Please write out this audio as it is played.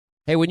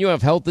Hey, when you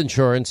have health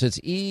insurance, it's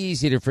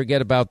easy to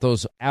forget about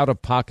those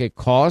out-of-pocket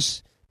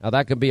costs. Now,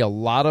 that can be a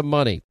lot of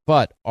money,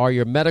 but are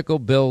your medical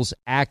bills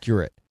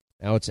accurate?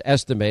 Now, it's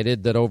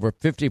estimated that over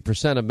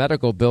 50% of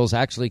medical bills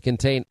actually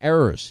contain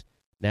errors.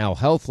 Now,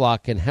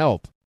 HealthLock can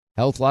help.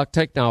 HealthLock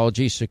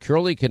technology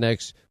securely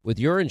connects with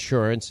your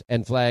insurance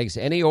and flags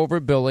any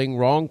overbilling,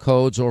 wrong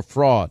codes, or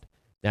fraud.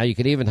 Now, you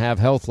can even have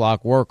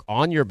HealthLock work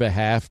on your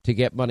behalf to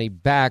get money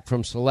back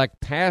from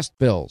select past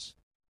bills.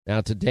 Now,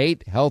 to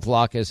date,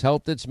 HealthLock has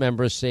helped its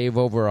members save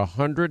over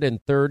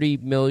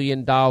 $130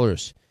 million.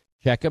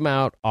 Check them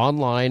out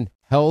online,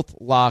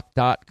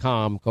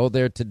 healthlock.com. Go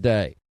there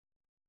today.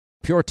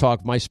 Pure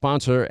Talk, my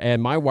sponsor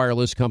and my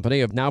wireless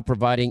company, are now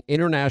providing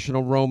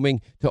international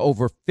roaming to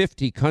over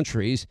 50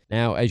 countries.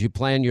 Now, as you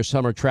plan your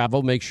summer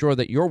travel, make sure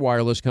that your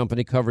wireless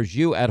company covers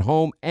you at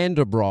home and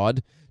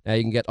abroad. Now,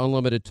 you can get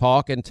unlimited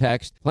talk and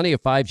text, plenty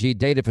of 5G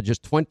data for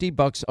just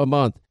 $20 a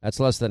month.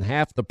 That's less than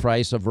half the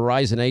price of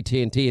Verizon,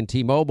 AT&T, and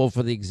T-Mobile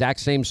for the exact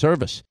same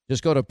service.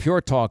 Just go to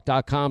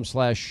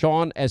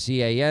puretalk.com/Sean,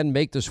 S-E-A-N.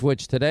 Make the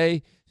switch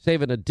today.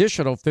 Save an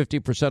additional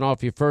 50%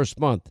 off your first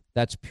month.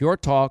 That's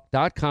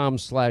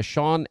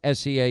puretalk.com/Sean,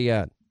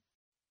 S-E-A-N.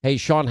 Hey,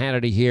 Sean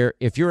Hannity here.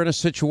 If you're in a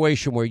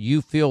situation where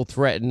you feel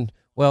threatened,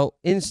 well,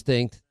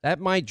 instinct, that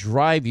might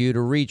drive you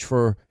to reach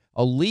for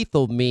a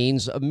lethal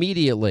means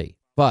immediately.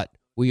 But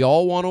we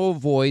all want to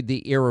avoid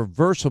the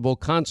irreversible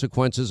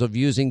consequences of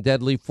using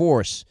deadly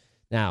force.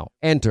 Now,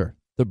 enter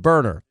the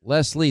Byrna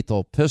less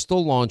lethal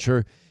pistol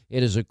launcher.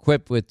 It is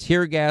equipped with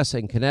tear gas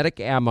and kinetic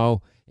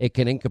ammo. It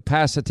can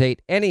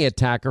incapacitate any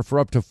attacker for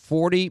up to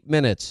 40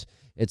 minutes.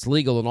 It's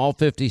legal in all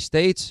 50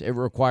 states. It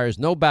requires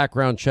no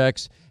background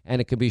checks, and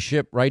it can be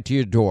shipped right to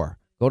your door.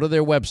 Go to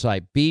their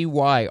website,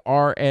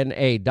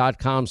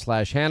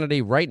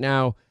 byrna.com/Hannity right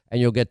now,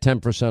 and you'll get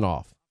 10%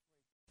 off.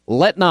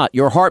 Let not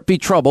your heart be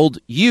troubled.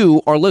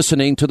 You are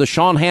listening to the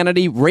Sean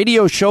Hannity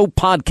Radio Show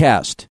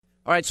podcast.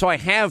 All right, so I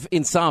have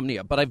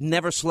insomnia, but I've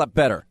never slept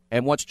better.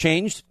 And what's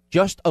changed?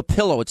 Just a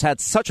pillow. It's had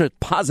such a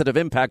positive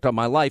impact on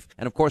my life.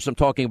 And, of course, I'm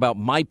talking about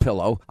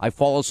MyPillow. I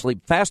fall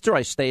asleep faster,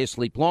 I stay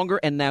asleep longer,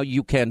 and now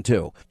you can,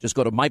 too. Just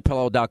go to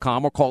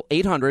MyPillow.com or call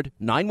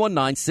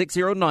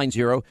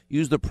 800-919-6090.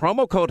 Use the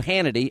promo code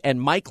Hannity,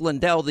 and Mike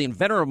Lindell, the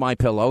inventor of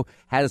MyPillow,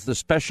 has the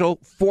special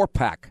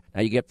 4-pack.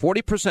 Now, you get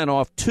 40%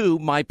 off 2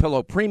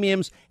 MyPillow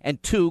Premiums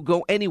and 2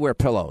 Go Anywhere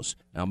pillows.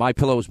 Now,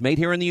 MyPillow is made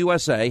here in the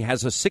USA,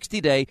 has a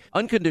 60-day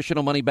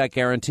unconditional money-back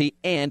guarantee,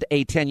 and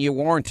a 10-year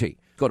warranty.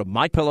 Go to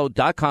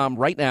MyPillow.com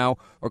right now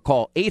or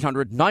call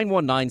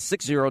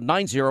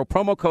 800-919-6090,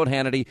 promo code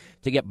Hannity,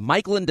 to get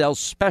Mike Lindell's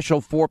special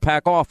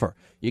 4-pack offer.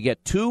 You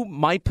get 2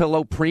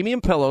 MyPillow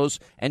premium pillows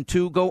and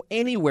 2 Go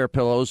Anywhere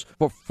pillows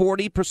for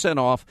 40%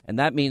 off, and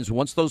that means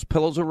once those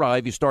pillows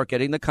arrive, you start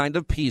getting the kind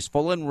of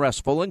peaceful and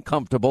restful and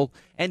comfortable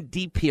and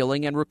deep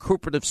healing and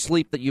recuperative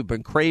sleep that you've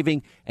been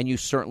craving and you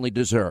certainly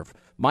deserve.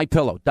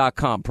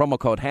 MyPillow.com, promo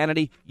code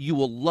Hannity. You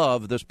will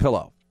love this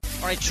pillow.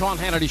 All right, Sean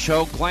Hannity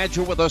Show. Glad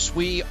you're with us.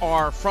 We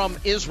are from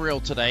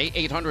Israel today.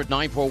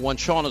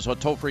 800-941-SEAN is our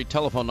toll-free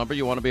telephone number.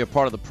 You want to be a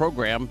part of the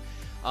program.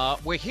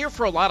 We're here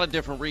for a lot of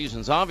different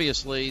reasons.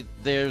 Obviously,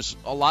 there's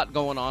a lot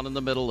going on in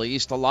the Middle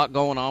East, a lot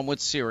going on with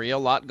Syria, a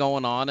lot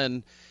going on,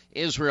 and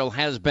Israel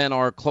has been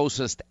our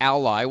closest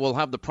ally. We'll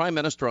have the Prime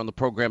Minister on the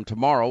program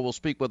tomorrow. We'll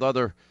speak with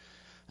other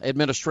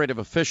administrative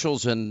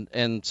officials and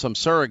some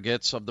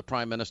surrogates of the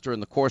Prime Minister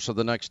in the course of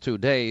the next 2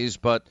 days.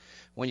 But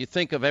when you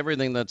think of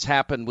everything that's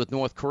happened with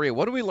North Korea,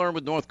 what do we learn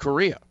with North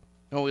Korea?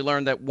 We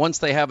learned that once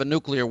they have a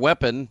nuclear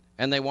weapon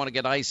and they want to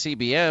get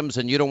ICBMs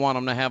and you don't want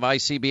them to have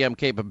ICBM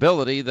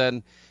capability,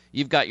 then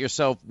you've got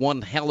yourself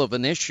one hell of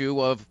an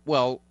issue of,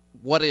 well,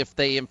 what if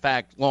they, in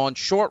fact, launch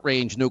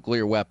short-range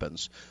nuclear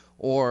weapons?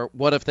 Or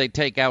what if they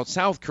take out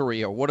South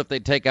Korea? Or what if they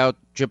take out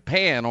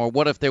Japan? Or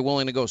what if they're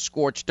willing to go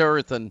scorched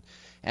earth and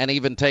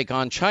even take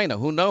on China?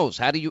 Who knows?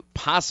 How do you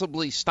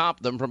possibly stop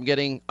them from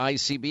getting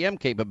ICBM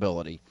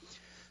capability?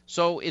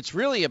 So it's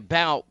really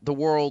about the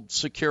world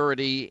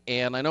security,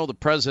 and I know the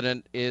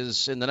president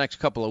is, in the next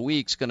couple of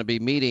weeks, going to be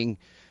meeting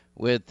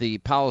with the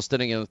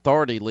Palestinian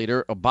Authority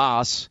leader,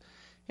 Abbas.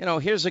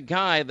 Here's a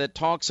guy that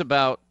talks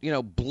about,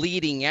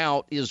 bleeding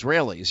out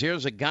Israelis.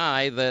 Here's a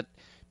guy that,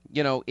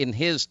 in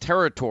his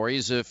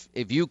territories, if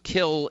you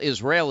kill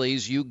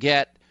Israelis, you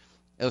get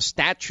a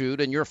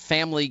statute and your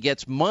family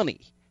gets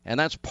money. And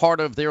that's part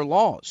of their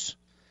laws.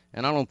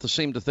 And I don't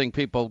seem to think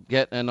people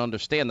get and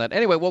understand that.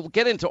 Anyway, we'll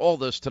get into all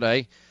this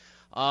today.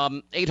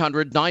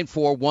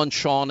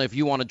 800-941-SEAN if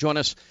you want to join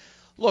us.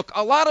 Look,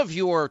 a lot of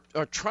you are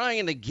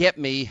trying to get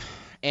me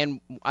and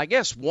I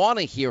guess want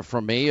to hear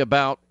from me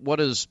about what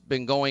has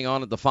been going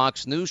on at the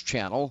Fox News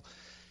channel.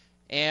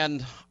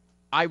 And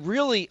I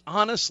really,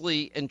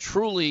 honestly and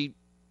truly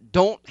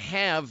don't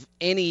have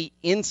any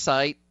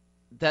insight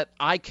that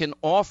I can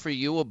offer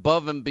you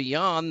above and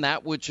beyond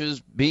that which is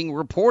being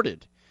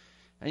reported.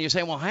 And you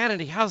say, well,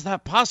 Hannity, how's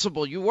that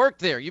possible? You work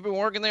there. You've been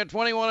working there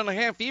 21 and a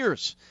half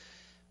years.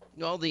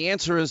 Well, the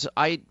answer is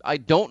I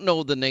don't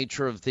know the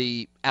nature of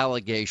the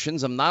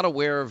allegations. I'm not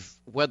aware of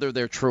whether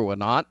they're true or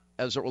not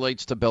as it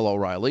relates to Bill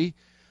O'Reilly.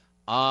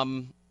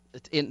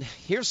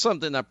 here's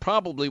something that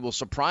probably will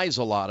surprise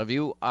a lot of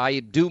you. I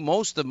do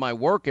most of my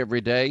work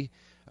every day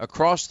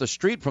across the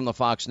street from the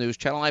Fox News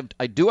Channel.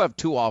 I do have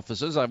two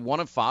offices. I have one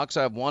at Fox.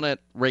 I have one at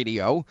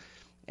radio.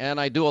 And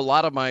I do a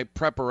lot of my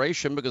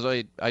preparation because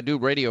I do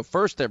radio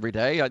first every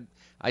day.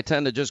 I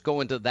tend to just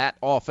go into that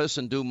office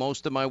and do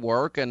most of my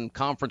work and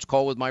conference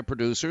call with my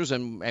producers,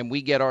 and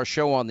we get our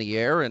show on the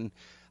air. And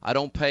I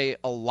don't pay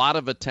a lot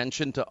of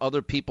attention to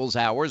other people's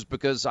hours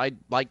because I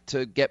like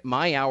to get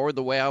my hour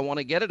the way I want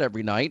to get it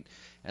every night,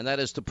 and that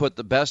is to put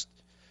the best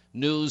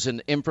news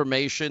and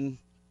information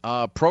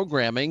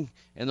programming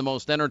in the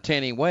most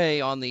entertaining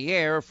way on the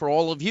air for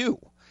all of you.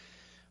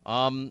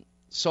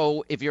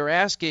 So if you're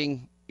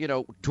asking,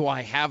 do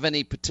I have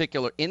any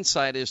particular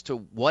insight as to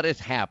what had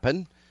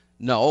happened?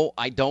 No,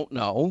 I don't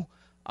know.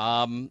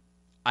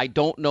 I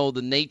don't know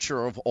the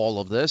nature of all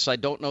of this. I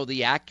don't know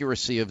the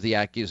accuracy of the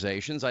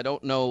accusations. I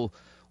don't know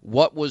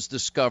what was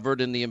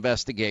discovered in the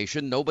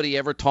investigation. Nobody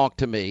ever talked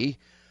to me.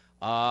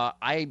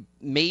 I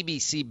maybe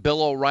see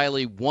Bill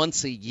O'Reilly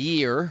once a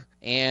year,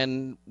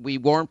 and we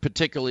weren't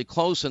particularly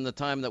close in the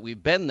time that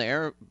we've been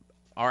there.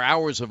 Our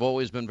hours have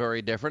always been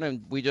very different,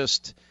 and we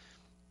just,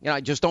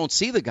 I just don't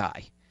see the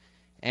guy.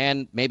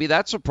 And maybe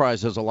that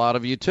surprises a lot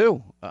of you,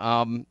 too.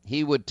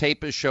 He would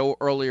tape his show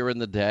earlier in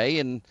the day,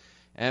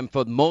 and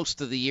for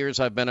most of the years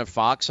I've been at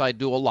Fox, I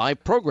do a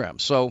live program.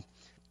 So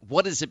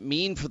what does it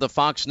mean for the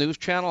Fox News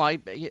Channel?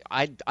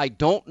 I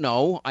don't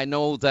know. I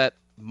know that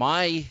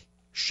my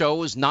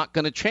show is not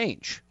going to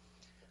change.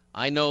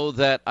 I know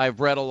that I've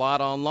read a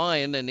lot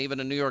online, and even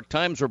a New York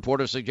Times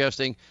reporter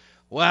suggesting,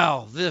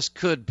 well, this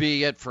could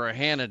be it for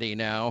Hannity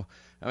now.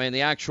 I mean,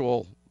 the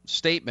actual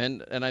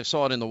statement, and I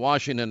saw it in the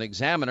Washington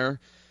Examiner,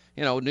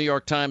 New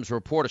York Times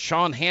reporter,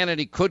 Sean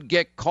Hannity could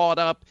get caught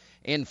up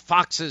in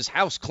Fox's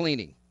house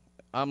cleaning.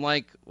 I'm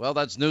like, well,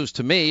 that's news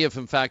to me if,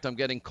 in fact, I'm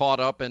getting caught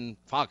up in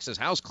Fox's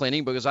house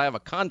cleaning because I have a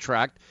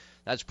contract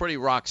that's pretty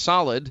rock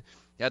solid.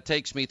 That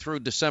takes me through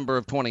December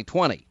of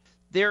 2020.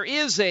 There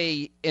is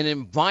an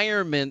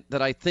environment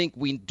that I think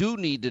we do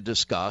need to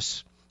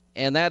discuss,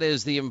 and that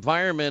is the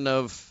environment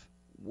of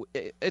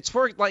it's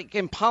for, like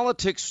in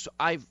politics,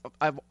 I've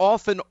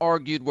often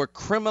argued we're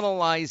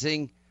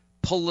criminalizing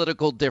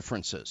political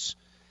differences.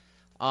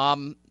 Now,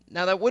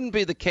 that wouldn't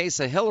be the case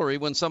of Hillary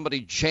when somebody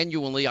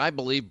genuinely, I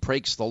believe,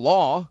 breaks the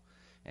law,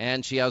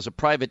 and she has a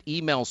private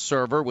email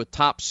server with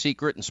top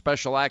secret and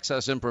special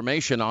access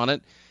information on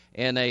it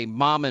in a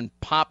mom and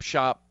pop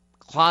shop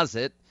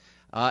closet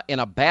in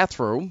a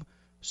bathroom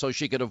so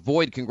she could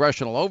avoid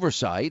congressional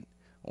oversight.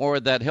 Or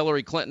that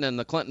Hillary Clinton and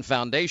the Clinton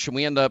Foundation,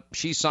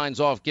 she signs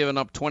off giving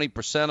up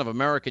 20% of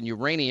American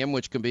uranium,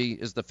 which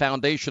is the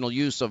foundational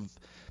use of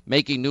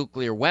making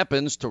nuclear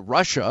weapons, to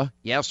Russia.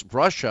 Yes,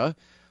 Russia,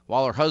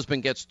 while her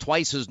husband gets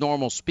twice his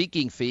normal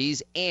speaking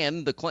fees,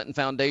 and the Clinton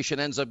Foundation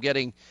ends up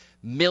getting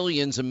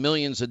millions and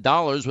millions of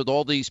dollars with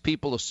all these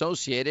people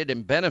associated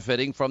and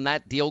benefiting from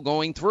that deal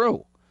going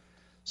through.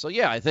 So,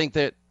 yeah, I think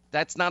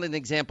that's not an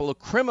example of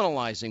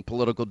criminalizing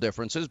political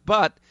differences,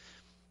 but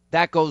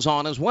that goes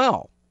on as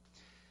well.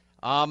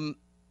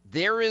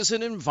 There is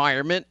an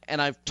environment,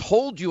 and I've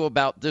told you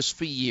about this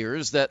for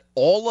years, that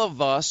all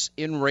of us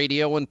in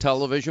radio and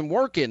television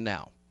work in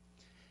now.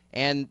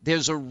 And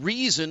there's a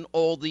reason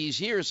all these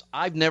years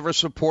I've never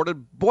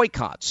supported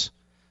boycotts.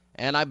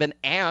 And I've been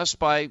asked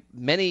by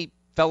many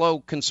fellow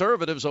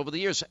conservatives over the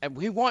years, and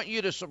we want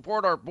you to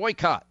support our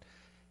boycott.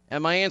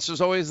 And my answer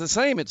is always the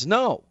same. It's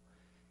no.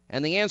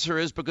 And the answer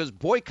is because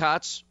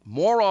boycotts,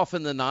 more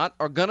often than not,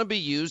 are going to be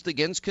used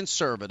against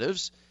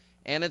conservatives.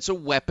 And it's a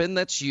weapon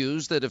that's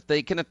used that if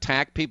they can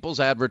attack people's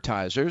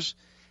advertisers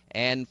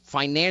and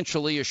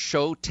financially a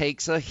show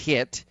takes a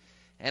hit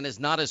and is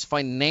not as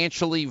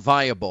financially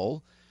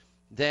viable,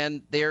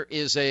 then there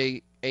is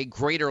a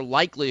greater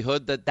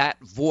likelihood that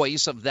that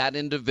voice of that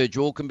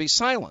individual can be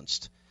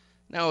silenced.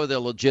 Now, are there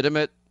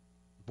legitimate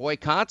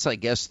boycotts? I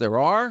guess there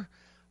are.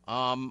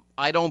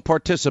 I don't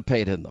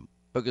participate in them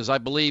because I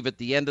believe at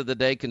the end of the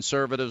day,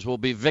 conservatives will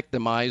be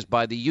victimized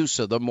by the use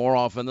of them more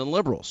often than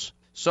liberals.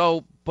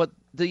 So, but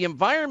the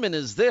environment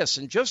is this,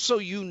 and just so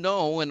you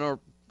know and are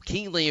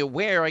keenly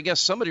aware, I guess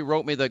somebody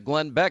wrote me that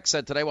Glenn Beck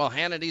said today, well,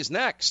 Hannity's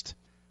next.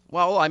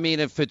 Well, I mean,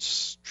 if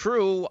it's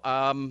true,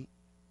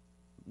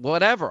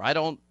 whatever.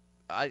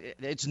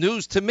 It's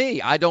news to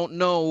me. I don't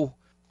know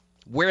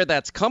where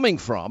that's coming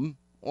from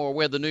or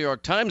where the New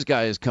York Times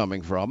guy is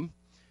coming from,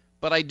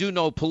 but I do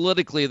know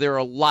politically there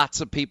are lots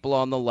of people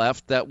on the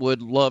left that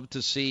would love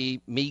to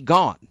see me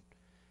gone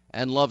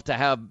and love to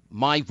have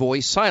my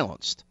voice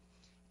silenced.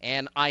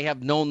 And I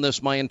have known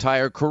this my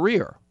entire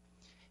career,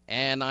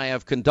 and I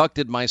have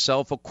conducted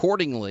myself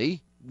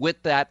accordingly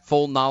with that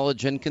full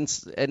knowledge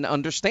and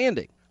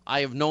understanding.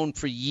 I have known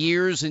for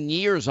years and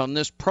years on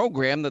this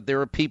program that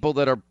there are people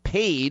that are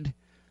paid,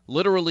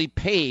 literally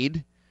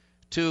paid,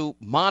 to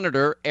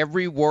monitor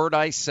every word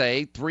I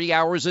say 3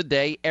 hours a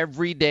day,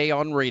 every day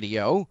on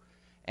radio,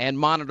 and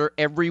monitor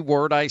every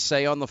word I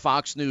say on the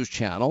Fox News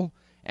Channel,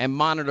 and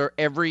monitor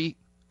every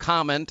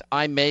comment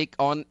I make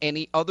on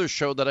any other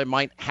show that I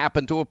might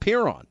happen to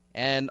appear on.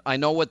 And I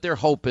know what their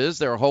hope is.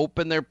 Their hope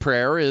and their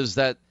prayer is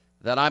that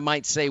I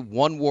might say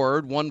one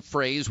word, one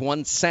phrase,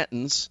 one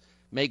sentence,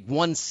 make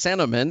one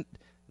sentiment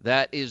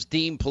that is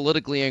deemed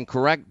politically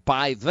incorrect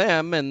by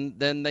them, and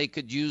then they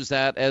could use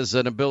that as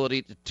an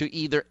ability to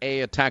either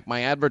A, attack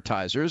my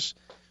advertisers,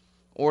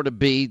 or to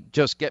B,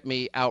 just get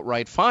me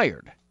outright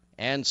fired.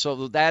 And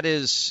so that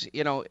is,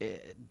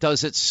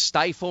 does it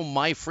stifle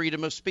my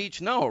freedom of speech?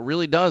 No, it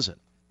really doesn't.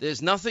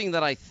 There's nothing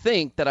that I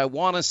think that I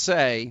want to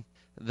say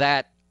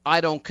that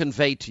I don't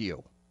convey to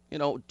you.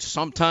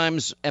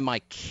 Sometimes am I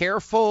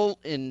careful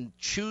in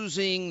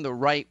choosing the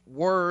right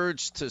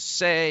words to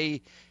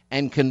say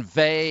and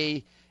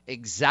convey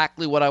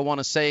exactly what I want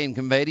to say and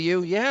convey to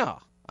you? Yeah,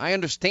 I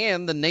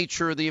understand the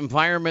nature of the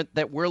environment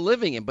that we're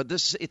living in, but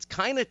it's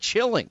kind of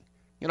chilling.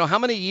 How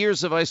many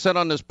years have I said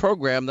on this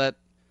program that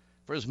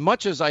for as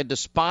much as I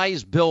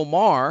despise Bill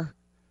Maher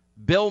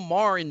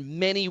in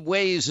many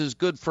ways is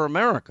good for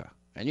America.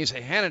 And you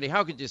say, Hannity,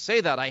 how could you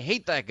say that? I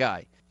hate that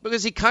guy.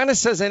 Because he kind of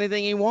says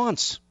anything he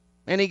wants,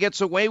 and he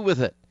gets away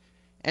with it.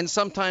 And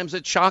sometimes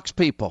it shocks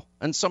people,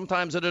 and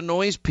sometimes it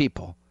annoys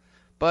people.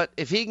 But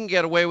if he can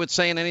get away with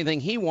saying anything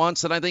he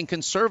wants, then I think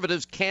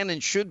conservatives can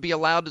and should be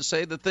allowed to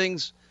say the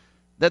things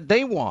that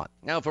they want.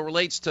 Now, if it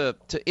relates to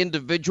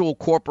individual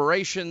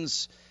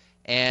corporations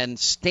and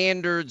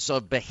standards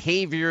of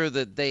behavior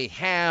that they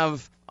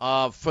have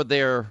for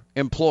their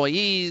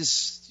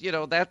employees,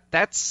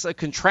 that's a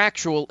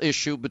contractual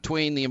issue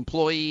between the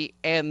employee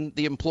and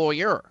the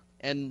employer.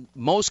 And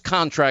most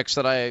contracts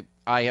that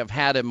I have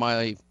had in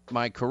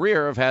my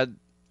career have had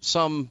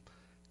some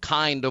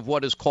kind of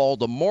what is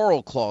called a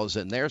moral clause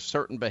in there,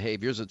 certain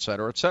behaviors, et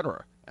cetera, et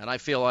cetera. And I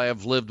feel I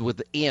have lived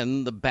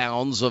within the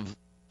bounds of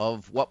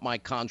what my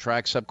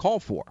contracts have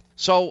called for.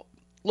 So,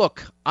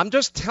 look, I'm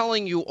just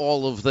telling you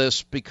all of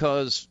this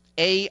because,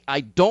 A,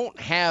 I don't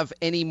have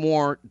any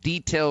more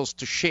details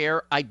to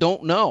share. I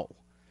don't know.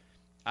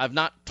 I've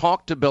not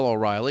talked to Bill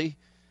O'Reilly.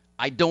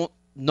 I don't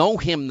know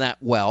him that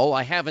well.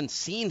 I haven't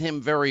seen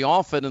him very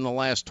often in the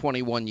last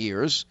 21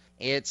 years.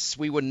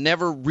 We were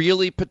never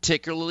really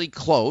particularly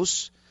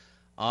close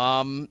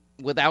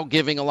without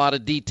giving a lot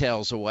of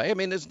details away. I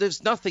mean,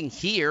 there's nothing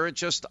here. It's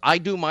just I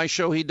do my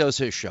show, he does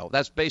his show.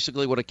 That's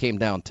basically what it came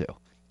down to.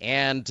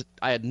 And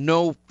I had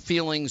no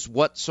feelings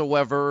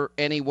whatsoever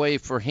anyway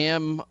for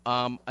him.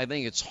 I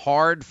think it's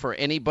hard for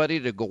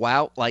anybody to go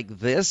out like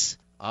this.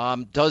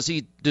 Does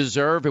he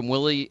deserve and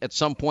will he at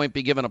some point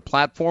be given a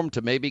platform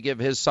to maybe give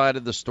his side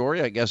of the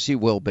story? I guess he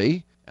will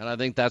be. And I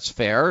think that's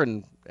fair.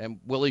 And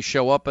will he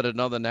show up at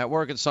another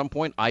network at some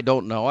point? I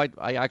don't know.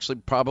 I actually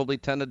probably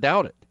tend to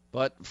doubt it.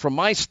 But from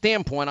my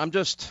standpoint,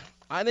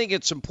 I think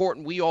it's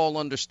important we all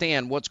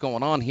understand what's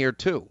going on here,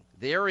 too.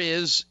 There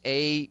is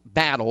a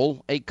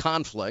battle, a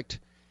conflict,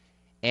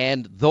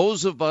 and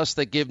those of us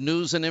that give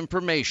news and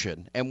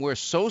information, and we're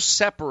so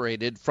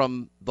separated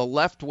from the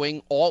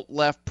left-wing,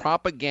 alt-left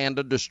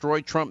propaganda,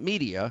 destroy Trump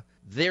media,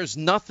 there's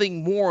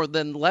nothing more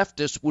than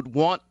leftists would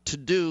want to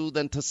do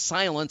than to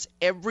silence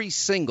every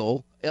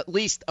single, at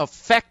least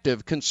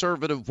effective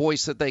conservative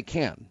voice that they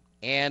can.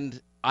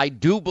 And I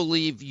do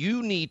believe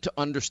you need to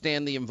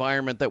understand the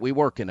environment that we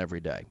work in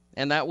every day,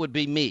 and that would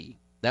be me.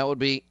 That would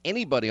be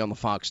anybody on the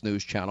Fox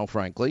News channel,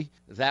 frankly.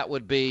 That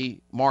would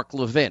be Mark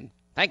Levin.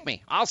 Thank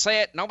me. I'll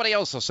say it. Nobody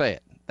else will say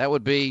it. That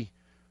would be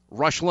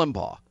Rush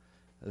Limbaugh.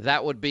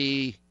 That would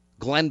be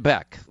Glenn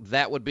Beck.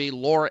 That would be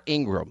Laura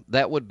Ingraham.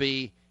 That would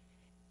be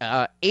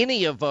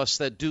any of us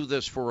that do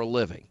this for a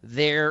living.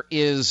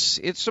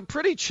 It's a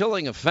pretty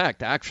chilling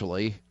effect,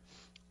 actually.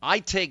 I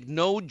take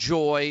no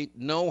joy,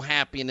 no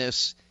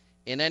happiness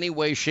in any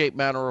way, shape,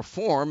 manner, or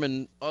form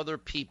in other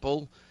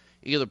people,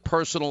 either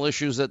personal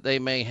issues that they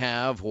may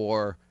have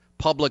or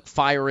public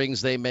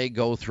firings they may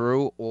go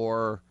through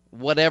or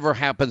whatever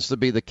happens to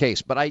be the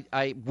case. But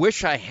I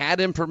wish I had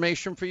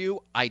information for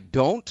you. I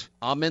don't.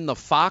 I'm in the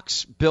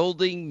Fox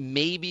building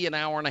maybe an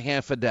hour and a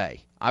half a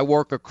day. I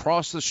work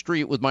across the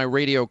street with my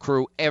radio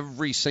crew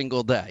every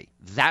single day.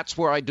 That's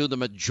where I do the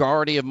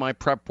majority of my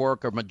prep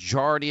work, a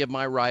majority of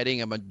my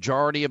writing, a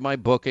majority of my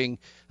booking,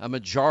 a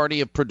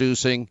majority of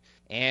producing.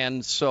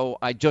 And so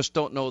I just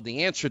don't know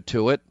the answer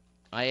to it.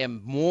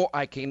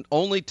 I can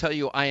only tell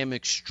you I am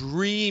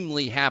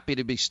extremely happy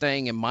to be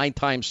staying in my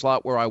time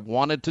slot where I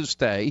wanted to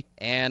stay,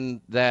 and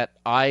that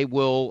I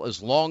will,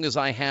 as long as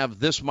I have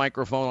this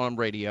microphone on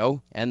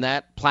radio and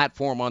that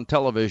platform on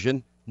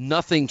television,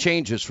 nothing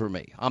changes for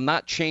me. I'm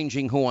not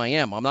changing who I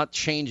am. I'm not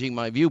changing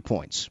my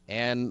viewpoints.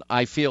 And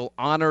I feel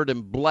honored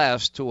and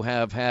blessed to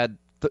have had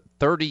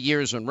 30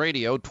 years in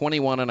radio,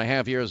 21 and a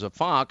half years at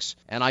Fox,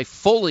 and I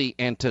fully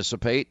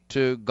anticipate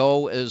to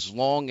go as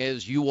long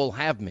as you will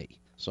have me.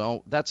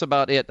 So that's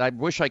about it. I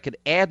wish I could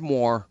add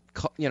more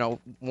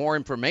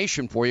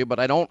information for you, but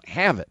I don't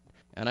have it.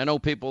 And I know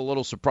people are a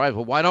little surprised.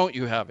 Well, why don't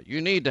you have it?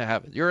 You need to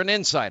have it. You're an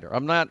insider.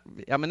 I'm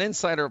an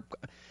insider.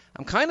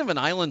 I'm kind of an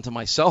island to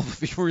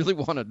myself, if you really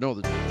want to know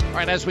the truth. All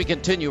right, as we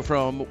continue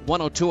from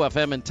 102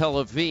 FM in Tel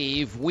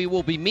Aviv, we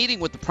will be meeting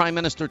with the Prime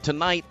Minister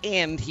tonight,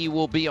 and he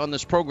will be on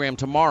this program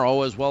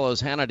tomorrow, as well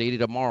as Hannity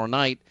tomorrow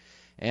night.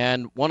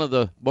 And one of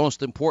the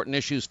most important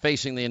issues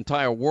facing the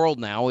entire world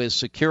now is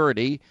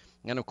security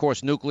and, of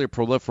course, nuclear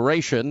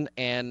proliferation.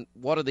 And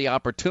what are the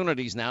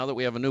opportunities now that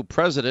we have a new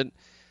president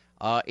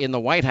in the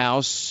White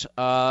House?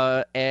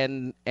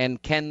 And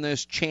can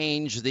this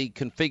change the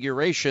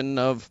configuration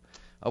of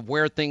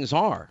where things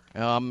are?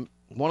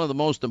 One of the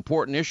most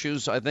important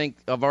issues, I think,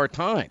 of our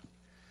time.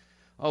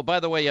 Oh,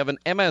 by the way, you have an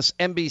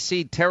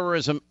MSNBC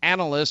terrorism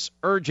analyst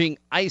urging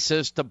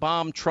ISIS to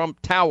bomb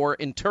Trump Tower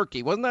in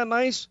Turkey. Wasn't that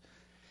nice?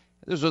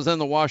 This was in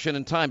the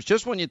Washington Times.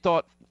 Just when you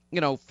thought,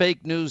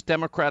 fake news,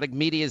 Democratic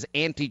media's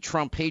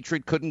anti-Trump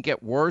hatred couldn't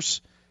get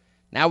worse.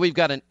 Now we've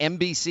got an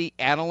NBC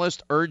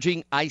analyst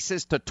urging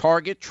ISIS to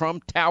target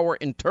Trump Tower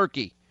in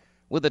Turkey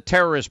with a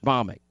terrorist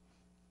bombing.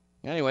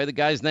 Anyway, the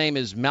guy's name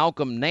is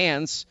Malcolm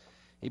Nance.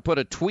 He put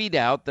a tweet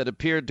out that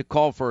appeared to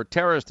call for a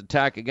terrorist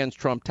attack against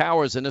Trump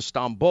Towers in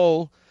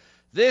Istanbul.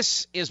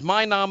 This is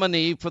my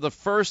nominee for the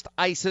first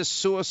ISIS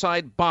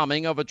suicide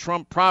bombing of a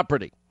Trump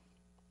property.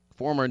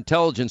 Former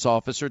intelligence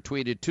officer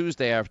tweeted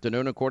Tuesday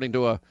afternoon, according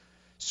to a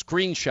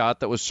screenshot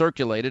that was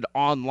circulated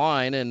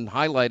online and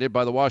highlighted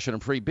by the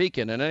Washington Free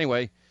Beacon. And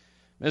anyway,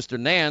 Mr.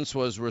 Nance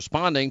was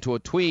responding to a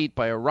tweet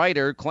by a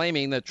writer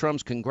claiming that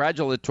Trump's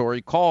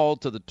congratulatory call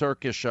to the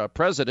Turkish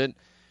president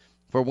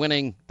for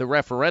winning the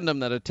referendum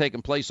that had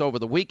taken place over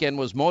the weekend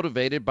was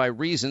motivated by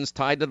reasons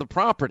tied to the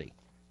property.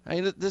 I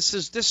mean, this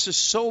is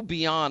so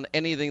beyond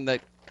anything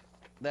that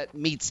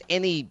meets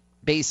any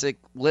basic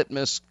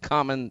litmus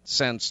common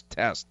sense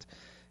test.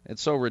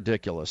 It's so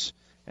ridiculous.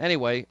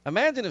 Anyway,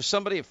 imagine if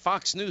somebody at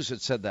Fox News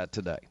had said that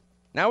today.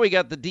 Now we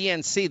got the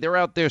DNC. They're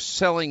out there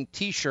selling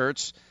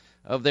T-shirts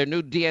of their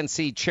new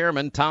DNC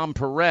chairman, Tom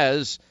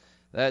Perez,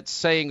 that's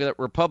saying that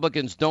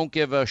Republicans don't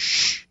give a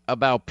shh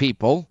about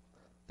people.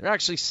 They're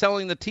actually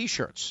selling the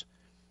T-shirts.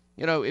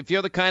 If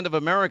you're the kind of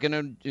American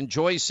who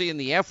enjoys seeing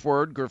the F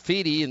word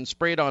graffiti and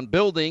sprayed on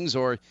buildings,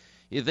 or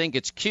you think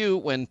it's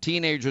cute when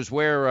teenagers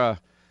wear,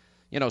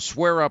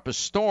 swear up a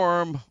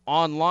storm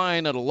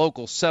online at a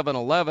local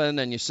 7-Eleven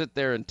and you sit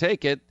there and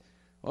take it,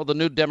 well, the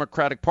new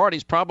Democratic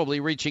Party's probably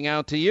reaching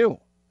out to you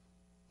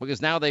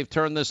because now they've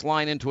turned this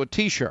line into a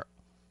T-shirt.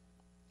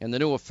 And the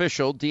new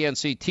official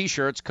DNC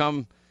T-shirts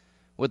come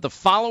with the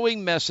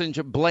following message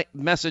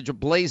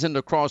blazoned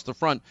across the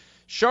front.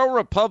 Show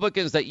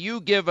Republicans that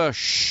you give a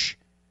shh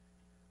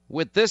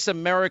with this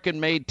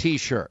American-made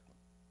T-shirt.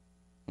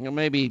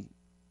 Maybe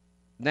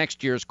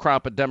next year's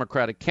crop of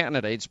Democratic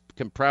candidates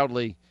can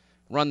proudly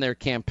run their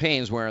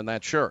campaigns wearing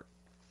that shirt.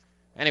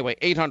 Anyway,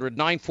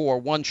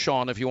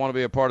 800-941-SEAN if you want to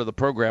be a part of the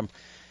program.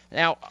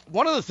 Now,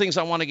 one of the things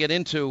I want to get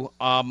into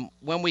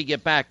when we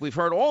get back, we've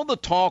heard all the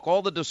talk,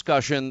 all the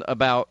discussion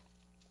about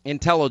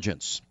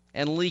intelligence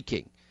and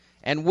leaking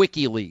and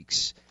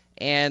WikiLeaks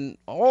and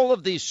all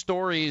of these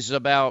stories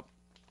about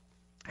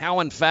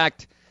how, in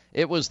fact,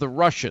 it was the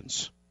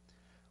Russians.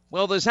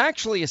 Well, there's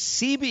actually a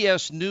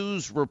CBS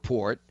News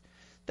report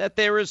that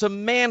there is a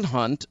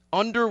manhunt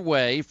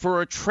underway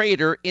for a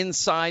traitor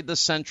inside the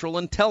Central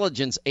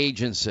Intelligence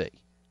Agency.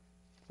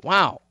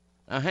 Wow.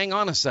 Now, hang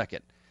on a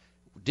second.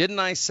 Didn't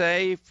I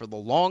say for the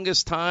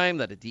longest time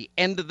that at the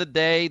end of the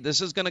day,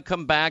 this is going to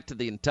come back to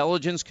the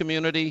intelligence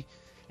community?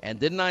 And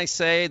didn't I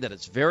say that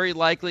it's very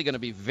likely going to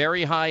be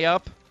very high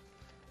up?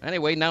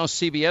 Anyway, now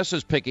CBS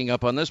is picking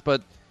up on this,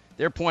 but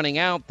they're pointing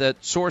out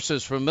that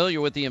sources familiar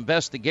with the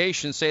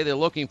investigation say they're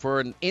looking for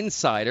an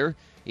insider,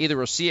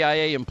 either a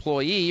CIA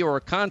employee or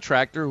a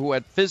contractor who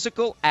had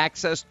physical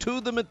access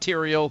to the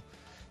material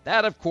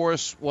that, of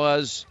course,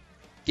 was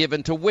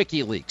given to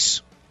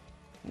WikiLeaks.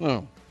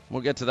 Well,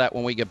 we'll get to that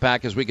when we get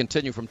back as we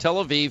continue from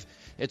Tel Aviv.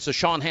 It's the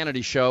Sean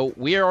Hannity Show.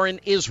 We are in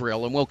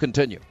Israel, and we'll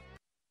continue.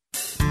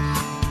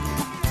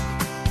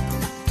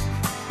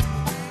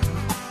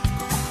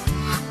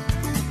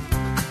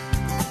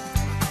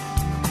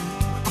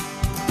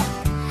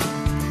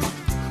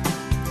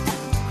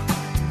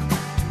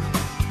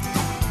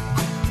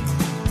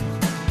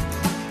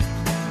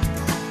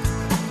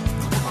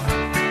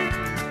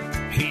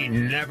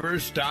 Never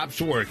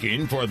stops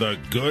working for the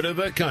good of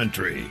the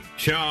country.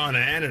 Sean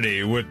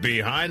Hannity with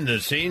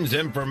behind-the-scenes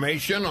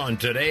information on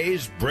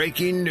today's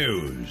breaking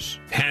news.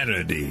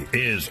 Hannity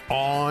is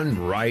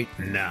on right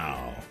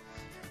now.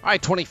 All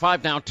right,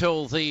 25 now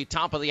till the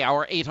top of the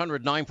hour.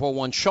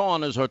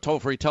 800-941-SEAN is our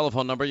toll-free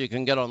telephone number. You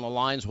can get on the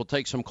lines. We'll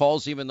take some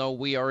calls, even though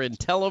we are in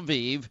Tel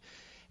Aviv.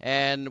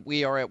 And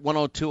we are at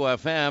 102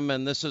 FM,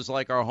 and this is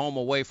like our home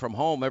away from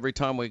home every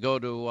time we go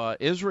to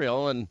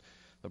Israel. And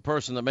the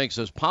person that makes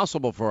this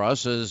possible for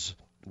us is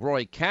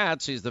Roy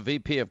Katz. He's the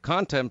VP of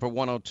Content for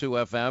 102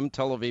 FM,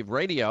 Tel Aviv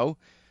Radio.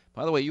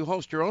 By the way, you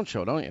host your own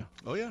show, don't you?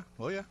 Oh, yeah.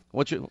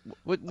 What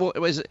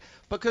is it?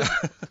 Because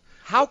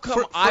how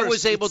come I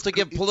was able to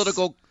give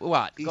political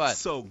what? Go ahead. It's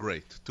so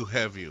great to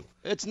have you.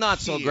 It's not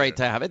here. So great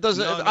to have. It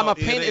doesn't. No, I'm a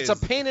pain. It's a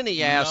pain in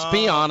the ass.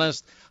 Be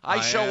honest. I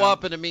show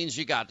up and it means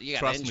you got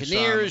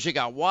engineers, you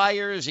got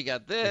wires, you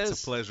got this.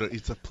 It's a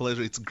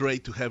pleasure. It's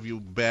great to have you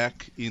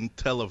back in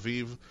Tel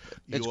Aviv.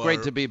 It's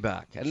great to be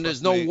back. And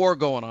there's no war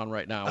going on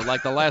right now,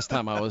 like the last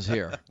time I was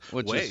here.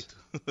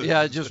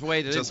 Yeah, just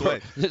wait. Just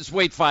wait. Just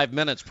wait 5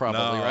 minutes, probably,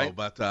 No, right?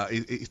 but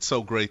it's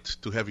so great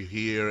to have you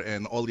here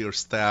and all your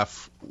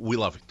staff. We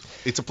love it.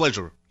 It's a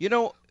pleasure. You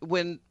know,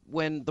 when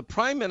the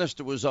Prime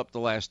Minister was up the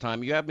last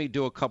time, you had me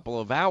do a couple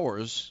of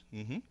hours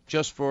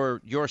just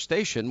for your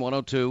station,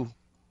 102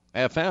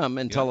 FM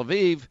in Tel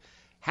Aviv.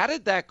 How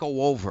did that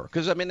go over?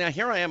 Because, I mean, now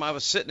here I am. I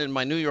was sitting in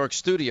my New York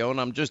studio, and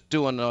I'm just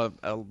doing a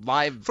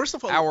live First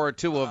of all, hour or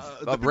two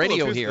of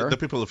radio here. The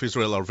people of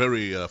Israel are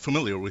very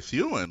familiar with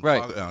you and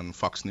on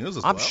Fox News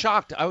as well. I'm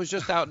shocked. I was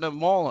just out in the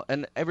mall,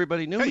 and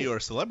everybody knew me. Hey, you're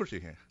a celebrity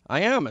here.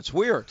 I am. It's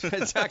weird.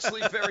 It's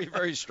actually very,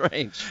 very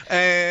strange.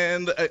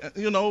 And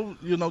you know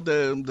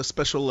the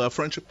special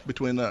friendship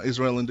between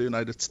Israel and the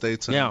United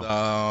States,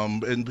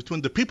 and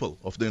between the people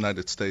of the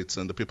United States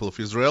and the people of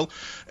Israel,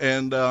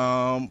 and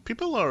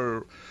people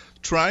are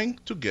trying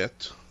to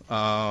get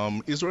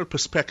Israel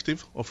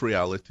perspective of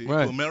reality to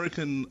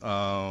American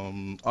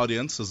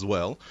audience as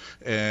well,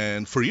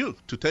 and for you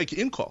to take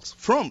in calls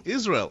from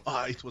Israel.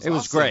 It was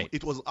awesome. Great.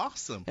 It was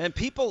awesome. And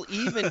people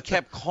even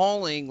kept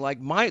calling,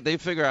 they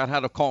figure out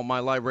how to call my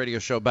live radio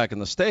show back in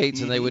the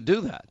States, and they would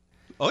do that.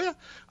 Oh, yeah.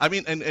 I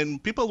mean,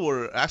 and people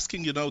were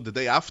asking, the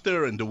day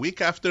after and the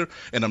week after,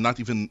 and I'm not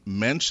even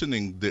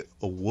mentioning the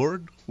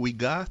award we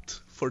got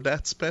for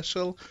that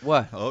special.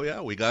 What? Oh,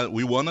 yeah.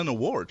 We won an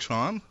award,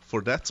 Sean,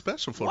 for that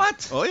special.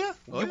 What? Oh, yeah.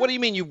 What do you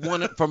mean you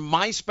won it for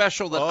my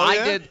special that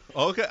I did?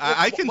 Okay.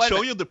 I can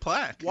show you the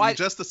plaque in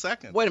just a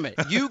second. Wait a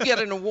minute. You get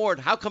an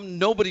award. How come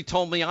nobody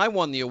told me I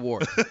won the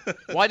award?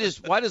 Why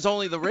does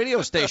only the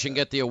radio station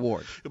get the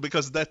award?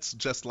 Because that's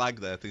just like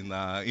that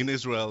in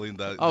Israel. The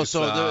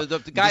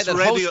guy that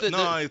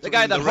hosted the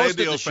guy that hosted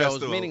the show is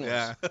festival.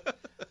 meaningless.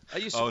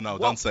 Yeah. No,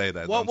 don't say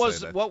that. What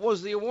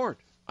was the award?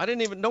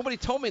 Nobody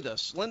told me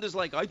this. Linda's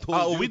like, I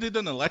told you. We did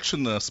an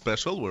election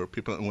special where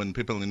when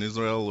people in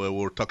Israel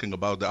were talking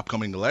about the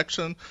upcoming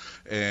election,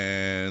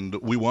 and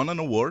we won an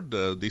award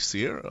this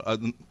year.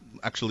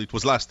 Actually, it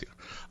was last year.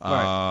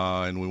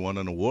 And we won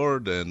an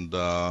award. And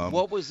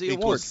what was the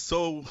award? It was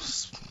so,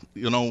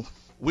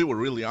 we were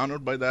really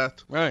honored by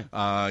that. Right.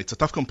 It's a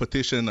tough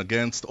competition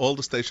against all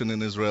the stations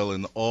in Israel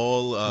and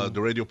all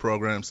the radio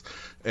programs.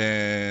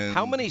 And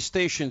how many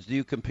stations do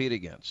you compete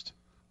against?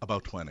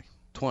 About 20.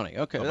 20.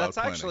 Okay, about that's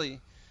 20. Actually,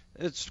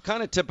 it's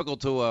kind of typical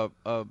to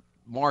a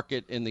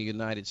market in the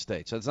United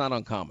States. That's not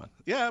uncommon.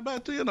 Yeah,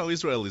 but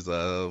Israel is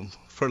a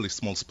fairly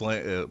small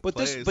place.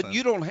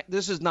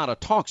 This is not a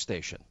talk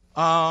station.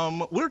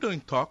 We're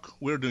doing talk.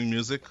 We're doing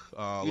music.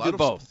 You do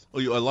both. A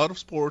lot of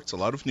sports, a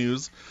lot of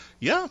news.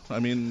 Yeah, I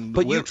mean,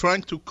 we're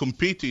trying to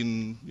compete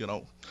in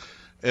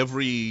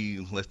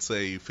every, let's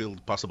say,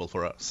 field possible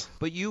for us.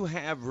 But you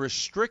have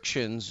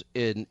restrictions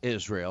in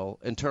Israel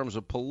in terms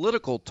of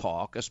political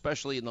talk,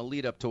 especially in the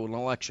lead up to an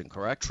election,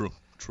 correct? True.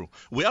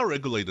 We are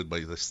regulated by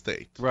the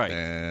state. Right.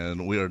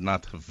 And we are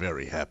not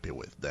very happy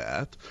with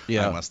that,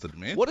 I must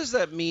admit. What does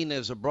that mean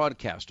as a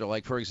broadcaster?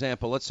 Like, for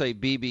example, let's say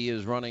Bibi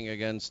is running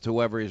against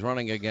whoever he's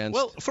running against.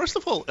 Well, first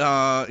of all,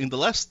 in the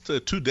last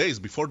 2 days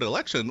before the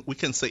election, we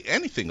can say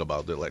anything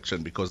about the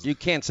election because... You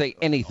can't say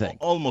anything.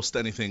 Almost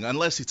anything,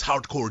 unless it's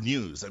hardcore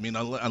news. I mean,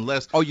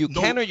 unless... Oh, you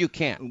can or you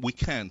can't? We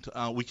can't.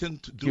 We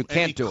can't do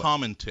any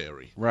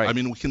commentary. Right. I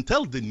mean, we can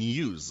tell the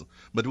news,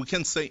 but we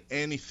can't say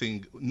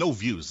anything, no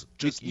views,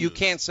 just You news.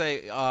 can't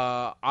say,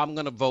 I'm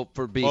going to vote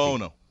for Bibi. Oh,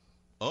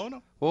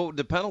 no. What would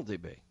the penalty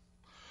be?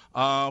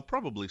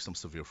 Probably some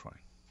severe fine.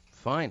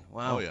 Fine.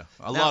 Wow. Oh, yeah.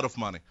 A lot of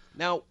money.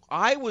 Now,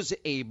 why was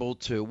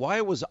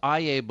I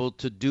able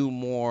to do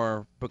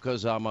more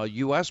because I'm a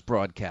U.S.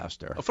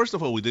 broadcaster? First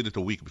of all, we did it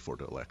a week before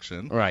the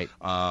election. Right.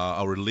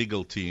 Our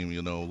legal team,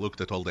 looked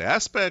at all the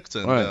aspects,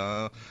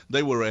 and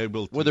they were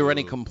able to... Were there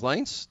any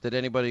complaints? Did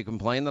anybody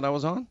complain that I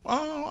was on?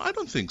 I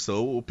don't think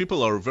so.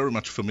 People are very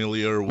much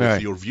familiar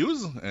with your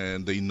views,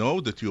 and they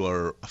know that you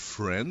are a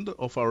friend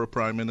of our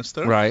prime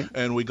minister. Right.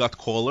 And we got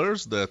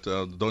callers that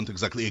don't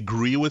exactly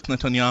agree with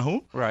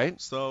Netanyahu.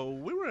 Right. So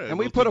we were able and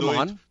we put them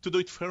on. To do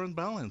it fair and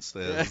balanced,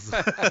 as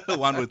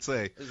one would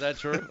say. Is that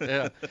true?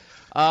 Yeah.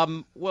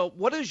 Well,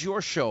 what is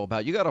your show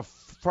about? You got a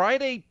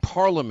Friday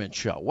Parliament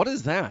show. What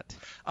is that?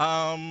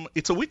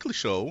 It's a weekly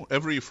show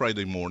every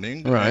Friday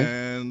morning, right.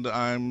 And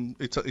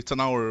it's an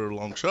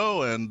hour-long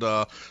show, and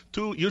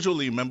two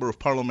usually member of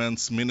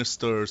parliaments,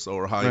 ministers,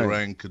 or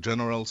high-rank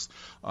generals,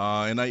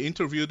 and I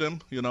interview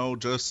them.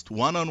 Just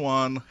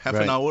one-on-one, half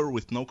an hour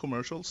with no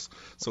commercials.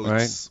 So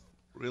it's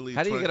really.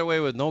 How do you get away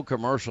with no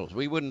commercials?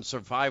 We wouldn't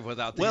survive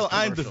without these commercials.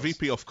 I'm the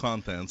VP of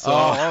content. So.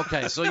 Oh,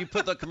 okay. So you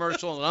put the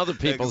commercial in other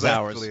people's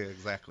hours.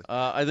 Exactly.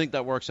 I think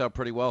that works out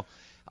pretty well.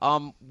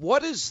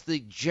 What is the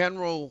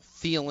general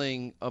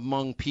feeling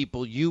among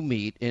people you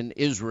meet in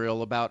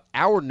Israel about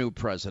our new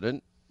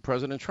president,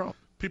 President Trump?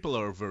 People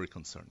are very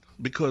concerned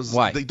because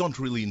Why? they don't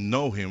really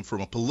know him from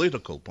a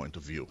political point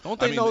of view. Don't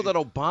they know that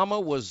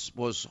Obama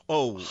was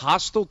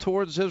hostile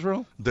towards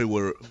Israel?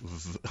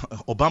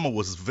 Obama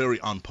was very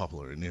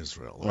unpopular in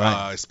Israel,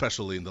 right.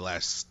 Especially in the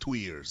last 2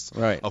 years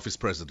right. of his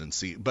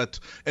presidency.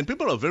 And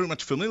people are very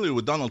much familiar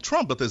with Donald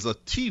Trump, but as a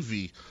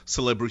TV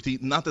celebrity,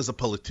 not as a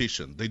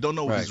politician. They don't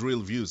know right. his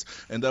real views,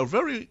 and they're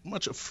very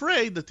much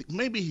afraid that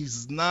maybe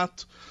he's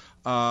not.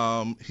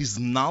 His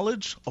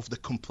knowledge of the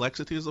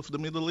complexities of the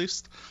Middle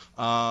East,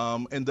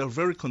 and they're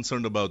very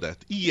concerned about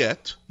that.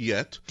 Yet,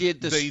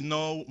 they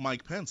know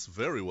Mike Pence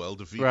very well,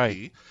 the VP,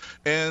 right.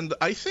 and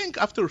I think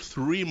after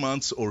 3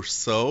 months or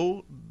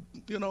so,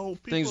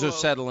 things are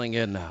settling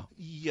in now.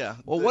 Yeah.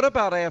 Well, what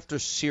about after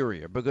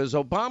Syria? Because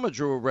Obama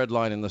drew a red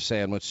line in the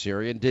sand with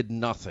Syria and did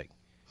nothing.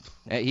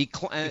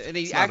 It's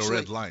not a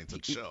red line, it's a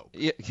joke.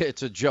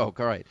 It's a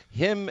joke, all right.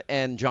 Him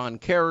and John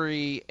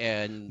Kerry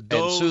and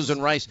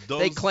Susan Rice,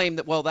 they claim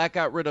that, that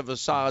got rid of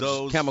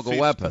Assad's chemical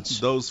weapons.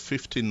 Those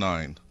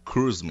 59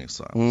 cruise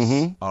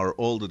missiles are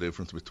all the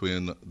difference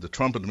between the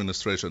Trump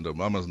administration and the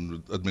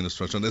Obama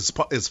administration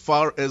as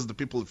far as the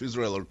people of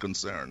Israel are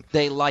concerned.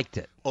 They liked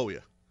it. Oh,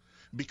 yeah.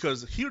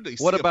 Because here they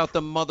see What about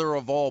the mother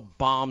of all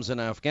bombs in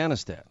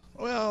Afghanistan?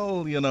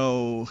 Well,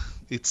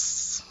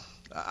 it's...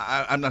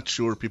 I'm not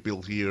sure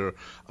people here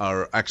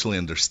are actually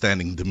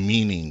understanding the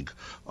meaning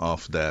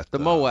of that. The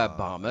Moab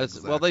bomb.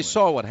 Exactly. Well, they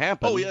saw what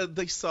happened. Oh, yeah,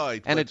 they saw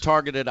it. And it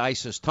targeted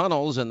ISIS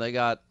tunnels, and they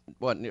got,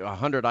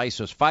 100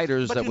 ISIS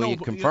fighters that we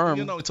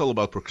confirmed. It's all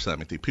about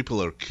proximity.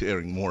 People are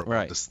caring more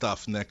about the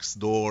stuff next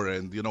door.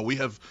 And, we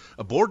have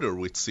a border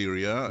with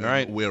Syria.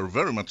 Right. And we are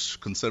very much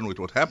concerned with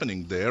what's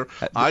happening there.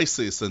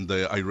 ISIS and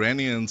the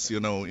Iranians,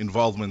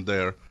 involvement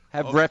there.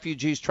 Have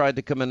refugees tried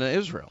to come into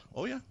Israel?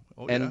 Oh, yeah.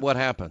 And what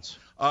happens?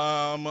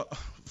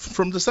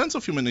 From the sense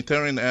of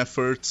humanitarian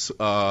efforts,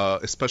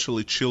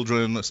 especially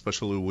children,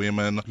 especially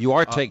women. You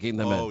are taking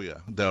them in. Oh, yeah.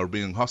 They are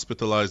being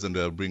hospitalized and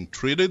they are being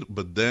treated,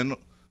 but then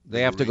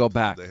they have to go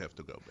back. They have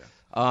to go back.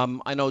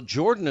 I know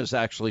Jordan has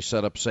actually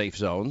set up safe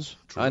zones.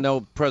 True. I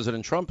know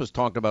President Trump has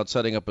talked about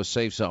setting up a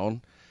safe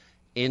zone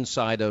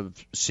inside of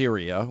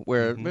Syria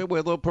where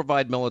they'll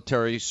provide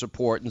military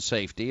support and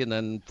safety and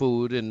then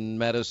food and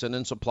medicine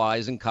and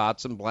supplies and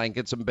cots and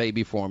blankets and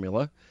baby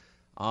formula.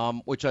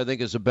 Which I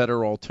think is a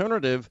better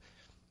alternative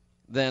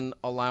than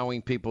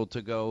allowing people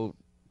to go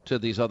to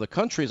these other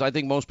countries. I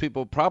think most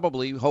people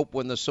probably hope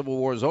when the civil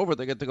war is over,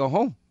 they get to go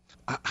home.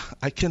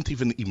 I can't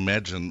even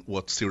imagine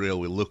what Syria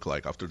will look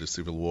like after the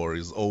civil war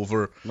is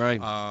over.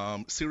 Right.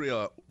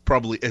 Syria,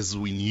 probably as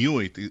we knew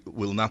it,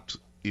 will not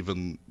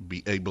even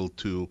be able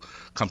to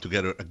come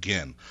together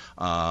again.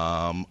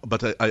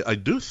 But I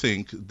do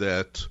think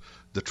that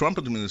the Trump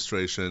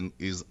administration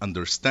is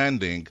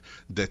understanding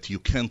that you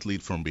can't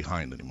lead from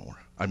behind anymore.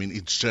 I mean,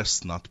 it's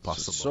just not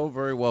possible. So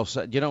very well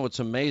said. It's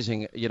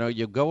amazing.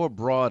 You go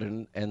abroad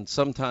and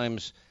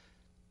sometimes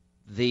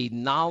the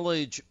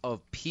knowledge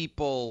of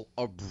people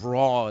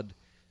abroad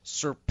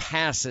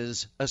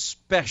surpasses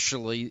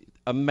especially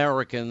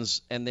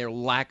Americans and their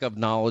lack of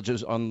knowledge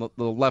is on the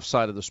left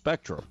side of the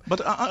spectrum.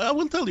 But I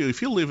will tell you,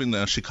 if you live in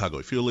Chicago,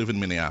 if you live in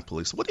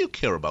Minneapolis, what do you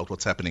care about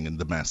what's happening in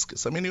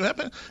Damascus? I mean,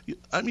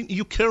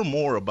 you care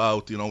more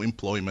about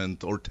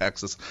employment or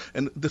taxes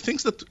and the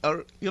things that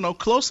are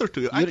closer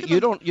to you. You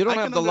don't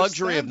have the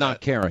luxury of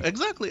not caring.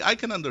 Exactly, I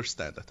can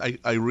understand that.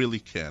 I really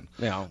can.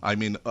 Yeah. I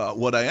mean,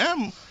 what I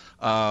am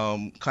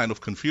kind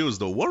of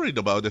confused or worried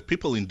about that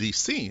people in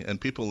D.C.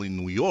 and people in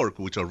New York,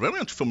 which are very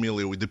much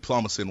familiar with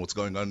diplomacy and what's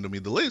going on in the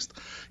Middle East,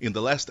 in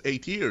the last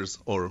 8 years,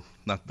 or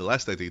not the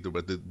last 8 years,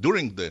 but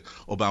during the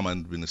Obama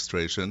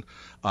administration,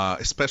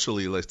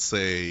 especially, let's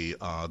say,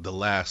 the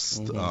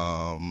last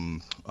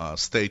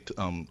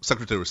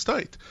Secretary of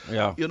State,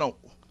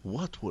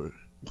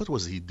 what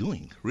was he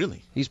doing,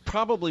 really? He's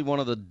probably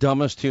one of the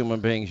dumbest human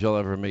beings you'll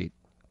ever meet.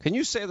 Can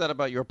you say that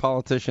about your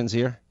politicians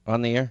here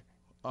on the air?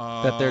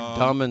 That they're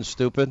dumb and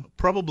stupid?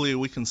 Probably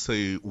we can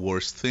say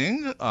worst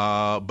thing,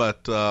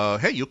 but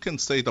hey, you can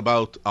say it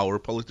about our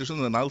politicians,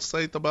 and I'll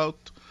say it about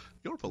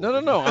your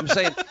politicians. No. I'm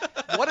saying,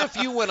 what if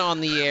you went on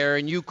the air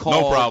and you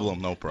called... No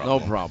problem. No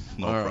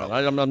problem.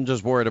 I'm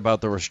just worried about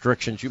the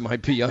restrictions you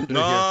might be under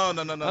here. No.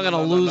 I'm going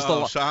to lose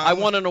I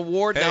won an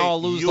award, now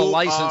I'll lose the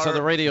license of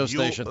the radio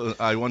station.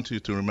 I want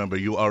you to remember,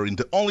 you are in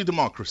the only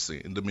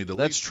democracy in the Middle East.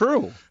 That's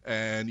true.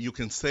 And you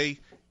can say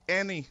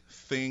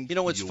anything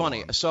it's funny.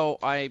 Want. So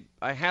I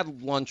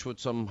had lunch with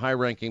some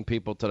high-ranking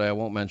people today. I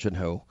won't mention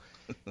who.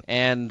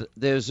 And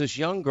there's this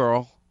young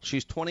girl.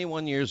 She's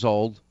 21 years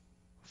old,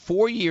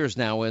 4 years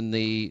now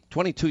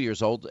 22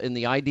 years old in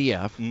the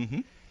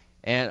IDF,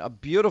 and a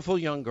beautiful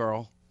young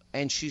girl.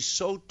 And she's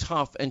so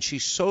tough, and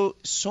she's so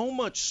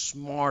much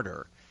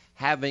smarter,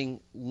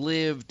 having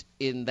lived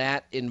in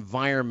that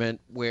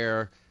environment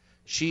where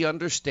she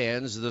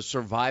understands the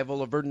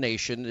survival of her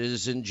nation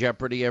is in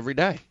jeopardy every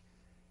day.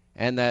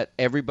 And that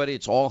everybody,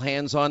 it's all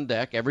hands on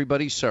deck.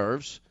 Everybody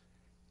serves,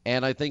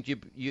 and I think you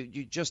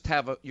just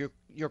have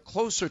you're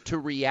closer to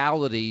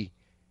reality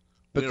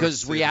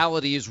because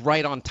reality is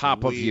right on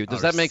top of you.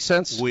 Does that make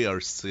sense? We are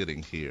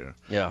sitting here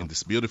in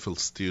this beautiful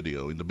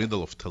studio in the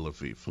middle of Tel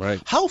Aviv.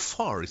 Right. How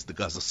far is the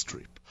Gaza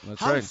Strip?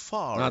 How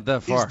far Not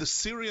that far is the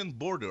Syrian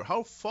border?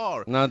 How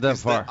far Not that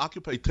is far. the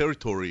occupied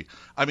territory?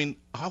 I mean,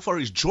 how far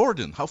is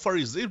Jordan? How far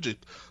is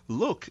Egypt?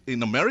 Look,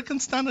 in American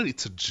standard,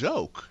 it's a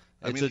joke.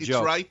 It's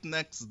right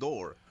next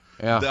door.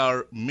 Yeah. There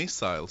are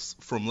missiles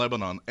from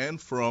Lebanon and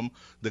from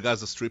the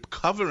Gaza Strip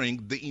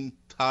covering the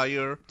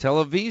entire...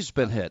 Tel Aviv's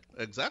been hit.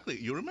 Exactly.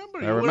 You remember?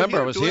 I remember.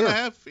 I was here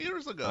 2.5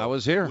 years ago. I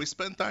was here. We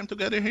spent time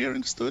together here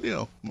in the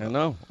studio. I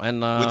know.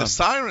 And with the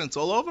sirens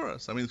all over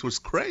us. I mean, it was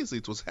crazy.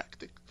 It was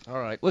hectic. All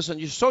right. Listen,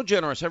 you're so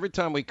generous. Every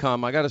time we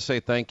come, I got to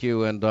say thank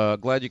you, and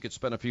glad you could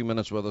spend a few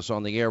minutes with us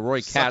on the air. Roy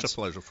Katz. Such a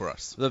pleasure for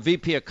us. The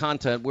VP of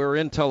Content. We're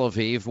in Tel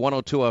Aviv.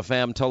 102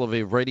 FM Tel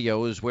Aviv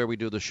Radio is where we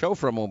do the show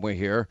from when we're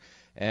here,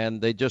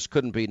 and they just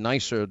couldn't be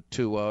nicer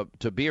to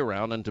be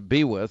around and to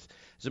be with.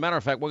 As a matter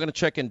of fact, we're going to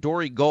check in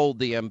Dori Gold,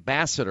 the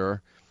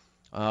ambassador,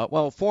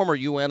 former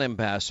UN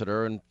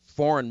ambassador and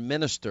foreign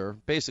minister,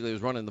 basically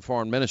was running the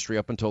foreign ministry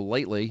up until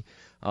lately.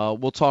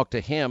 We'll talk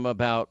to him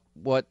about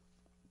what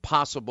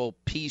possible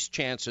peace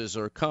chances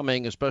are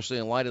coming, especially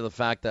in light of the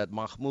fact that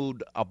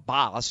Mahmoud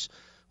Abbas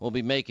will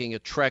be making a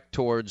trek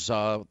towards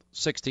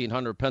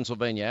 1600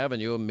 Pennsylvania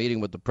Avenue and meeting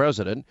with the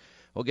president.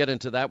 We'll get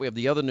into that. We have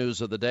the other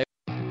news of the day.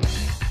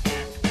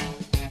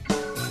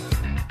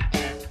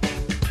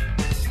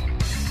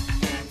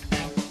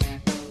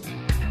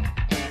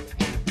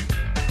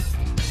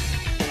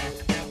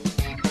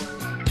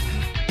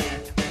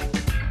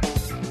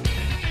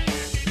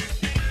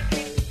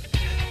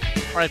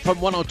 All right,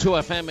 from 102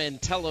 FM in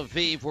Tel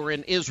Aviv, we're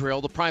in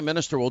Israel. The Prime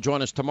Minister will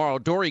join us tomorrow.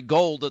 Dori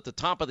Gold at the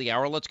top of the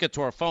hour. Let's get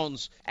to our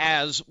phones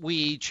as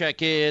we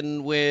check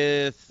in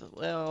with,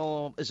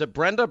 is it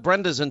Brenda?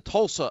 Brenda's in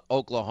Tulsa,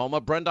 Oklahoma.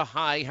 Brenda,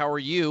 hi. How are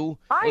you?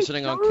 Hi,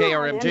 listening on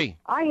KRMG.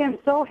 I am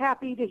so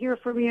happy to hear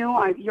from you.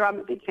 I'm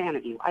a big fan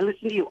of you. I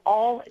listen to you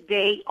all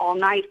day, all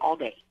night, all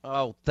day.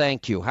 Oh,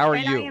 thank you. How are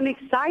you? And I am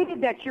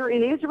excited that you're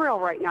in Israel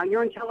right now.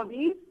 You're in Tel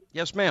Aviv?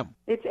 Yes, ma'am.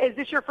 Is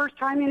this your first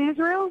time in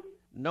Israel?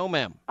 No,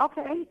 ma'am.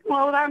 Okay.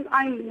 Well,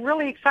 I'm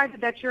really excited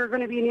that you're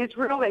going to be in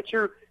Israel, that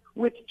you're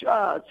with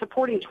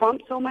supporting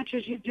Trump so much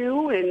as you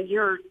do, and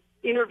you're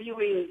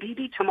interviewing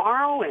Bibi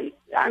tomorrow.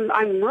 And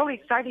I'm really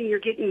excited you're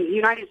getting the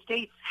United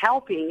States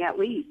helping at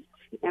least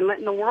and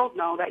letting the world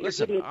know that you're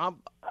getting.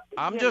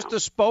 I'm just a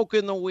spoke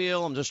in the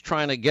wheel. I'm just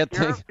trying to get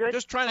things,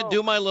 just trying to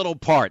do my little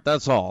part.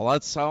 That's all.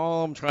 That's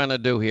all I'm trying to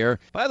do here.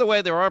 By the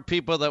way, there are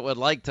people that would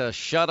like to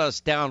shut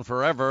us down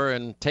forever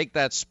and take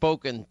that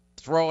spoke and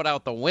throw it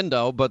out the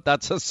window, but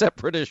that's a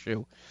separate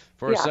issue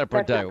for a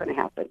separate day. That's not going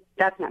to happen.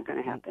 That's not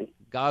going to happen.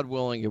 God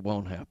willing, it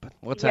won't happen.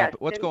 What's happening?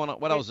 What's going on?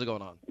 What else is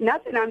going on?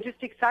 Nothing. I'm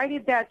just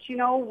excited that,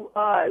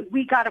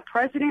 we got a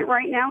president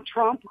right now,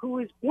 Trump, who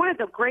is one of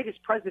the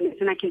greatest presidents,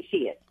 and I can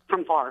see it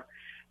from far,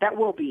 that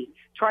will be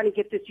trying to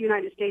get this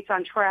United States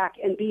on track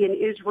and be in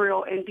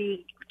Israel and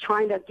be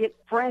trying to get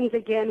friends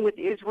again with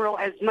Israel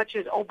as much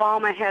as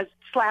Obama has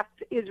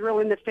slapped Israel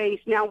in the face.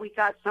 Now we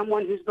got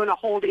someone who's going to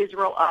hold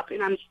Israel up,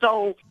 and I'm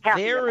so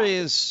happy.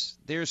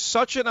 There's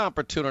such an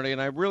opportunity,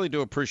 and I really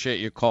do appreciate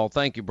your call.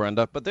 Thank you,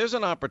 Brenda. But there's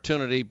an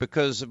opportunity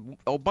because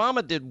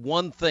Obama did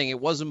one thing. It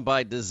wasn't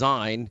by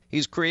design.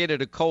 He's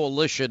created a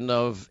coalition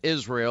of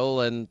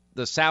Israel and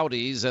the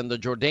Saudis and the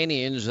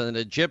Jordanians and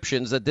the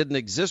Egyptians that didn't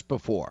exist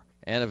before.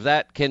 And if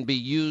that can be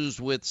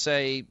used with,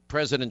 say,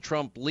 President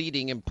Trump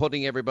leading and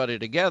putting everybody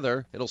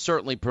together, it'll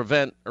certainly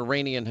prevent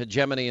Iranian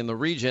hegemony in the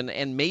region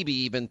and maybe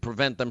even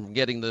prevent them from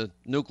getting the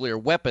nuclear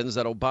weapons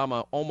that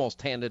Obama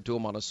almost handed to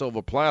him on a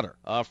silver platter.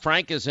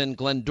 Frank is in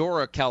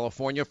Glendora,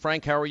 California.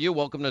 Frank, how are you?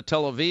 Welcome to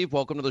Tel Aviv.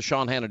 Welcome to the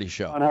Sean Hannity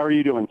Show. Sean, how are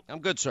you doing? I'm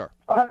good, sir.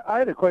 I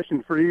had a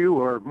question for you,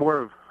 or more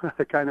of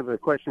kind of a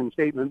question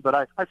statement,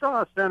 but I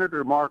saw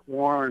Senator Mark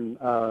Warren,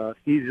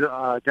 he's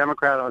a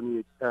Democrat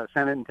on the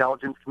Senate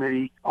Intelligence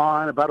Committee,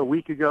 on about a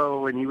week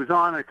ago, and he was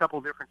on a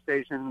couple different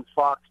stations,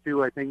 Fox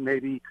 2, I think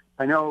maybe.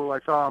 I know I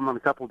saw him on a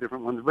couple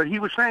different ones, but he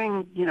was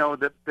saying,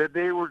 that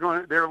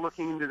they're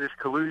looking into this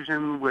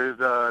collusion with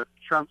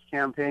Trump's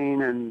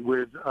campaign and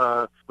with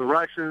the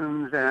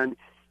Russians, and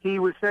he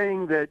was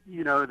saying that,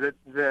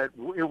 that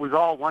it was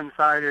all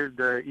one-sided.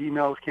 The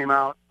emails came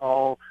out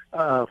all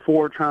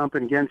for Trump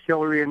and against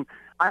Hillary. And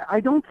I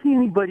don't see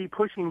anybody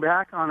pushing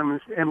back on him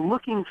and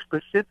looking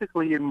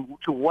specifically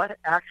into what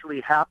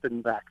actually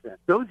happened back then.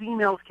 Those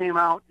emails came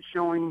out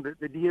showing that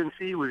the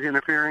DNC was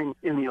interfering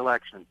in the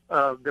election,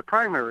 the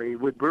primary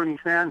with Bernie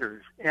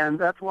Sanders. And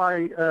that's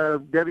why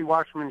Debbie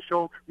Wasserman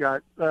Schultz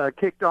got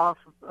kicked off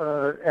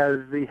as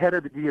the head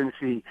of the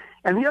DNC.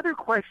 And the other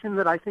question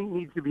that I think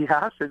needs to be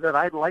asked is that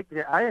I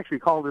actually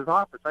called his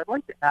office. I'd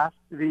like to ask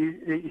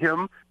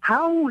him,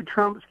 how would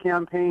Trump's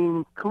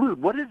campaign collude?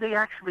 What did they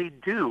actually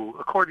do,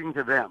 according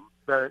to them?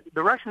 The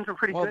Russians are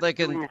pretty good at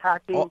doing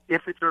hacking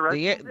if it's a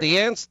Russian.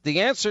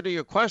 The answer to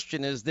your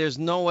question is there's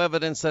no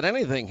evidence that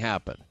anything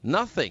happened.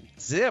 Nothing.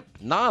 Zip.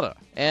 Nada.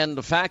 And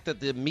the fact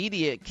that the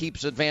media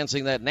keeps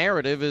advancing that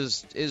narrative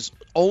is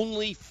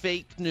only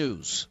fake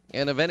news.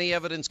 And if any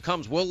evidence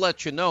comes, we'll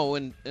let you know.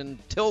 And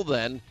until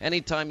then,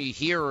 anytime you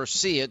hear or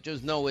see it,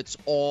 just know it's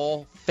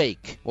all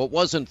fake. What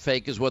wasn't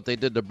fake is what they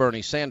did to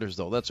Bernie Sanders,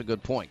 though. That's a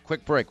good point.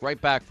 Quick break. Right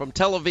back from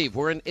Tel Aviv.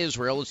 We're in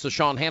Israel. It's the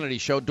Sean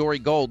Hannity Show. Dori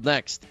Gold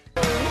next.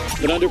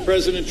 But under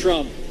President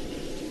Trump,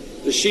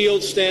 the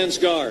shield stands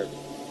guard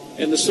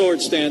and the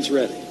sword stands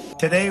ready.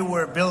 Today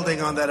we're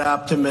building on that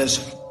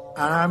optimism,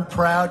 and I'm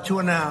proud to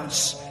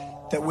announce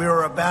that we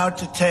are about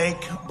to take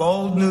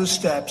bold new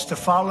steps to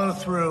follow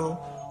through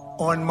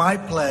on my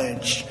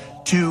pledge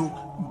to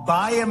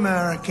buy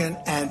American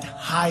and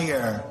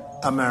hire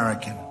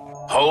American.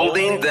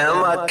 Holding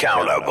them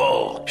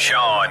accountable.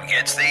 Sean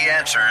gets the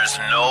answers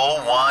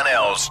no one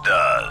else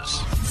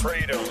does.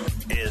 Freedom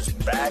is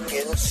back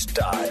in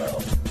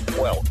style.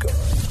 Welcome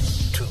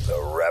to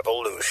the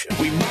revolution.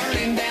 We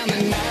burning down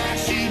the night,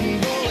 shooting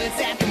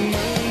bullets at the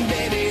moon,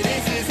 baby.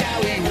 This is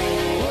how we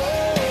roll.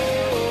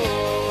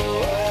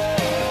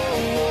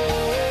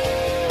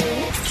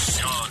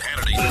 Sean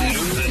Hannity.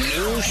 The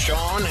new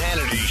Sean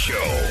Hannity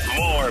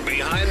Show. More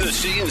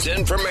behind-the-scenes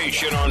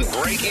information on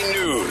breaking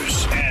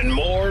news and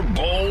more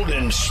bold,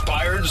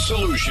 inspired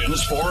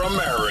solutions for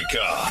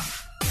America.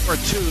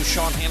 Number 2,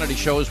 Sean Hannity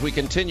Show. As we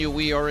continue,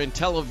 we are in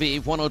Tel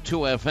Aviv, 102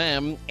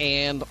 FM,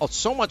 and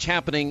so much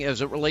happening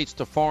as it relates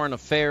to foreign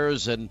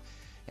affairs and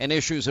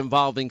issues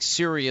involving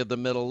Syria, the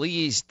Middle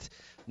East,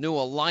 new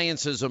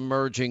alliances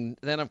emerging.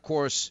 Then, of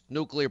course,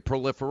 nuclear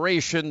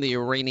proliferation, the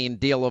Iranian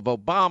deal of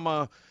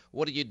Obama.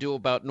 What do you do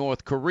about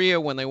North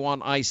Korea when they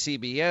want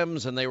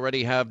ICBMs and they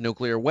already have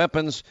nuclear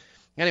weapons?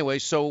 Anyway,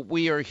 so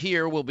we are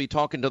here. We'll be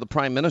talking to the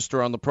Prime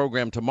Minister on the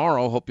program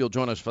tomorrow. Hope you'll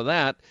join us for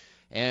that.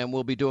 And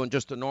we'll be doing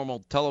just a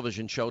normal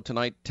television show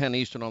tonight, 10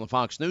 Eastern on the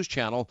Fox News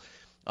Channel.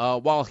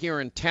 While here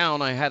in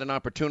town, I had an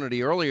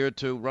opportunity earlier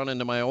to run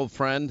into my old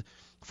friend,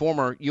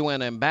 former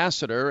UN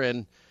ambassador,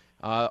 and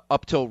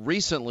up till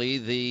recently,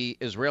 the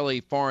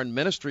Israeli Foreign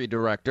Ministry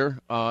Director,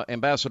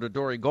 Ambassador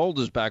Dori Gold,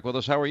 is back with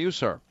us. How are you,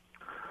 sir?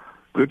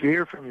 Good to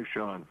hear from you,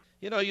 Sean.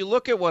 You know, you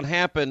look at what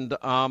happened.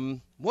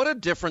 What a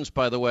difference,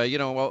 by the way. You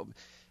know,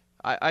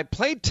 I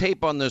played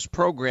tape on this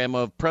program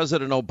of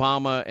President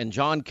Obama and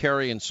John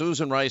Kerry and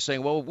Susan Rice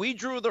saying, well, we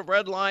drew the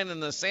red line in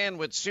the sand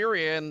with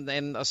Syria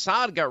and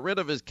Assad got rid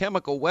of his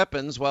chemical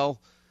weapons. Well,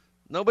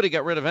 nobody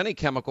got rid of any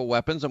chemical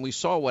weapons, and we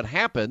saw what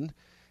happened.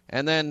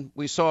 And then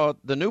we saw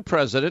the new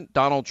president,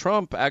 Donald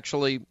Trump,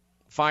 actually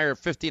fire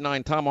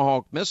 59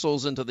 Tomahawk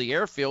missiles into the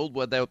airfield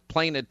where the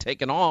plane had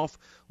taken off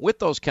with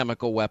those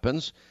chemical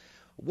weapons.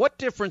 What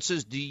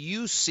differences do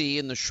you see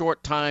in the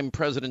short time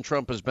President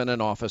Trump has been in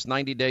office,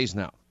 90 days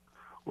now?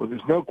 Well,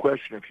 there's no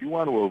question. If you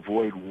want to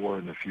avoid war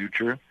in the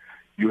future,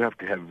 you have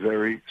to have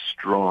very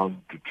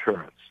strong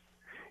deterrence.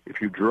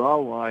 If you draw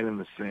a line in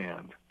the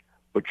sand,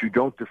 but you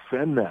don't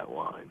defend that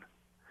line,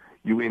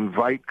 you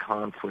invite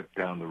conflict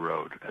down the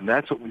road. And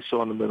that's what we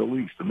saw in the Middle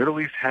East. The Middle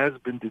East has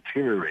been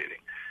deteriorating.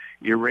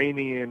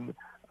 Iranian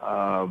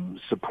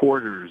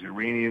supporters,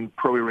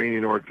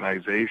 pro-Iranian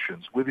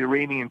organizations with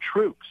Iranian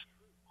troops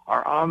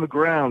are on the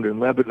ground in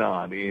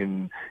Lebanon,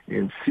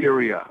 in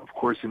Syria, of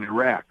course in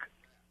Iraq,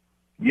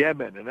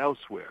 Yemen, and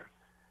elsewhere.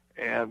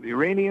 And the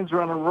Iranians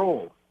are on a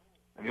roll.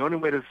 And the only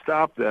way to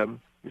stop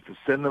them is to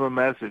send them a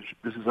message,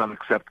 this is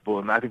unacceptable.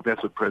 And I think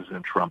that's what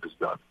President Trump has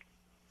done.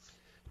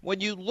 When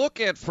you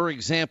look at, for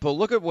example,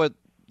 look at what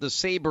the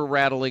saber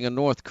rattling in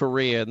North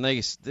Korea, and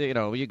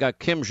you got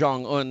Kim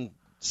Jong-un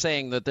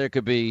saying that there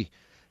could be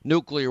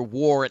nuclear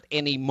war at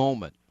any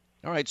moment.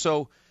 All right,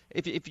 so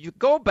if you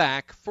go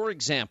back, for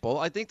example,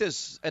 I think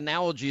there's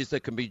analogies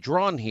that can be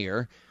drawn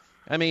here.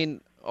 I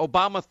mean,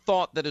 Obama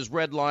thought that his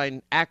red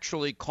line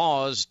actually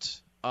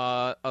caused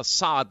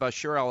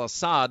Bashar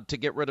al-Assad, to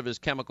get rid of his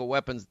chemical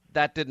weapons.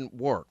 That didn't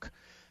work.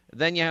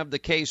 Then you have the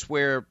case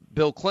where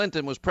Bill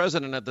Clinton was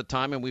president at the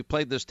time, and we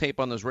played this tape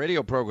on this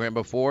radio program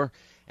before,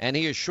 and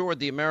he assured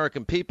the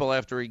American people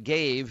after he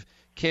gave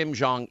Kim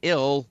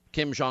Jong-il,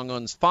 Kim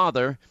Jong-un's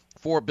father,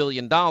 $4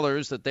 billion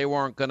that they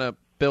weren't going to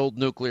build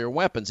nuclear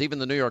weapons. Even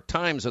the New York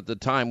Times at the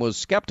time was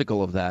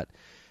skeptical of that.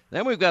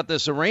 Then we've got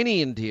this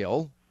Iranian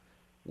deal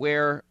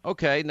where,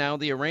 okay, now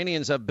the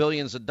Iranians have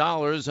billions of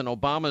dollars and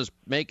Obama's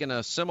making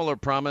a similar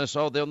promise,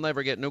 they'll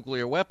never get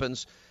nuclear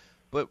weapons.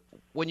 But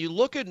when you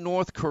look at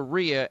North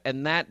Korea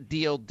and that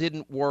deal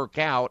didn't work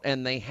out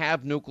and they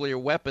have nuclear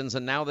weapons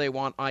and now they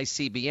want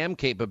ICBM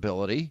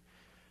capability,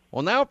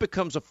 well, now it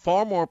becomes a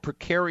far more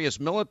precarious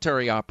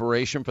military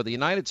operation for the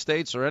United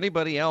States or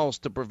anybody else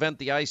to prevent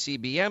the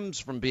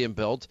ICBMs from being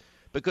built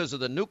because of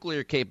the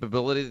nuclear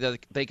capability that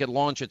they could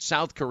launch at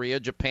South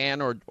Korea,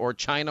 Japan, or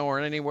China or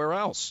anywhere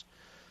else.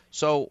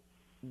 So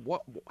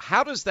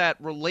how does that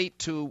relate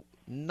to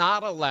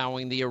not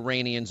allowing the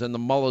Iranians and the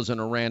mullahs in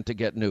Iran to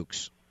get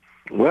nukes?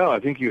 Well, I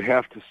think you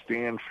have to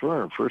stand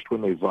firm. First,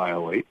 when they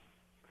violate,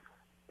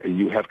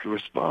 you have to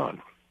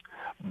respond.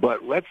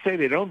 But let's say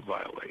they don't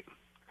violate.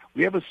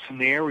 we have a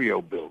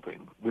scenario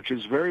building, which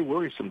is very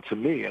worrisome to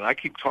me. And I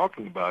keep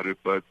talking about it,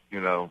 but,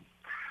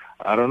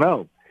 I don't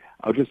know.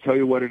 I'll just tell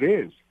you what it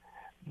is.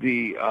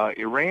 The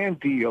Iran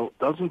deal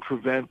doesn't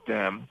prevent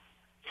them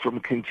from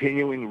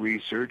continuing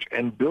research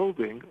and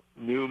building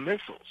new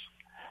missiles.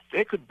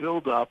 They could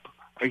build up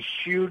a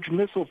huge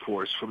missile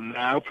force from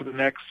now for the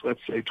next, let's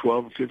say,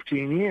 12 or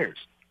 15 years.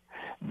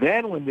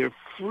 Then when they're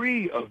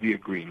free of the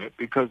agreement,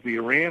 because the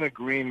Iran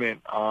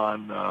agreement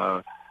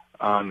on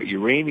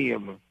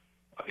uranium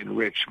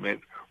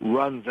enrichment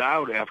runs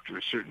out after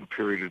a certain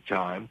period of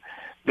time,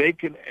 they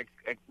can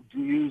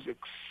use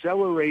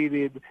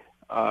accelerated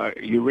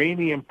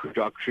uranium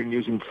production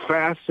using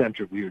fast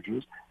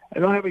centrifuges,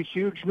 and they'll have a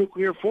huge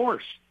nuclear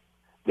force.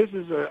 This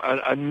is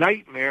a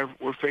nightmare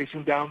we're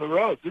facing down the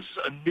road. This is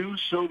a new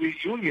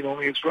Soviet Union,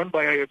 only it's run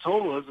by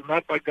Ayatollahs and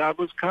not by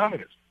godless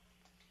communists.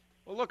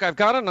 Well, look, I've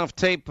got enough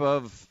tape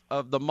of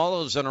the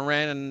mullahs in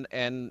Iran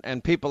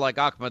and people like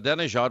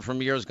Ahmadinejad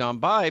from years gone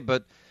by,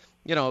 but,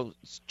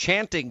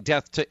 chanting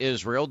death to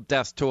Israel,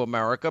 death to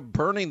America,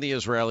 burning the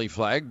Israeli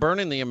flag,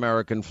 burning the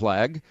American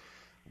flag.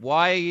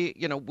 Why,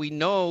 we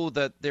know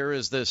that there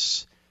is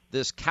this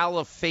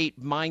caliphate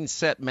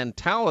mindset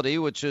mentality,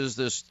 which is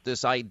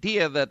this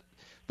idea that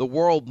the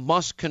world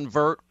must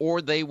convert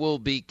or they will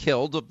be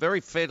killed, a very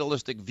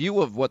fatalistic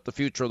view of what the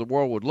future of the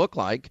world would look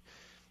like.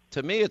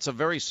 To me, it's a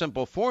very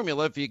simple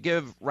formula. If you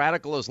give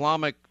radical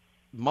Islamic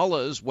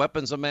mullahs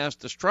weapons of mass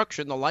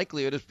destruction, the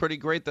likelihood is pretty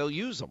great they'll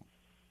use them.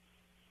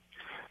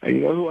 And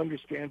you know who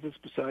understands this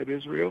beside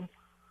Israel?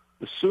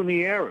 The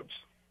Sunni Arabs.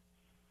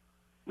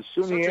 The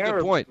Sunni Such a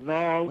Arabs good point.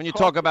 now when you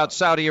talk about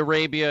Saudi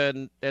Arabia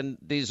and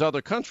these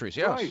other countries,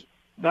 yes. Right.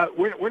 Now,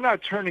 we're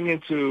not turning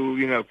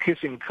into,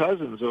 kissing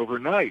cousins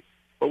overnight,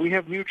 but we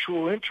have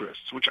mutual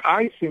interests, which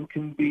I think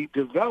can be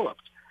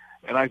developed.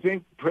 And I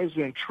think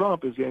President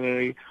Trump is in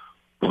a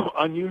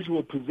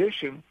unusual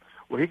position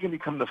where he can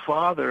become the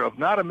father of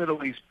not a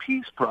Middle East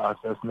peace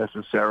process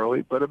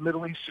necessarily, but a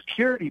Middle East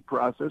security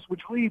process,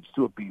 which leads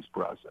to a peace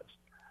process.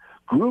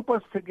 Group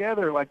us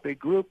together like they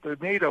grouped the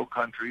NATO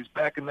countries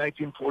back in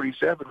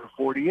 1947 or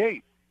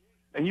 48,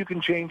 and you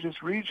can change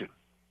this region.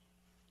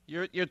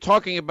 You're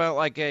talking about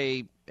like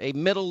a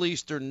Middle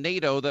Eastern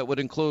NATO that would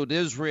include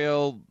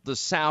Israel, the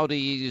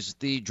Saudis,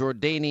 the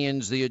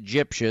Jordanians, the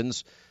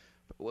Egyptians.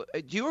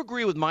 Do you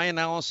agree with my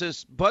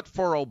analysis? But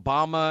for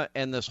Obama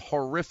and this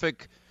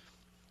horrific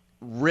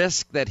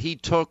risk that he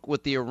took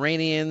with the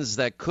Iranians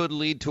that could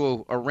lead to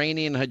an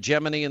Iranian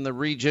hegemony in the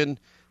region,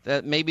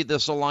 that maybe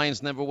this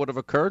alliance never would have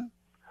occurred?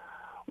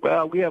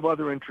 Well, we have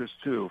other interests,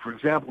 too. For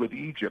example, with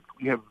Egypt,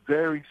 we have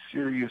very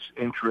serious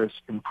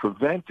interests in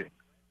preventing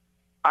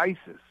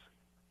ISIS,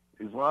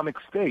 Islamic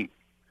State,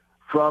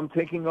 from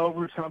taking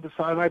over some of the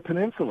Sinai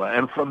Peninsula,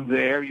 and from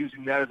there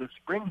using that as a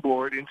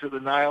springboard into the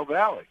Nile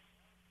Valley.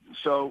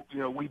 So,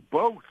 we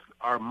both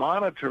are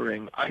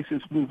monitoring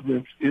ISIS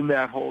movements in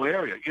that whole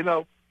area.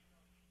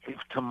 If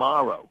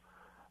tomorrow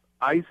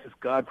ISIS,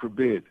 God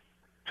forbid,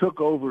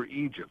 took over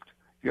Egypt,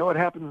 you know what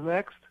happens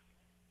next?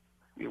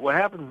 What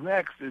happens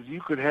next is you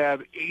could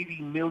have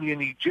 80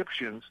 million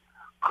Egyptians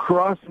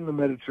crossing the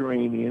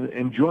Mediterranean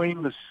and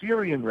joining the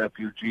Syrian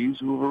refugees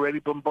who have already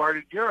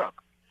bombarded Europe.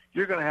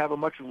 You're going to have a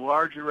much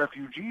larger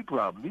refugee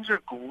problem. These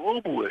are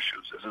global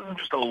issues. This isn't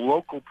just a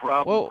local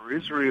problem for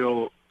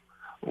Israel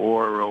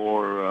or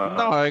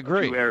no, I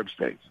agree. Two Arab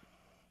states.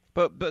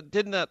 But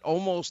didn't that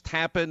almost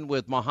happen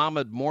with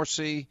Mohammed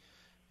Morsi,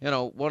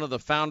 one of the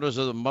founders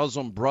of the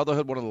Muslim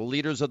Brotherhood, one of the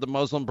leaders of the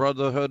Muslim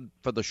Brotherhood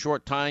for the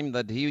short time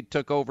that he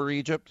took over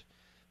Egypt?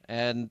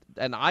 And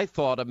I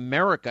thought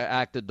America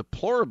acted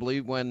deplorably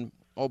when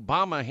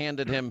Obama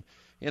handed him,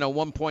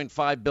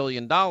 $1.5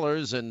 billion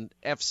and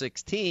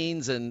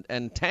F-16s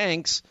and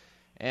tanks.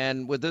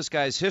 And with this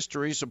guy's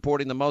history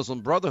supporting the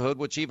Muslim Brotherhood,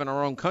 which even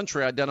our own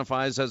country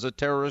identifies as a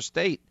terrorist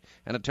state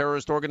and a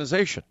terrorist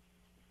organization.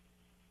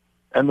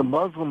 And the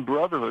Muslim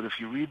Brotherhood, if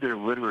you read their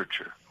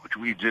literature, which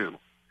we do,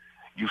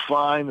 you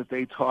find that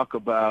they talk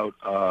about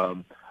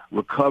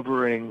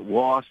recovering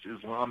lost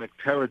Islamic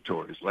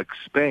territories like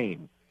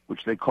Spain,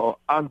 which they call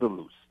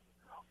Andalus,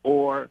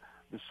 or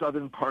the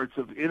southern parts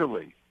of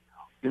Italy.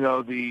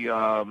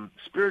 The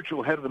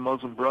spiritual head of the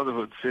Muslim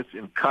Brotherhood sits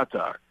in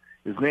Qatar.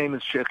 His name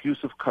is Sheikh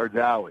Yusuf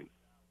Qaradawi.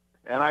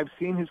 And I've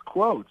seen his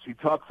quotes. He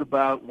talks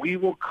about, we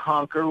will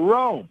conquer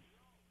Rome.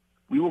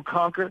 We will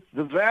conquer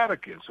the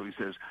Vatican. So he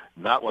says,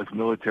 not with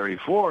military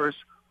force,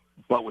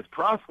 but with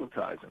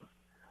proselytizing.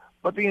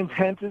 But the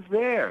intent is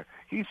there.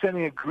 He's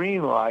sending a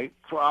green light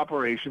for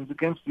operations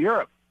against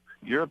Europe.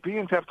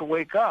 Europeans have to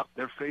wake up.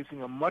 They're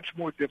facing a much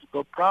more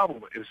difficult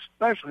problem,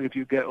 especially if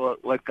you get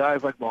like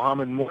guys like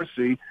Mohammed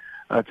Morsi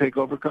take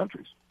over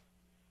countries.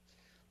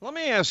 Let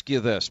me ask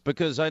you this,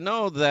 because I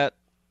know that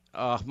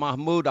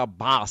Mahmoud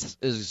Abbas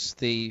is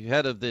the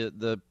head of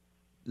the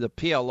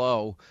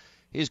PLO.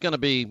 He's going to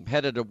be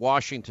headed to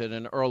Washington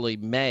in early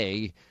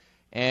May.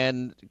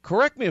 And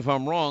correct me if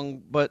I'm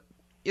wrong, but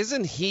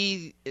doesn't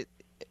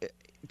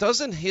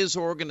his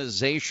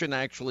organization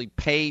actually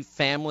pay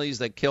families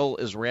that kill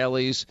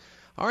Israelis?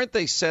 Aren't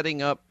they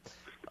setting up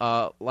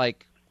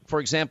like for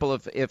example,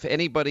 if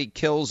anybody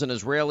kills an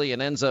Israeli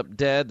and ends up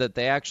dead, that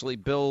they actually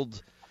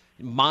build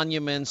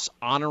monuments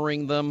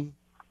honoring them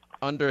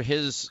under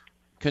his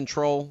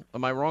control.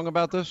 Am I wrong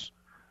about this?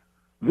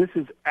 This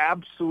is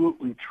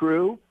absolutely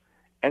true,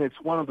 and it's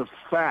one of the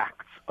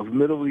facts of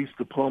Middle East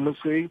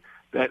diplomacy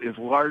that is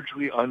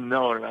largely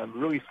unknown. And I'm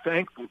really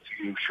thankful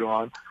to you,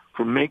 Sean,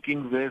 for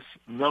making this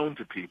known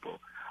to people.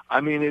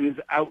 I mean, it is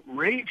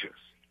outrageous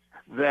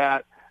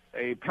that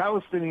a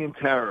Palestinian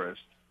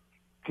terrorist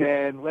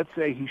can, let's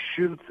say he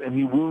shoots and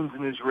he wounds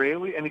an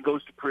Israeli and he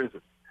goes to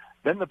prison.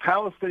 Then the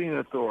Palestinian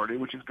Authority,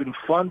 which has been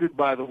funded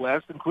by the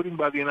West, including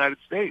by the United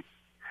States,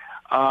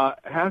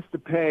 has to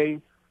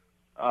pay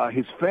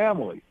his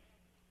family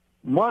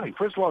money.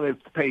 First of all, they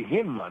have to pay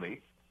him money.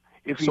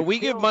 So we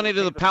give money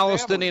to the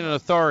Palestinian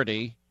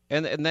Authority,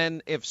 and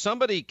then if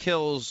somebody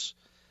kills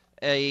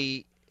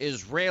a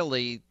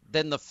Israeli,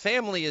 then the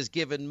family is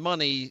given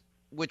money,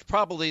 which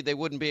probably they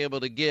wouldn't be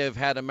able to give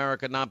had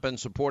America not been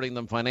supporting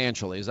them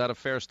financially. Is that a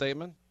fair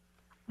statement?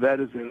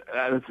 That is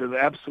an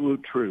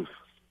absolute truth.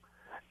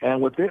 And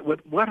what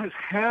has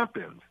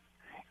happened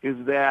is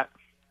that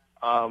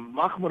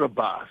Mahmoud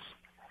Abbas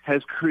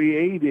has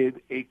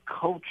created a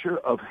culture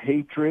of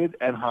hatred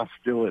and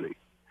hostility.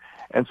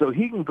 And so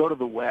he can go to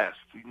the West,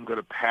 he can go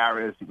to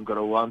Paris, he can go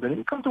to London, he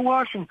can come to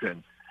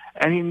Washington,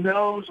 and he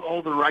knows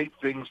all the right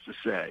things to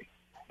say.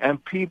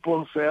 And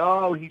people say,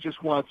 oh, he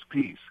just wants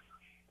peace.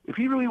 If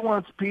he really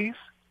wants peace,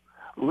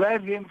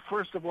 let him,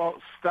 first of all,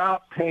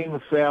 stop paying the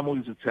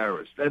families of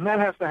terrorists. And that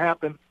has to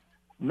happen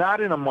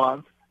not in a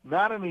month,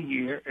 not in a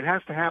year. It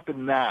has to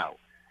happen now.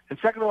 And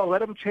second of all,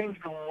 let him change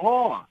the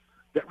law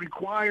that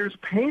requires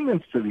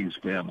payments to these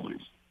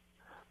families.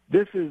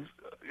 This is,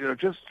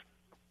 just...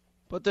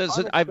 But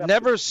I've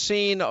never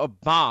seen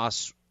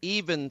Abbas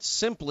even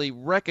simply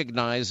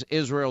recognize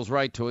Israel's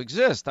right to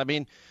exist. I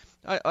mean,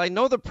 I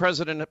know the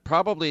president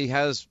probably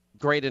has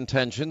great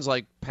intentions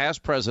like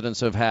past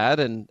presidents have had,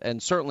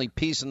 and certainly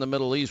peace in the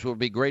Middle East would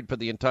be great for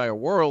the entire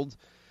world.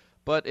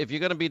 But if you're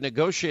going to be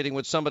negotiating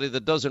with somebody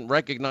that doesn't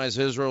recognize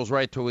Israel's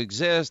right to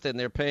exist and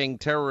they're paying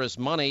terrorists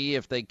money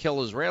if they kill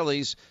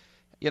Israelis,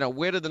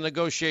 where do the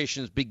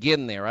negotiations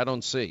begin there? I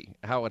don't see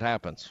how it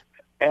happens.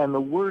 And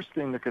the worst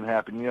thing that can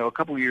happen, a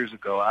couple of years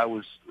ago, I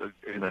was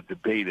in a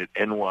debate at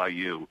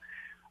NYU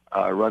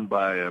run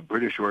by a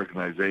British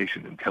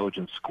organization,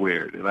 Intelligence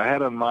Squared, and I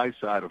had on my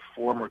side a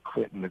former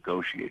Clinton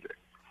negotiator.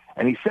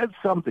 And he said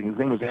something, his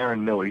name was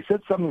Aaron Miller, he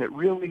said something that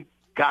really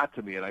got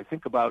to me, and I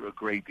think about a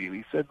great deal.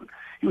 He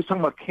was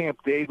talking about Camp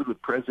David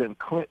with President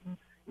Clinton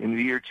in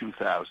the year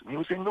 2000. He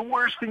was saying the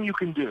worst thing you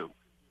can do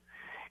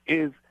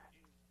is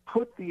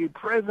put the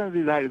President of the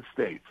United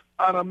States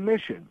on a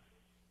mission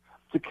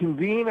to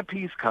convene a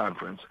peace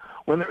conference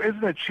when there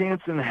isn't a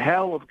chance in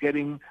hell of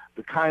getting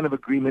the kind of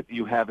agreement that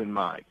you have in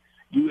mind.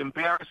 You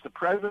embarrass the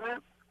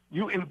President,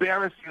 you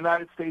embarrass the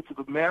United States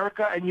of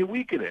America, and you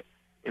weaken it.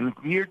 In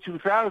the year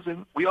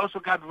 2000, we also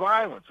got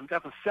violence. We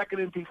got the second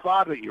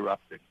intifada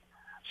erupting.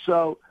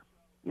 So,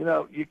 you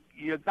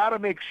got to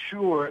make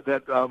sure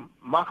that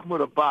Mahmoud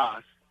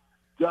Abbas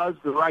does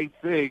the right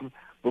thing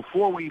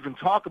before we even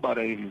talk about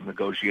any of these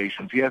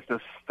negotiations. He has to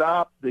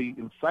stop the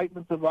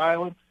incitement to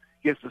violence.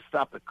 He has to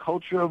stop the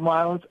culture of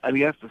violence, and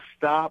he has to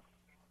stop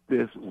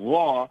this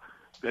law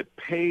that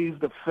pays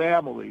the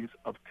families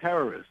of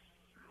terrorists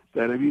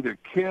that have either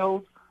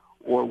killed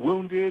or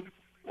wounded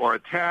or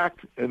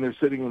attacked, and they're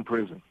sitting in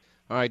prison.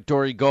 All right,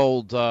 Dori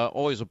Gold,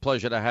 always a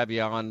pleasure to have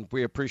you on.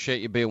 We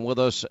appreciate you being with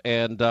us.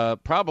 And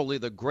probably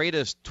the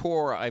greatest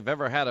tour I've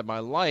ever had in my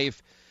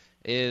life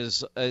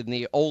is in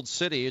the Old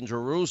City in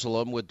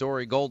Jerusalem with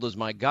Dori Gold as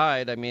my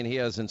guide. I mean, he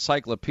has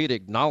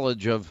encyclopedic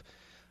knowledge of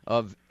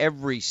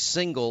every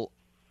single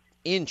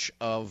inch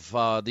of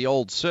the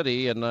Old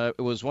City, and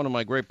it was one of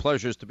my great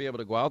pleasures to be able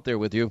to go out there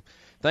with you.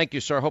 Thank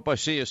you, sir. Hope I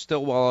see you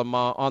still while I'm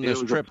on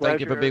this trip.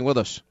 Thank you for being with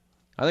us.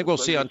 I think we'll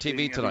see you on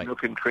TV tonight. Every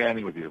nook and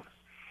cranny with you.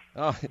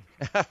 Oh,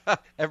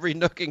 every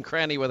nook and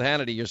cranny with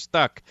Hannity. You're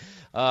stuck.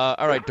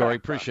 All right, Dori,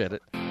 appreciate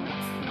it.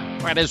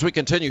 All right, as we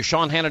continue,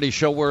 Sean Hannity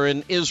Show, we're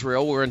in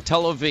Israel. We're in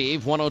Tel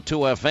Aviv, 102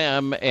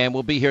 FM, and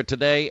we'll be here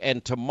today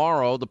and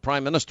tomorrow. The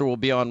Prime Minister will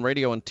be on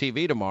radio and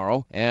TV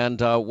tomorrow,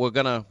 and we're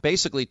going to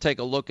basically take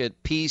a look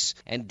at peace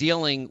and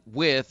dealing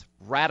with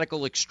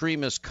radical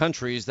extremist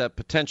countries that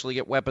potentially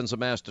get weapons of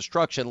mass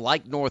destruction,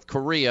 like North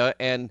Korea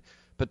and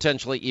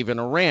potentially even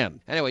Iran.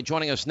 Anyway,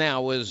 joining us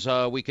now as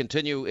we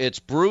continue, it's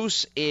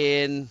Bruce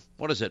in,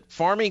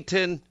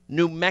 Farmington,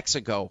 New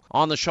Mexico,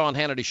 on the Sean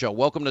Hannity Show.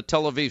 Welcome to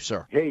Tel Aviv,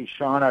 sir. Hey,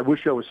 Sean, I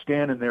wish I was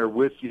standing there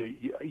with you.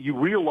 You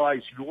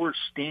realize you're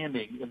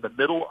standing in the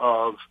middle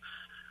of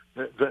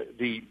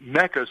the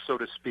mecca, so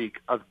to speak,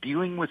 of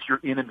dealing with your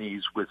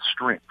enemies with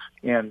strength.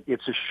 And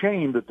it's a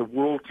shame that the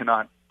world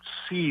cannot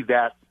see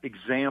that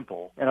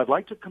example. And I'd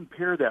like to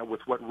compare that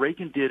with what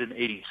Reagan did in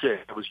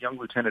 '86. I was young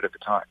lieutenant at the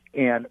time.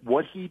 And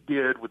what he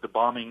did with the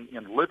bombing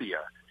in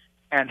Libya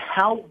and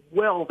how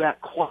well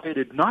that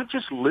quieted not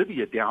just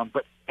Libya down,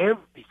 but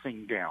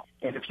everything down.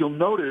 And if you'll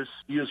notice,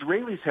 the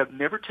Israelis have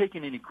never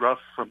taken any gruff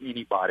from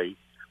anybody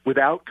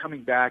without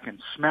coming back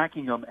and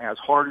smacking them as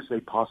hard as they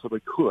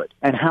possibly could,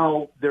 and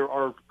how there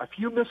are a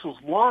few missiles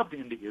lobbed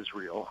into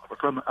Israel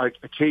from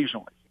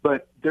occasionally.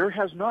 But there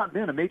has not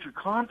been a major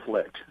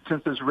conflict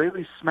since the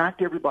Israelis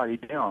smacked everybody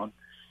down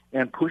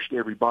and pushed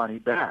everybody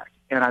back.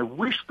 And I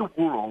wish the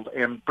world,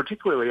 and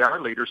particularly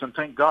our leaders, and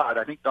thank God,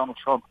 I think Donald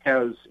Trump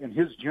has, and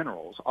his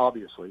generals,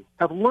 obviously,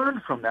 have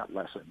learned from that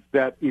lesson,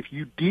 that if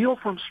you deal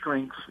from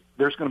strength,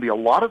 there's going to be a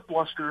lot of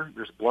bluster.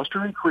 There's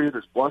bluster in Korea.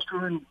 There's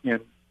bluster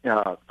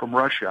from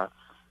Russia.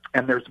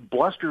 And there's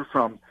bluster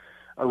from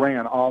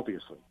Iran,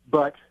 obviously.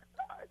 But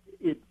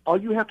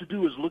all you have to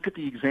do is look at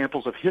the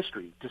examples of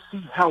history to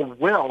see how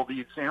well the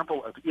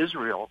example of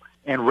Israel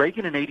and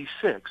Reagan in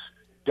 '86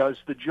 does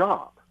the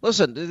job.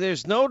 Listen,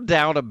 there's no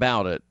doubt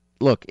about it.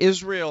 Look,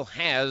 Israel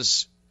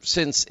has,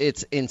 since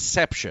its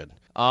inception,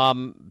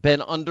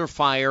 been under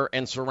fire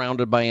and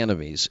surrounded by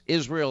enemies.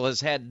 Israel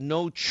has had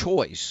no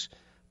choice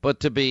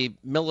but to be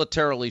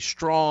militarily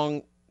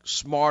strong,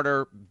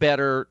 smarter,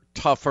 better,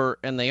 tougher,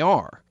 and they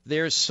are.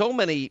 There's so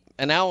many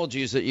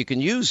analogies that you can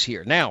use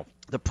here. Now,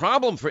 the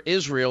problem for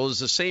Israel is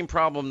the same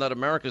problem that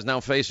America is now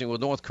facing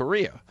with North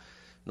Korea.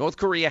 North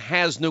Korea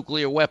has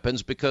nuclear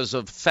weapons because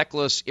of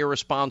feckless,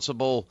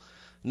 irresponsible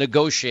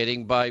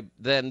negotiating by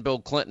then Bill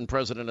Clinton,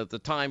 president at the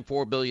time.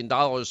 $4 billion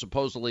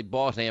supposedly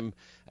bought him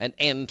an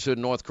end to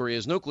North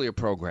Korea's nuclear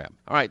program.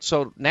 All right,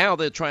 so now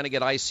they're trying to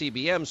get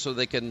ICBMs so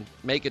they can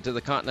make it to the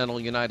continental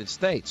United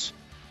States.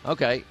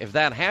 Okay, if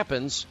that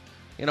happens,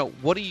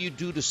 what do you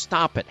do to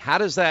stop it? How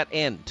does that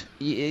end?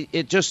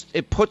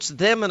 It puts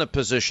them in a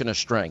position of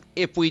strength.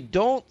 If we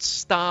don't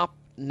stop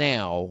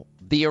now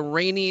the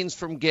Iranians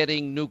from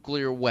getting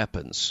nuclear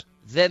weapons,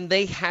 then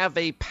they have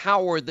a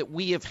power that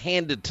we have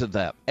handed to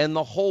them. And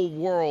the whole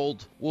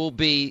world will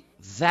be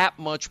that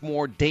much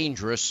more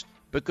dangerous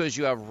because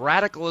you have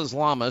radical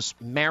Islamists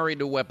married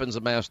to weapons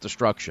of mass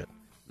destruction.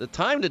 The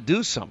time to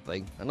do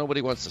something, and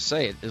nobody wants to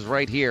say it, is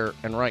right here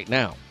and right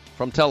now.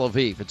 From Tel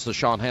Aviv, it's the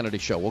Sean Hannity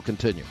Show. We'll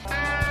continue.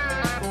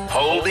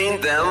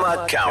 Holding them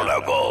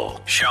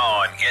accountable.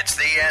 Sean gets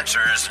the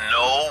answers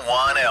no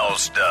one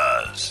else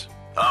does.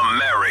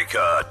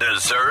 America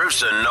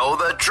deserves to know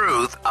the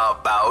truth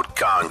about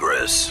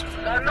Congress.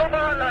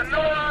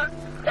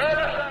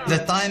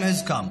 The time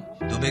has come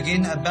to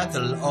begin a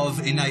battle of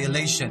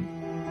annihilation.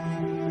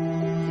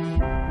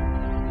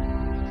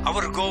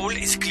 Our goal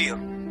is clear: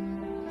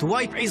 to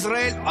wipe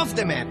Israel off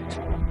the map.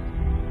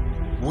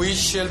 We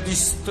shall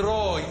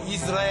destroy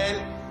Israel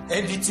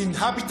and its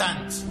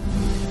inhabitants.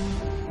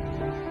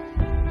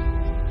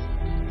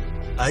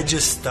 I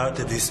just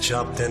started this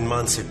job 10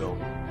 months ago.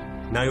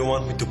 Now you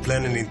want me to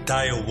plan an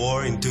entire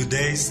war in 2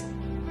 days?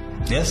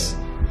 Yes.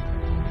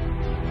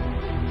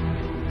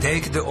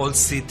 Take the old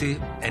city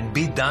and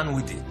be done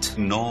with it.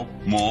 No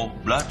more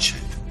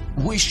bloodshed.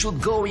 We should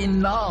go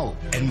in now.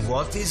 And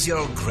what is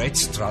your great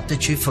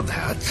strategy for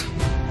that?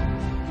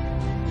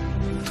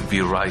 To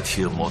be right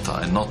here, Mota,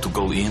 and not to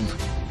go in.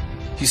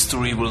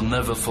 History will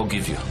never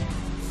forgive you.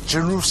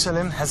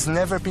 Jerusalem has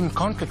never been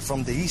conquered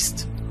from the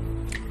east.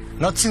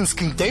 Not since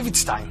King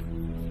David's time.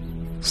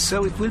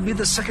 So it will be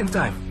the second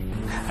time.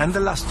 And the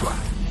last one.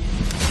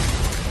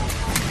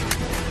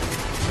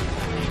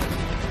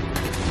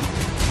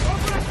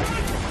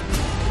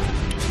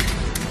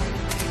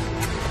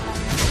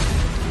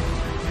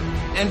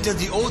 Enter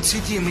the old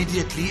city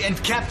immediately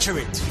and capture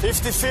it.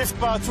 55th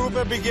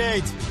Paratrooper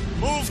Brigade,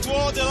 move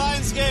toward the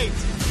Lion's Gate.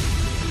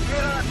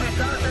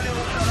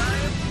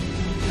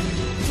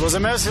 It was a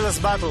merciless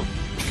battle,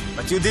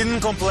 but you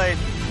didn't complain.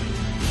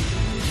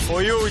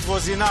 For you, it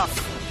was enough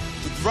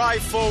to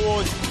drive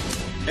forward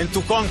and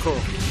to conquer.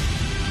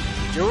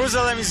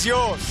 Jerusalem is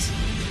yours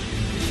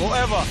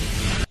forever.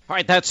 All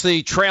right, that's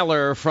the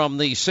trailer from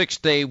the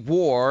Six-Day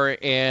War,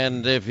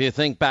 and if you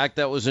think back,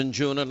 that was in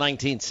June of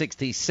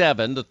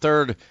 1967, the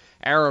third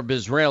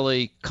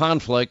Arab-Israeli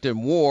conflict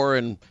and war,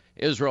 and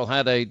Israel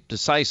had a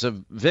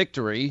decisive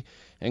victory,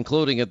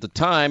 including at the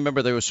time,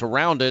 remember, they were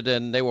surrounded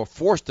and they were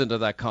forced into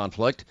that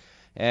conflict,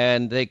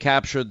 and they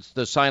captured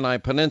the Sinai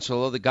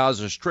Peninsula, the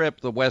Gaza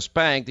Strip, the West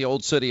Bank, the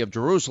old city of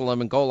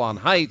Jerusalem, and Golan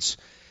Heights,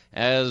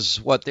 as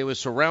what they were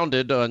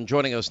surrounded.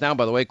 Joining us now,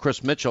 by the way,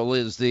 Chris Mitchell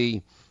is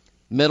the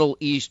Middle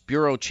East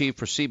bureau chief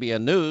for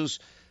CBN News,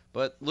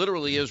 but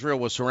literally Israel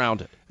was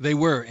surrounded. They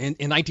were. In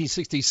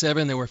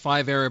 1967, there were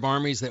 5 Arab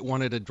armies that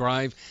wanted to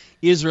drive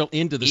Israel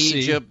into the sea.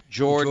 Egypt,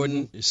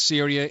 Jordan,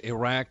 Syria,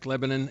 Iraq,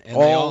 Lebanon. And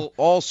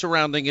all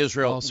surrounding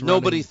Israel.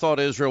 Nobody thought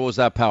Israel was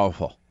that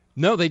powerful.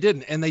 No, they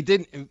didn't. And they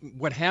didn't.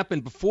 What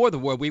happened before the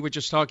war, we were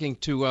just talking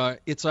to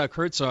Itzhak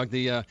Herzog,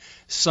 the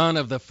son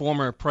of the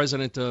former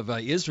president of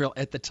Israel.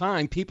 At the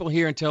time, people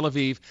here in Tel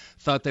Aviv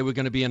thought they were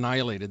going to be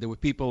annihilated. There were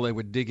people that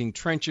were digging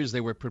trenches.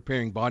 They were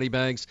preparing body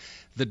bags.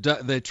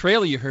 The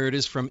trailer you heard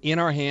is from In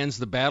Our Hands,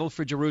 The Battle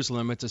for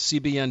Jerusalem. It's a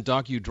CBN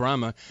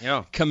docudrama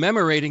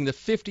commemorating the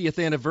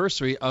 50th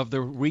anniversary of the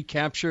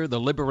recapture, the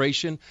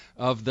liberation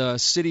of the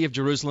city of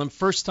Jerusalem.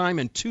 First time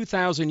in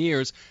 2,000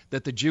 years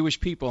that the Jewish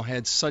people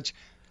had such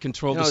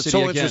control the city it's so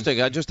again.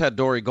 Interesting. I just had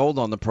Dory Gold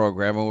on the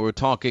program, and we were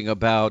talking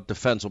about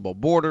defensible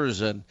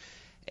borders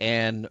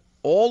and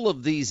all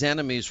of these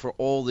enemies for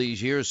all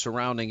these years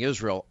surrounding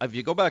Israel, if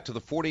you go back to the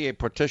 48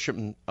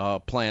 partition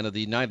plan of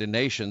the United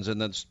Nations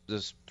and then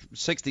this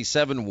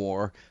 67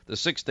 war, the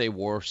Six-Day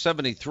War,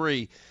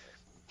 73,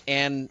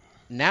 and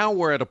now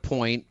we're at a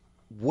point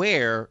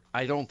where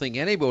I don't think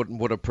anyone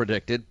would have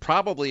predicted,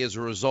 probably as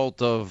a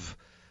result of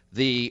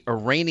the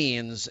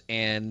Iranians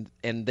and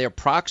their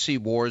proxy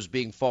wars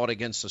being fought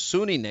against the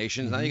Sunni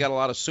nations. Now you got a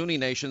lot of Sunni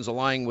nations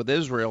aligning with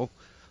Israel,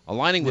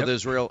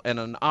 and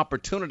an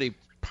opportunity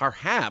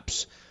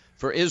perhaps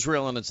for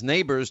Israel and its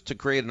neighbors to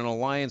create an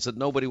alliance that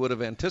nobody would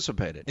have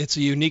anticipated. It's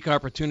a unique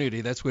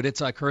opportunity. That's what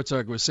Itzhak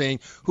Herzog was saying,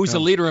 who's the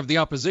leader of the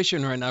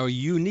opposition right now. A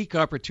unique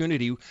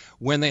opportunity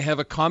when they have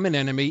a common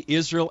enemy,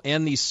 Israel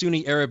and these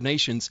Sunni Arab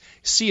nations,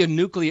 see a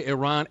nuclear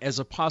Iran as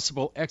a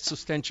possible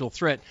existential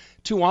threat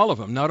to all of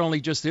them, not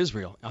only just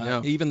Israel.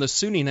 Even the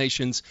Sunni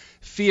nations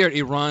fear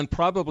Iran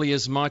probably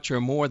as much or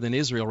more than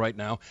Israel right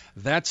now.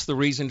 That's the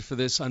reason for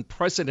this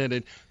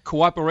unprecedented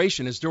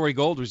cooperation. As Dory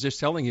Gold was just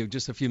telling you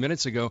just a few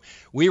minutes ago,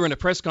 we were in a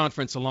press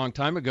conference a long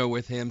time ago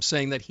with him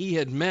saying that he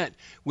had met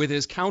with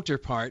his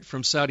counterpart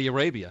from Saudi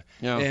Arabia.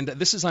 And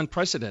this is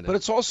unprecedented. But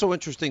it's also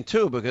interesting,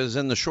 too, because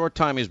in the short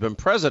time he's been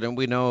president,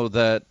 we know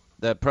that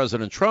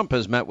President Trump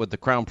has met with the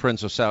Crown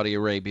Prince of Saudi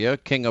Arabia,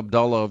 King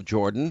Abdullah of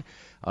Jordan,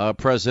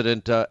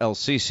 President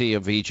El-Sisi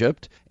of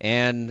Egypt,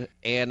 and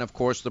of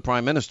course the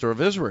Prime Minister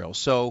of Israel.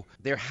 So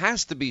there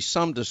has to be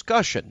some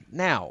discussion.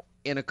 Now,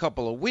 in a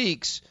couple of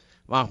weeks,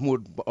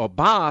 Mahmoud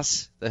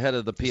Abbas, the head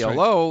of the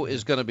PLO,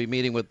 is going to be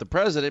meeting with the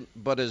president.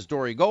 But as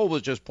Dory Gold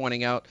was just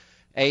pointing out,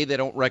 A, they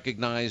don't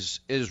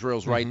recognize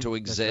Israel's right to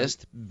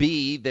exist. Right.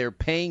 B, they're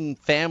paying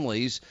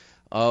families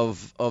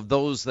of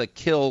those that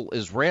kill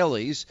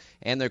Israelis,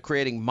 and they're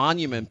creating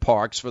monument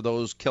parks for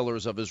those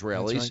killers of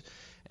Israelis. That's right.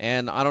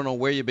 And I don't know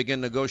where you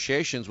begin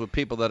negotiations with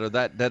people that are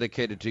that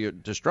dedicated to your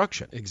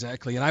destruction.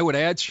 Exactly. And I would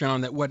add,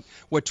 Sean, that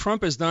what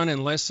Trump has done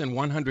in less than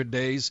 100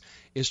 days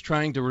is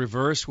trying to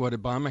reverse what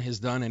Obama has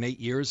done in 8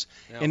 years.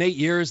 Yeah. In 8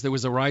 years, there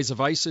was a rise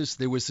of ISIS.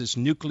 There was this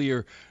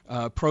nuclear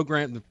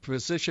program, the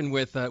position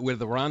with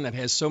Iran that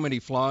has so many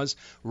flaws.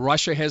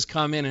 Russia has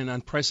come in an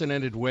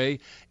unprecedented way.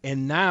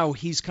 And now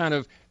he's kind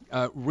of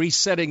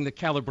resetting the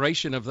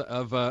calibration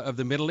of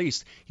the Middle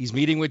East. He's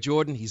meeting with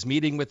Jordan. He's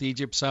meeting with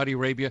Egypt, Saudi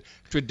Arabia,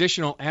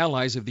 traditional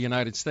allies of the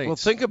United States. Well,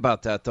 think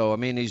about that, though. I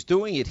mean, he's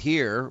doing it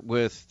here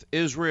with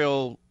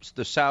Israel,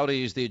 the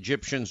Saudis, the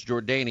Egyptians,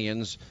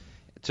 Jordanians,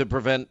 to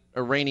prevent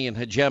Iranian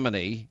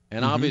hegemony.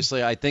 And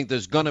obviously, I think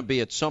there's going to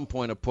be at some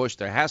point a push,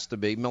 there has to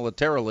be,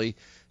 militarily,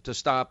 to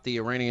stop the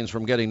Iranians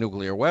from getting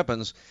nuclear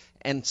weapons.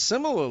 And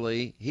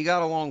similarly, he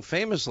got along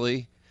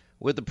famously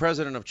with the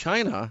president of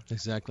China.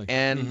 Exactly.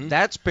 And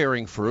that's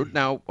bearing fruit.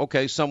 Now,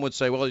 okay, some would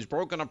say, well, he's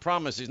broken a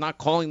promise. He's not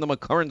calling them a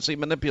currency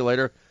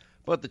manipulator.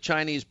 But the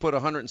Chinese put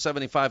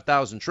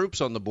 175,000 troops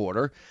on the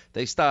border.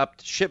 They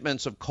stopped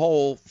shipments of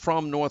coal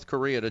from North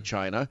Korea to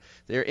China.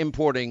 They're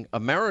importing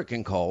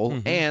American coal,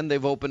 and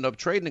they've opened up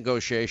trade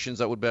negotiations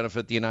that would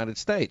benefit the United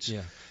States.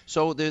 Yeah.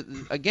 So,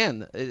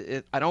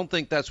 again, I don't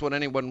think that's what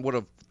anyone would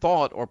have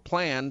thought or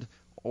planned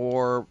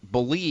or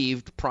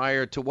believed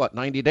prior to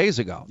 90 days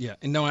ago. Yeah,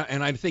 and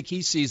I think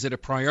he sees it a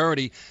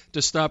priority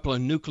to stop a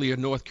nuclear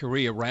North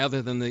Korea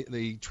rather than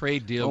the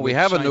trade deal. Well, we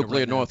have China a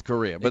nuclear North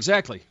Korea. But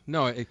exactly.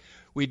 No,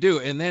 we do.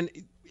 And then,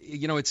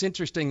 it's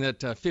interesting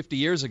that 50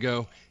 years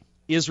ago,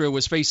 Israel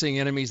was facing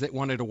enemies that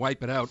wanted to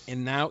wipe it out,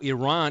 and now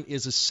Iran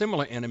is a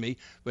similar enemy,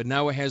 but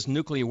now it has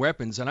nuclear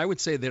weapons. And I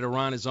would say that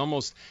Iran is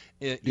almost...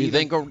 Do you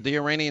think the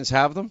Iranians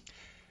have them?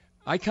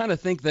 I kind of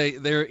think they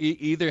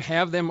either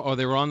have them or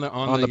they're on the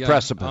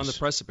precipice. On the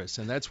precipice,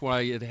 and that's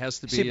why it has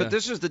to be. See, but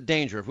this is the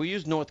danger. If we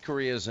use North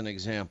Korea as an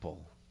example,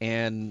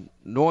 and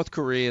North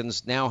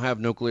Koreans now have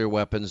nuclear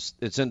weapons,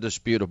 it's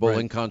indisputable,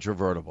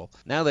 incontrovertible.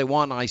 Now they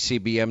want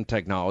ICBM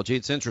technology.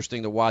 It's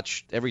interesting to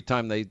watch every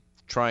time they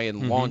try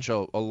and launch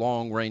a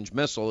long-range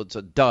missile, it's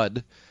a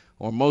dud.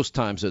 Or most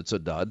times it's a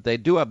dud. They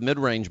do have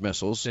mid-range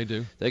missiles. They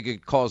do. They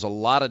could cause a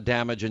lot of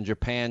damage in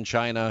Japan,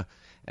 China,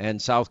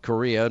 and South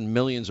Korea, and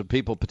millions of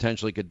people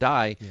potentially could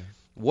die. Yeah.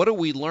 What do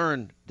we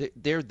learn?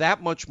 They're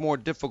that much more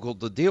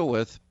difficult to deal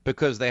with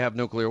because they have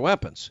nuclear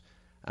weapons.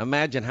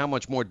 Imagine how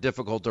much more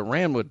difficult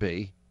Iran would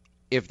be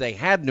if they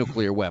had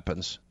nuclear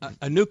weapons.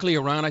 A nuclear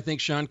Iran, I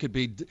think, Sean, could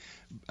be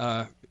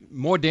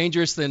more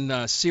dangerous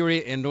than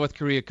Syria and North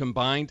Korea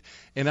combined.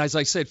 And as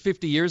I said,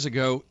 50 years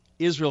ago,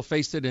 Israel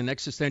faced an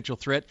existential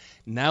threat.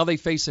 Now they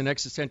face an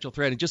existential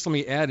threat. And just let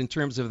me add, in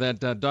terms of that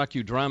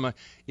docudrama,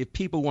 if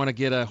people want to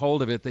get a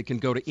hold of it, they can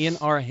go to In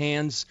Our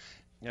Hands,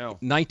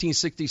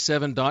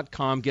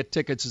 1967.com. Get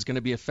tickets. It's going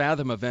to be a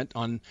Fathom event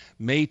on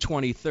May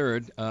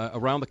 23rd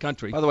around the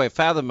country. By the way,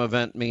 Fathom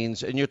event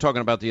means, and you're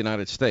talking about the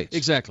United States.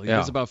 Exactly. Yeah.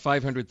 There's about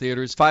 500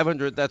 theaters.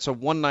 500, that's a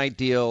one-night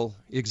deal.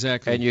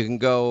 Exactly. And you can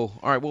go,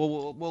 all right,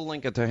 we'll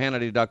link it to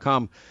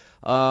Hannity.com.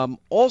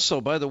 Also,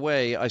 by the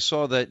way, I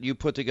saw that you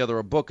put together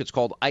a book. It's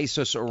called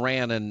ISIS,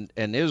 Iran,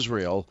 and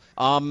Israel.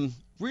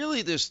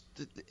 really this,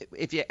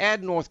 if you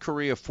add North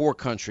Korea, 4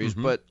 countries,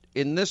 but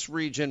in this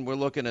region, we're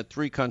looking at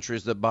 3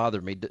 countries that bother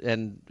me.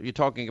 And you're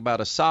talking about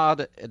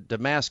Assad,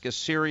 Damascus,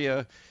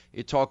 Syria.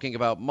 You're talking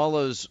about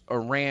mullahs,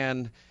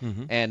 Iran,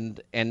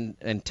 and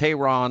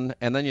Tehran.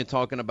 And then you're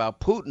talking about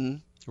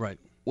Putin, right,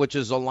 which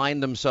has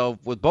aligned himself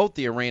with both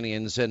the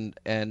Iranians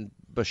and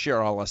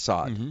Bashar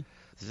al-Assad.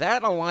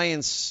 That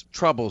alliance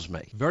troubles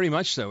me. Very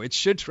much so. It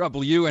should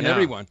trouble you and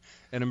everyone,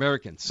 and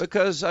Americans.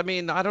 Because, I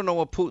mean, I don't know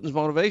what Putin's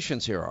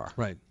motivations here are.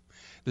 Right.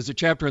 There's a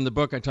chapter in the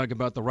book I talk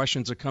about the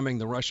Russians are coming,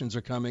 the Russians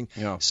are coming.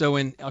 Yeah. So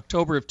in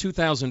October of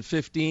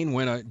 2015,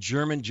 when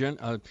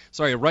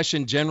a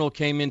Russian general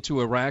came into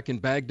Iraq in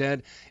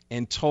Baghdad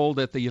and told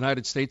that the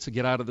United States to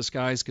get out of the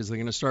skies because they're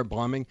going to start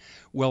bombing,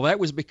 well, that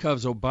was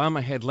because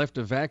Obama had left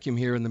a vacuum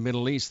here in the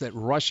Middle East that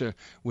Russia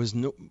was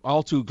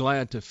all too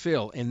glad to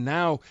fill. And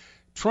now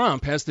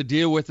Trump has to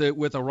deal with a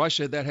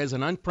Russia that has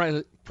an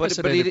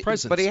unprecedented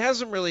presence. But he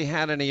hasn't really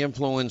had any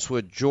influence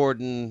with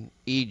Jordan,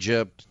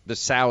 Egypt, the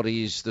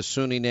Saudis, the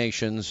Sunni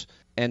nations.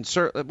 And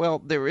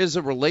there is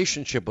a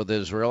relationship with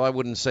Israel. I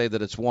wouldn't say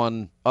that it's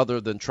one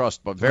other than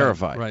trust but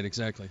verified. Right,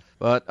 exactly.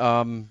 But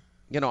I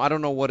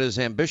don't know what his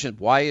ambition.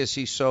 Why has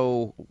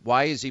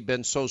he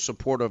been so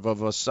supportive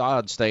of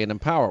Assad staying in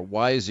power?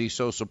 Why is he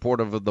so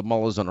supportive of the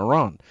mullahs in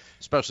Iran?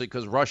 Especially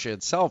because Russia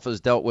itself has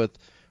dealt with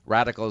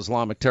radical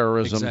Islamic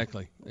terrorism,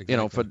 exactly.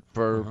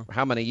 For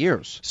how many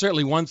years?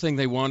 Certainly one thing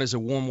they want is a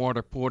warm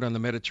water port on the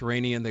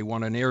Mediterranean. They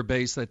want an air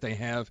base that they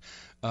have.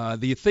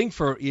 The thing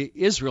for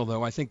Israel,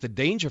 though, I think the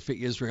danger for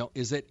Israel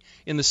is that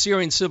in the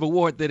Syrian civil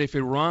war, that if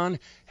Iran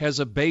has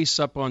a base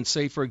up on,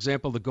 say, for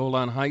example, the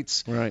Golan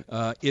Heights, right.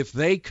 If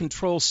they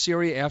control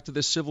Syria after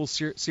the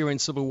Syrian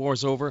civil war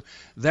is over,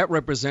 that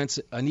represents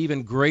an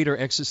even greater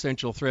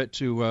existential threat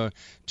to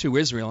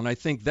Israel. And I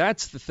think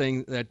that's the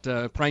thing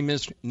that Prime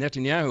Minister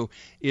Netanyahu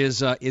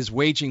is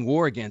waging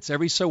war against.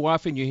 Every so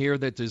often you hear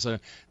that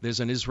there's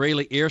an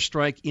Israeli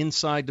airstrike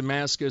inside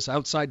Damascus,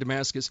 outside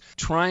Damascus,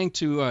 trying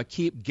to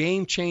keep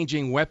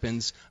game-changing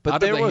weapons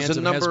out of the hands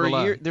of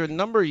Hezbollah. There were a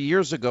number of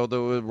years ago, there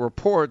were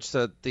reports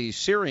that the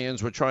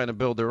Syrians were trying to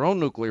build their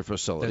own nuclear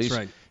facilities. That's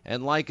right.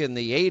 And like in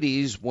the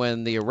 80s,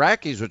 when the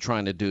Iraqis were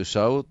trying to do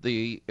so,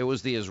 it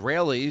was the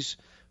Israelis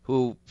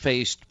who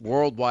faced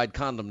worldwide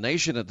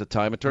condemnation at the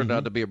time. It turned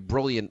out to be a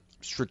brilliant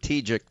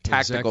strategic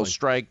tactical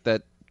strike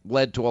that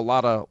led to a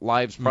lot of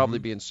lives probably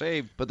being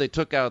saved. But they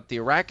took out the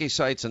Iraqi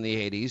sites in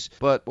the 80s.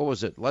 But what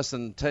was it? Less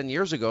than 10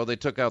 years ago, they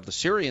took out the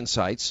Syrian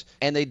sites,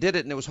 and they did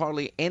it, and there was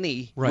hardly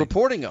any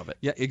reporting of it.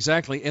 Yeah,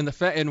 exactly. And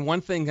and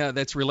one thing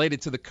that's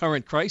related to the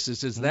current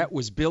crisis is that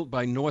was built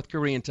by North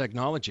Korean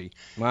technology.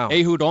 Wow.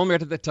 Ehud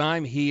Olmert at the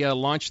time, he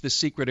launched the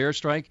secret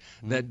airstrike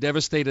that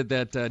devastated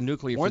that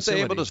nuclear Weren't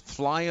facility. they able to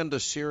fly under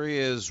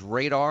Syria's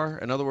radar?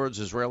 In other words,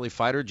 Israeli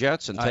fighter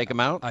jets and take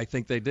them out? I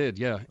think they did,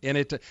 yeah.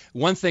 And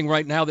one thing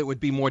right now that would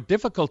be more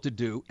difficult to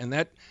do, and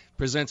that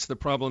presents the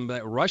problem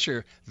that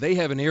Russia, they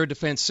have an air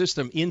defense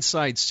system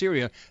inside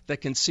Syria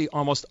that can see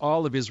almost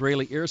all of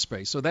Israeli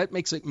airspace. So that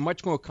makes it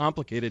much more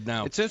complicated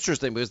now. It's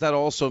interesting because that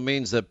also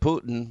means that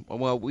Putin,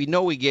 well, we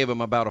know we gave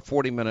him about a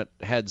 40-minute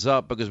heads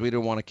up because we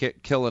didn't want to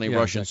kill any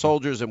Russian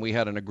soldiers, and we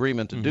had an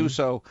agreement to do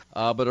so.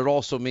 But it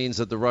also means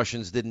that the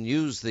Russians didn't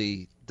use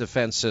the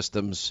defense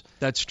systems.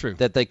 That's true.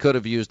 That they could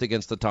have used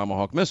against the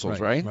Tomahawk missiles,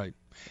 right? Right.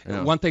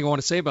 Yeah. One thing I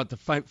want to say about the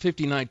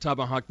 59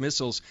 Tomahawk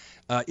missiles,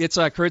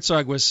 Itzhak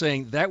Herzog was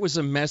saying that was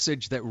a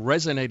message that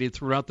resonated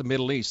throughout the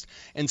Middle East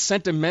and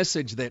sent a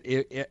message that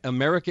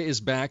America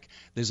is back,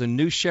 there's a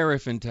new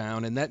sheriff in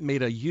town, and that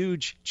made a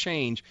huge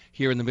change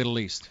here in the Middle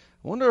East.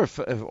 I wonder if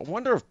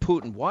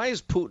Putin, why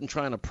is Putin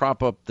trying to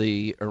prop up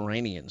the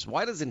Iranians?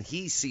 Why doesn't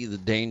he see the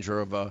danger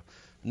of a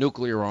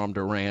nuclear-armed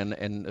Iran,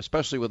 and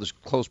especially with his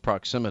close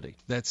proximity?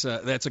 That's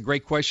a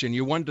great question.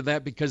 You wonder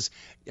that because,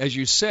 as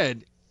you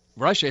said,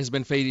 Russia has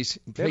been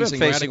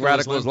facing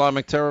radical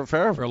Islamic terror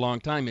for a long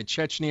time. In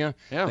Chechnya,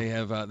 yeah.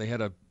 they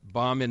had a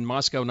bomb in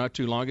Moscow not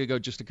too long ago,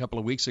 just a couple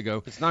of weeks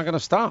ago. It's not going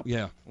to stop.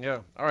 Yeah.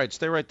 All right,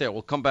 stay right there.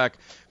 We'll come back.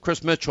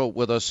 Chris Mitchell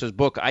with us, his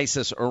book,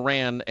 ISIS,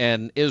 Iran,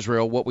 and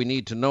Israel, What We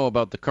Need to Know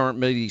About the Current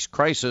Mideast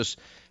Crisis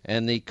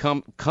and the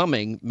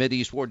coming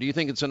Mideast War. Do you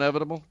think it's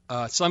inevitable?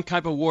 Some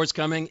type of war is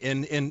coming,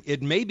 and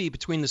it may be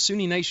between the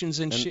Sunni nations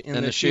and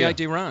the Shiite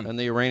Iran. And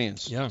the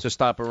Iranians to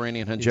stop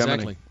Iranian hegemony.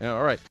 Exactly. Yeah,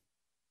 all right.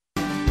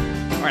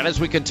 All right,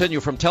 as we continue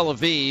from Tel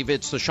Aviv,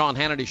 it's the Sean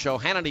Hannity Show.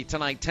 Hannity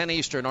tonight, 10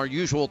 Eastern, our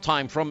usual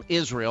time from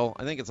Israel.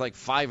 I think it's like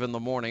 5 in the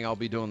morning I'll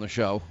be doing the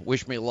show.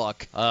 Wish me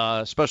luck,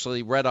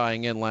 especially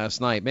red-eyeing in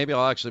last night. Maybe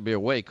I'll actually be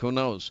awake. Who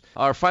knows?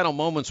 Our final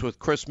moments with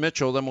Chris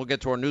Mitchell, then we'll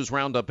get to our news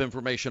roundup,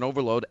 information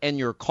overload, and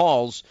your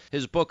calls.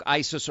 His book,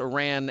 ISIS,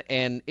 Iran,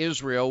 and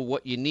Israel,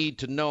 What You Need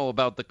to Know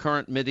About the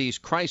Current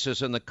Mideast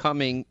Crisis and the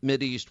Coming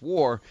Mideast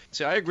War.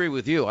 See, I agree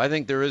with you. I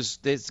think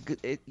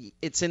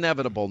it's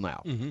inevitable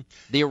now.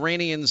 The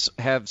Iranians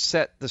have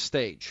set the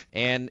stage,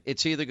 and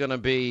it's either going to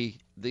be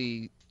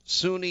the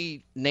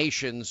Sunni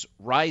nations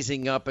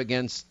rising up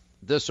against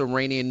this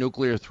Iranian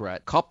nuclear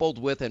threat,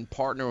 coupled with and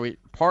partnering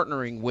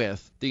partnering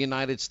with the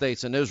United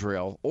States and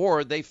Israel,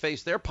 or they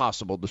face their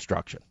possible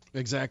destruction.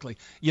 Exactly.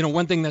 You know,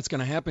 one thing that's going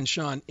to happen,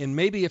 Sean, in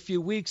maybe a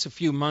few weeks, a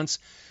few months,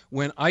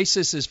 when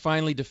ISIS is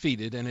finally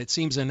defeated, and it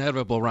seems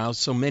inevitable now,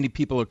 so many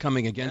people are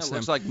coming against them. It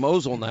looks like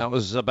Mosul now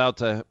is about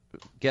to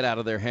get out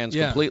of their hands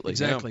completely.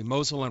 Exactly.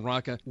 Mosul and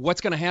Raqqa.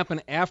 What's going to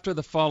happen after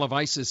the fall of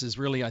ISIS is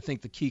really, I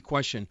think, the key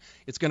question.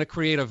 It's going to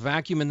create a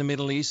vacuum in the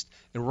Middle East,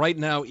 and right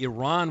now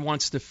Iran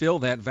wants to fill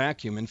that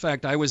vacuum. In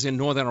fact, I was in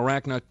northern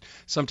Iraq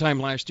sometime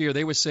last year.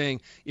 They were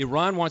saying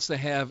Iran wants to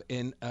have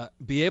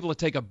be able to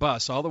take a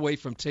bus all the way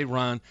from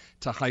Tehran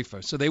to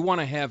Haifa. So they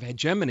want to have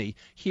hegemony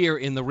here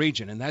in the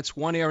region, and that's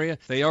one area.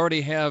 They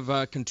already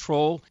have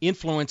control,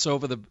 influence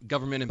over the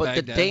government in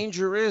Baghdad. But the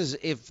danger is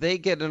if they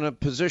get in a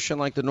position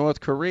like the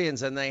North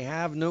Koreans and they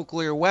have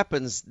nuclear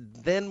weapons,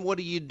 then what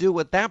do you do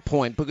at that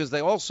point? Because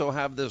they also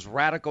have this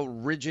radical,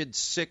 rigid,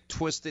 sick,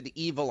 twisted,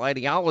 evil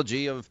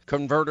ideology of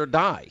convert or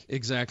die.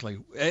 Exactly.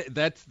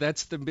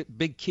 That's the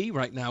big key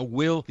right now.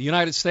 Will the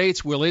United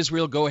States, will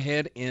Israel go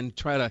ahead and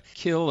try to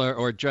kill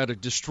or try to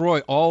destroy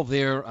all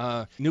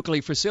their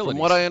nuclear facilities? From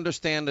what I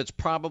understand, it's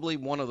probably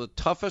one of the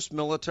toughest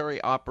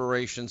military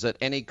operations that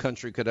any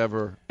country could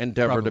ever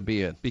endeavor to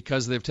be in.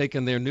 Because they've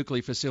taken their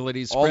nuclear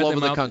facilities, all over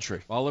the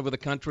country. All over the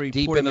country.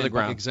 Deep into the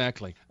ground.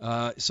 Exactly.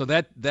 So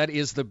that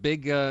is the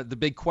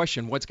big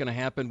question. What's going to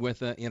happen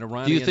with in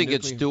Iran? Do you think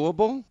it's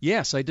doable?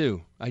 Yes, I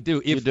do.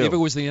 If it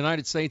was the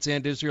United States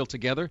and Israel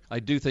together, I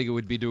do think it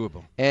would be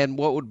doable. And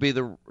what would be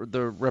the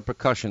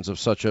repercussions of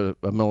such a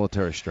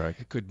military strike?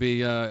 It could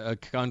be a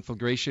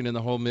conflagration in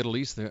the whole Middle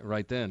East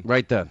right then.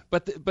 Right then.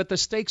 But the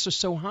stakes are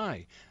so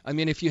high. I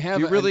mean, if you have,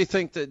 do you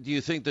think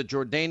the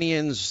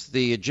Jordanians,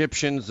 the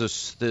Egyptians,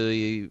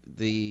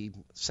 the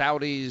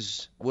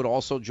Saudis would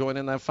also join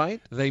in that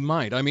fight? They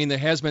might. I mean, there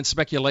has been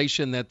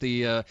speculation that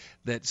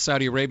that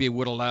Saudi Arabia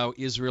would allow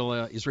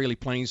Israeli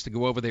planes to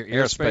go over their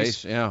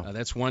airspace. Yeah,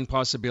 that's one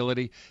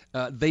possibility.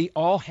 They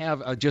all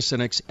have just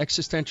an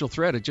existential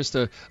threat, just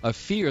a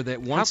fear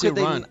that once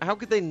Iran. How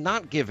could they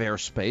not give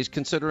airspace,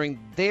 considering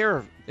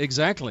they're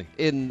exactly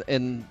in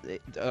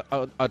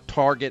a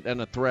target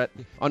and a threat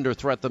under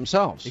threat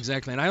themselves?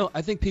 Exactly, and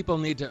I think people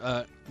need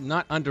to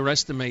not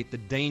underestimate the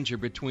danger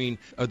between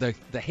the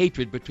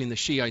hatred between the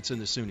Shiites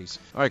and the Sunnis.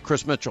 All right,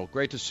 Chris Mitchell,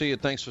 great to see you.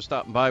 Thanks for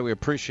stopping by. We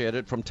appreciate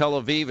it. From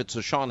Tel Aviv, it's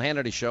the Sean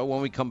Hannity Show.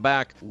 When we come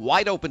back,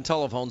 wide open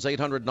telephones,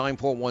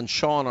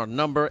 800-941-SEAN, our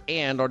number,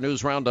 and our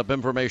news roundup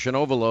information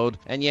overload.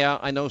 And yeah,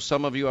 I know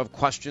some of you have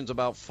questions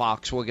about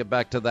Fox. We'll get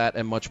back to that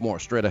and much more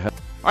straight ahead.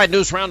 All right,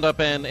 news roundup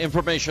and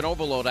information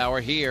overload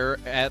hour here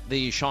at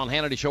the Sean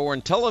Hannity Show. We're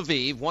in Tel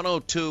Aviv,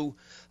 102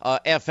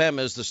 FM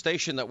is the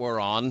station that we're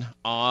on,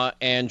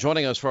 and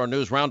joining us for our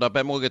news roundup,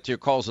 and we'll get to your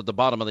calls at the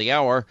bottom of the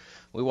hour.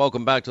 We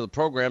welcome back to the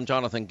program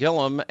Jonathan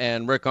Gillum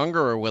and Rick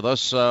Unger are with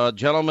us.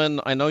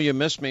 Gentlemen, I know you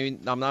missed me.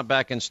 I'm not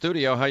back in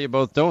studio. How you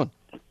both doing?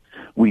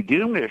 We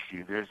do miss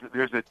you.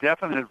 There's a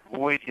definite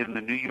void in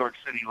the New York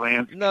City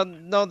landscape.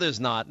 No, there's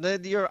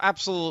not. You're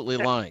absolutely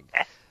lying.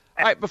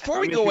 All right, before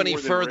we go any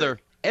further,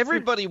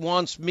 everybody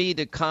wants me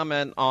to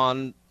comment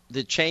on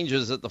the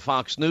changes at the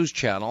Fox News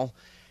Channel,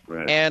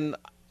 right. And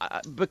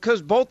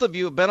because both of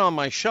you have been on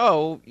my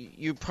show,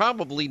 you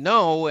probably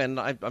know, and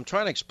I'm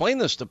trying to explain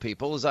this to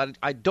people, is that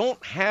I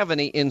don't have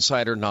any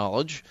insider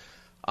knowledge.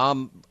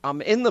 I'm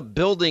in the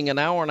building an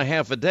hour and a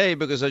half a day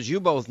because, as you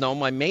both know,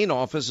 my main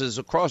office is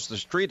across the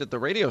street at the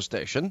radio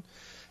station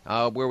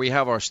where we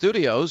have our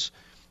studios,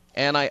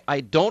 and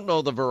I don't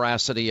know the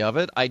veracity of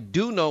it. I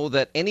do know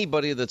that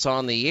anybody that's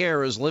on the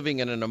air is living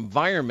in an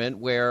environment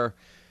where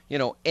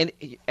and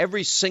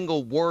every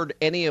single word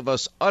any of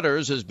us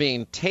utters is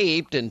being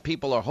taped, and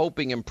people are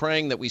hoping and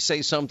praying that we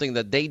say something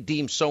that they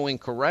deem so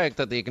incorrect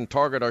that they can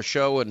target our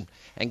show and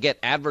get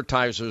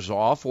advertisers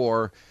off,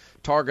 or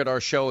target our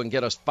show and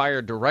get us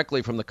fired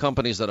directly from the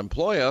companies that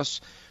employ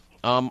us.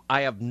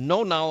 I have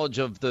no knowledge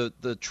of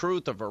the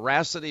truth or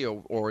veracity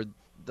or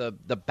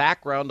the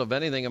background of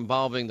anything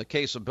involving the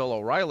case of Bill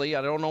O'Reilly.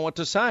 I don't know what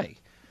to say.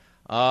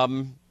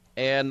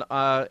 And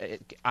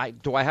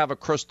do I have a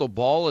crystal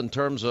ball in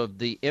terms of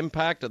the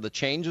impact of the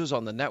changes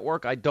on the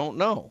network? I don't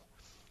know.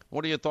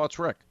 What are your thoughts,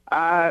 Rick?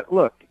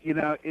 Look,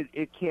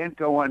 it can't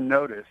go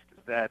unnoticed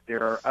that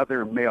there are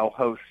other male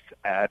hosts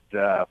at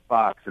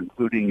Fox,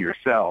 including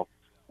yourself,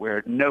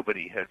 where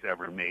nobody has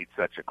ever made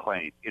such a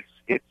claim.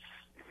 It's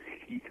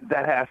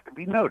that has to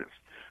be noticed.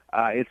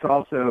 It's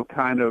also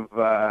kind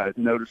of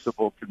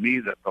noticeable to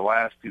me that the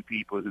last two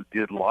people who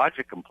did lodge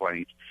a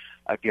complaint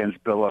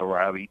against Bill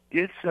O'Reilly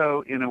did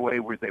so in a way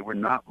where they were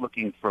not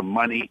looking for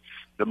money.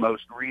 The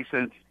most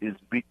recent is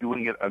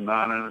doing it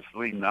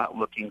anonymously, not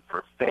looking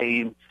for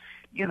fame.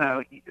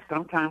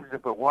 Sometimes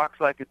if it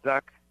walks like a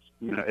duck,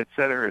 et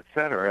cetera,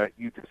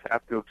 you just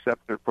have to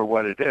accept it for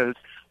what it is.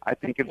 I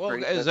think it's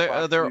great.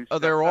 Are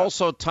there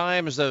also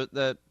times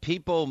that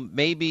people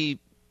maybe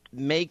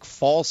make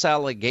false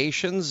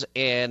allegations?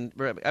 And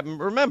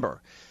remember,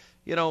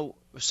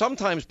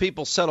 sometimes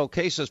people settle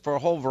cases for a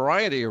whole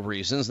variety of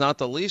reasons, not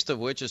the least of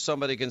which is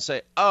somebody can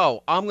say,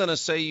 oh, I'm going to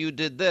say you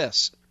did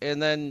this.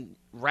 and then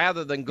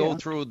rather than go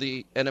through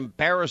an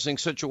embarrassing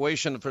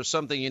situation for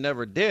something you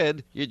never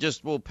did, you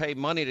just will pay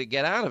money to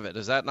get out of it.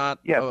 Is that not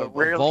a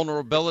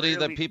vulnerability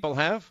that people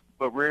have?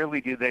 But rarely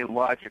do they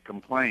lodge a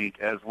complaint,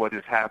 as what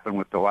has happened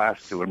with the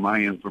last two. And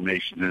my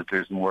information is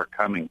there's more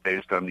coming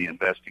based on the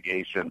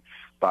investigation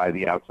by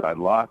the outside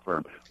law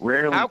firm.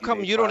 Rarely. How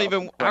come you don't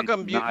even? How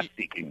come you not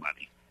seeking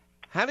money?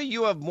 How do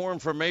you have more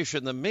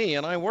information than me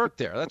and I work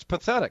there? That's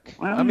pathetic.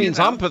 Well, that means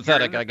I'm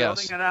pathetic, I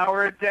guess. Building an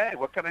hour a day.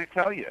 What can I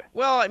tell you?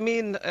 Well, I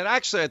mean, and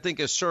actually I think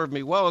it's served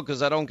me well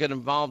because I don't get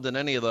involved in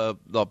any of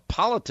the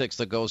politics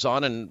that goes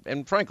on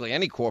and frankly,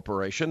 any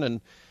corporation.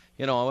 And,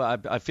 you know,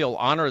 I feel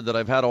honored that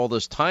I've had all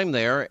this time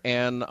there,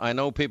 and I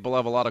know people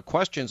have a lot of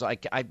questions. I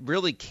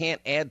really can't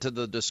add to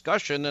the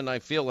discussion, and I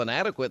feel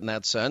inadequate in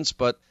that sense.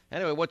 But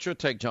anyway, what's your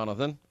take,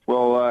 Jonathan?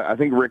 Well, I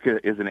think Rick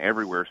is an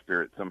everywhere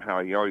spirit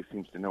somehow. He always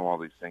seems to know all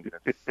these things.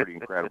 That's pretty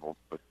incredible.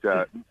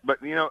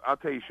 But you know, I'll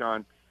tell you,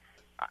 Sean,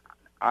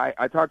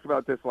 I talked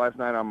about this last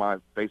night on my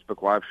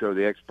Facebook Live show,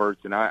 The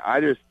Experts, and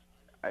I just,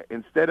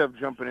 instead of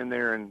jumping in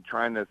there and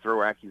trying to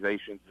throw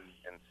accusations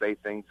and say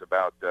things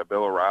about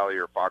Bill O'Reilly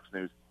or Fox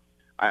News,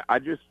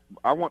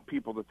 I want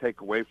people to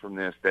take away from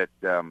this that,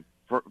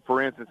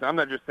 for instance, I'm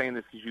not just saying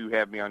this because you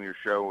have me on your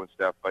show and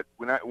stuff, but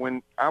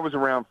when I was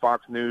around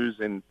Fox News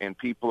and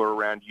people are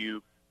around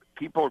you,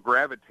 people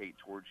gravitate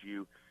towards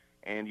you,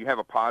 and you have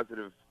a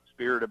positive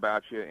spirit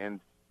about you. And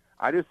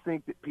I just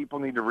think that people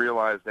need to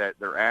realize that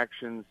their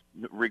actions,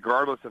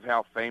 regardless of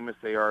how famous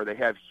they are, they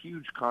have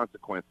huge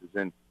consequences.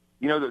 And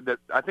you know,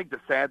 I think the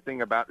sad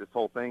thing about this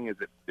whole thing is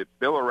that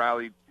Bill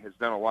O'Reilly has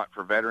done a lot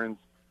for veterans.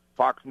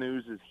 Fox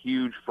News is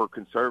huge for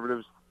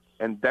conservatives,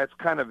 and that's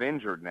kind of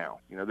injured now.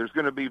 You know, there's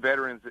going to be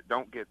veterans that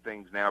don't get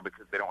things now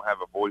because they don't have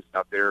a voice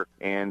out there,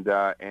 and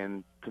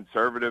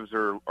conservatives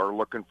are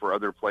looking for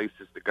other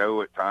places to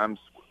go at times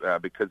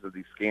because of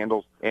these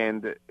scandals.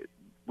 And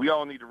we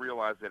all need to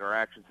realize that our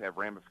actions have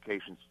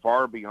ramifications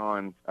far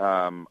beyond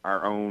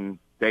our own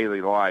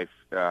daily life,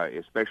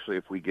 especially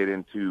if we get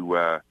into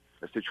a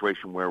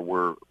situation where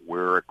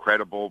we're a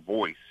credible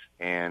voice.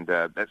 And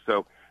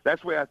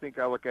that's the way I think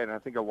I look at it. And I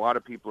think a lot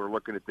of people are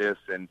looking at this,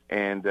 and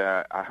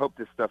I hope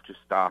this stuff just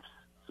stops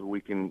so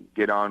we can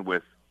get on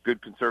with good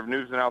conservative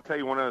news. And I'll tell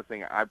you one other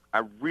thing.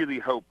 I really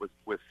hope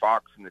with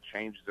Fox and the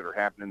changes that are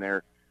happening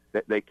there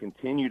that they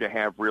continue to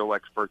have real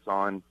experts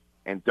on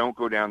and don't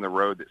go down the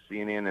road that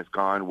CNN has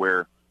gone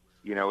where,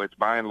 you know, it's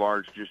by and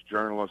large just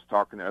journalists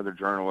talking to other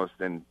journalists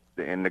and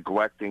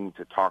neglecting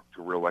to talk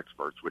to real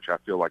experts, which I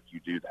feel like you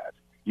do that.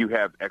 You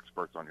have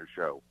experts on your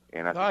show,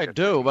 and I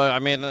do, but I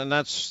mean, and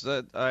that's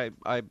I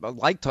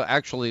like to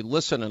actually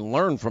listen and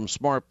learn from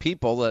smart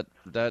people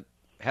that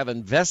have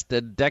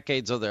invested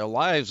decades of their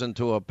lives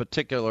into a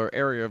particular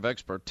area of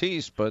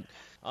expertise. But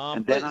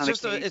and then on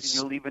occasion,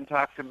 you'll even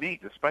talk to me,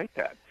 despite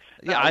that.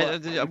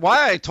 Yeah,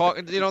 why I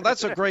talk? You know,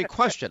 that's a great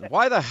question.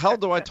 Why the hell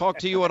do I talk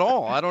to you at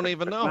all? I don't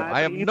even know.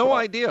 I have no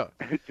idea.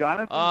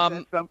 Jonathan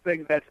said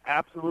something that's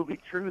absolutely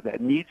true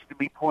that needs to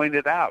be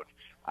pointed out.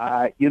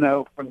 You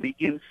know, from the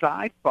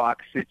inside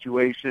Fox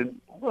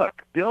situation,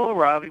 look, Bill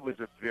O'Reilly was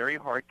a very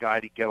hard guy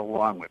to get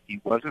along with.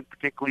 He wasn't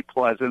particularly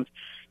pleasant.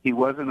 He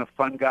wasn't a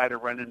fun guy to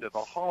run into the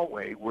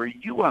hallway, where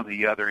you, on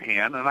the other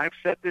hand, and I've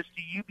said this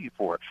to you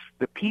before,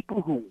 the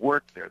people who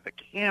work there, the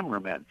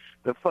cameramen,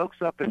 the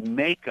folks up in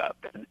makeup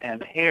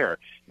and hair,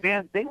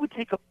 man, they would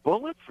take a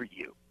bullet for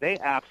you. They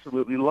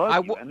absolutely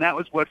love you. And that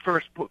was what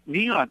first put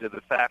me onto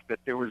the fact that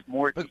there was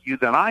more to you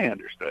than I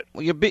understood.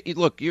 Well,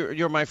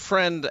 you're my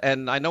friend,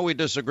 and I know we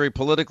disagree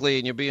politically,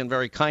 and you're being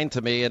very kind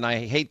to me, and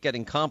I hate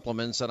getting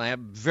compliments, and I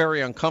am very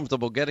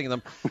uncomfortable getting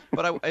them.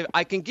 But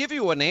I can give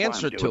you an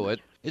answer to it.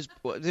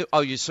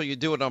 So you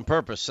do it on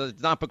purpose. So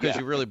it's not because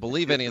you really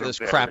believe any of this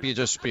crap you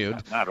just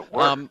spewed. Not a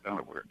word. Not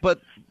a word.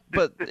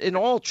 But in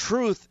all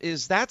truth,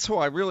 that's who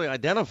I really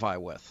identify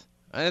with.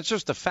 And it's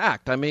just a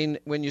fact. I mean,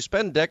 when you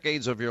spend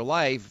decades of your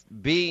life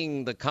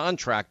being the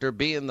contractor,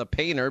 being the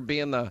painter,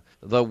 being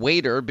the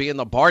waiter, being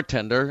the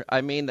bartender,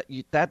 I mean,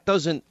 that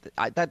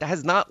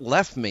has not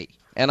left me.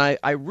 And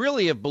I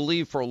really have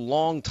believed for a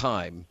long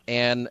time,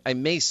 and I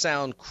may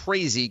sound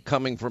crazy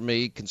coming from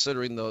me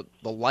considering the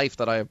life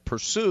that I have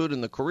pursued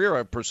and the career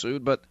I've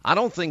pursued, but I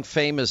don't think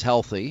fame is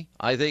healthy.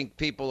 I think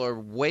people are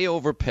way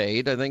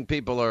overpaid. I think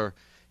people are,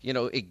 you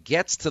know, it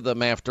gets to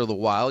them after a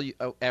while.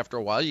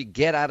 You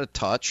get out of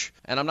touch.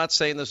 And I'm not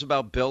saying this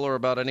about Bill or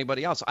about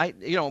anybody else.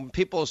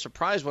 People are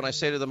surprised when I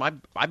say to them,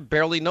 I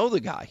barely know the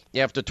guy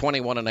after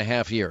 21 and a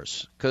half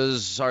years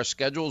because our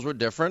schedules were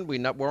different. We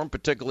weren't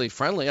particularly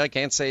friendly. I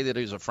can't say that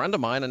he's a friend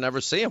of mine and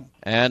never see him.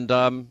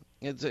 And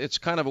it's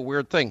kind of a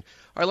weird thing.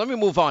 All right, let me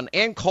move on.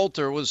 Ann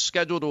Coulter was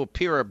scheduled to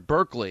appear at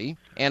Berkeley,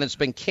 and it's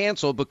been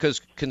canceled because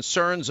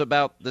concerns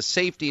about the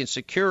safety and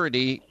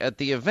security at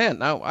the event.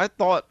 Now, I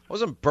thought,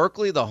 wasn't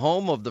Berkeley the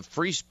home of the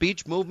free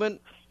speech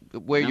movement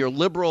where your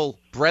liberal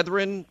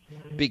brethren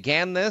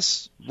began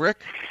this,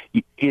 Rick?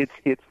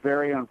 It's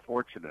very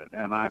unfortunate,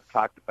 and I've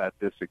talked about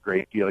this a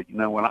great deal. You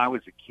know, when I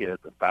was a kid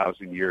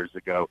 1,000 years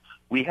ago,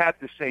 we had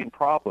the same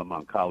problem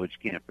on college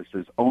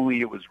campuses, only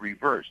it was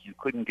reversed. You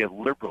couldn't get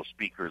liberal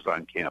speakers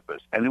on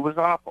campus, and it was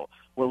awful.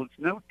 Well, it's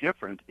no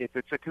different if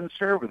it's a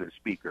conservative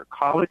speaker.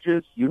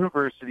 Colleges,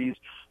 universities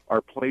are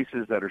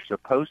places that are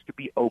supposed to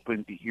be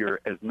open to hear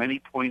as many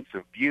points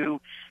of view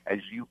as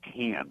you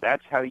can.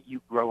 That's how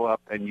you grow up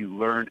and you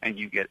learn and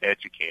you get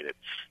educated.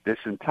 This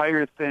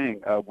entire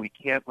thing, we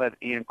can't let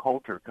Ann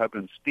Coulter come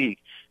and speak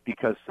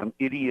because some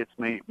idiots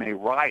may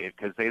riot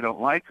because they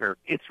don't like her.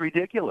 It's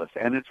ridiculous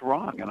and it's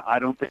wrong, and I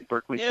don't think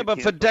Berkeley should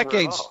but for cancel her at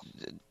decades, all.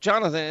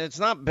 Jonathan, it's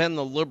not been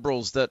the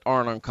liberals that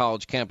aren't on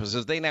college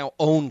campuses. They now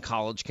own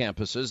college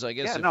campuses, I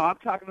guess. Yeah, no, I'm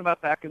talking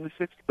about back in the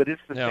 60s, but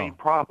it's the same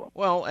problem.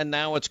 Well, and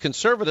now it's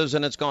conservatives,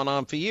 and it's gone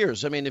on for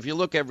years. I mean, if you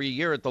look every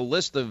year at the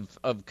list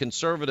of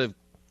conservative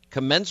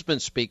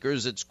commencement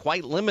speakers, it's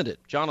quite limited.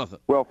 Jonathan.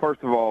 Well,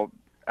 first of all,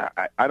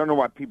 I don't know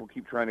why people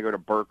keep trying to go to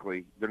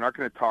Berkeley. They're not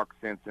going to talk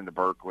sense into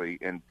Berkeley,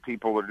 and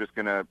people are just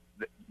going to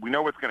 – we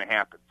know what's going to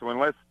happen. So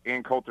unless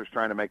Ann Coulter's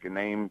trying to make a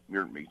name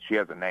 – she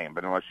has a name,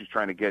 but unless she's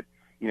trying to get,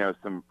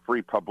 some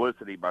free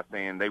publicity by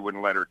saying they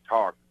wouldn't let her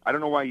talk, I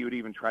don't know why you would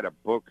even try to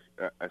book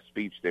a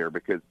speech there,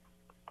 because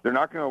they're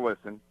not going to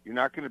listen. You're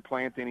not going to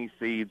plant any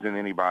seeds in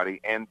anybody.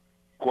 And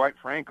quite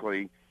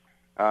frankly,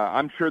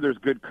 I'm sure there's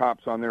good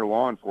cops on their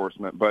law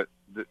enforcement, but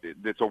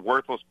it's a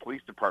worthless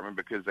police department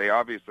because they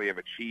obviously have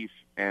a chief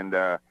and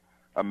a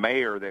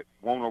mayor that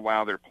won't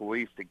allow their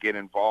police to get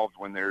involved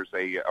when there's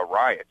a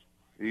riot.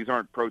 These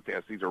aren't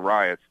protests. These are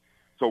riots.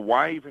 So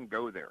why even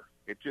go there?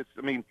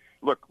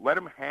 Look, let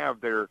them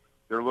have their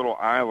little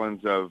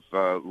islands of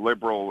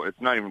liberal. It's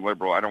not even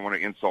liberal. I don't want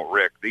to insult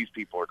Rick. These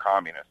people are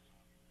communists.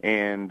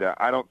 And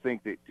I don't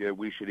think that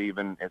we should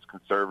even, as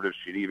conservatives,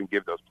 should even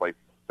give those places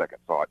a second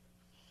thought.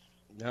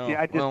 No,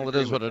 Yeah, well, it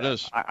is what it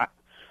is.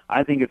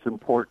 I think it's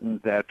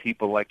important that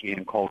people like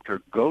Ann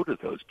Coulter go to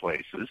those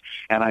places,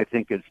 and I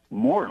think it's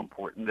more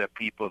important that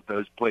people at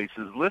those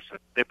places listen.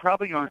 They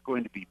probably aren't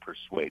going to be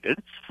persuaded,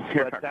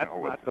 but that's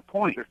not the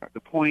point. The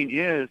point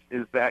is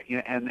that,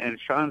 and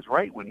Sean's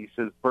right when he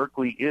says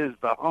Berkeley is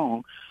the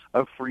home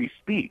of free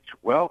speech.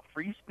 Well,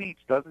 free speech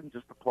doesn't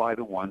just apply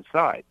to one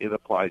side. It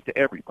applies to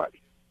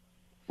everybody.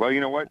 Well, you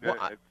know what?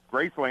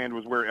 Graceland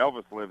was where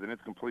Elvis lived, and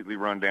it's completely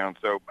run down.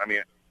 So,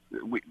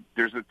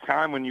 there's a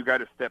time when you got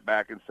to step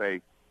back and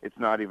say, it's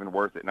not even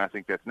worth it, and I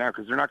think that's now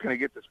because they're not going to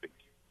get to speak.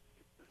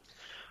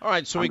 All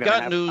right, so we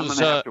got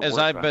news as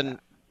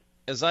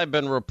I've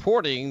been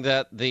reporting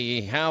that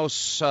the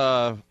House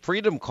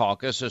Freedom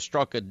Caucus has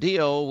struck a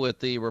deal with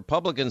the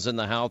Republicans in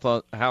the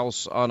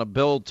House on a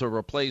bill to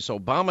replace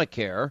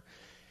Obamacare,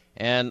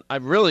 and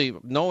I'm really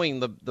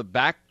knowing the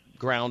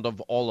background of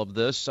all of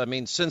this. I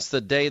mean, since the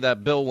day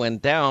that bill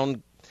went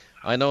down,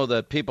 I know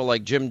that people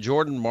like Jim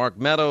Jordan, Mark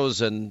Meadows,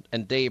 and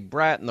Dave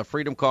Bratt and the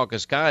Freedom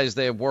Caucus guys,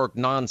 they have worked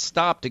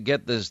nonstop to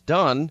get this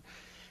done,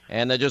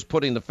 and they're just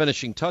putting the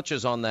finishing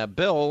touches on that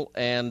bill.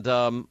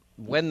 And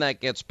when that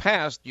gets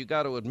passed, you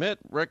got to admit,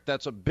 Rick,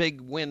 that's a big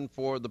win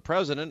for the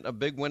president, a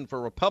big win for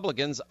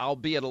Republicans,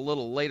 albeit a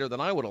little later than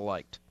I would have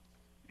liked.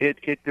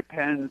 It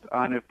depends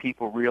on if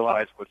people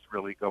realize what's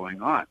really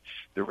going on.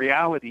 The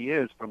reality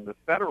is, from the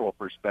federal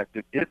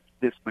perspective, if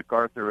this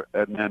MacArthur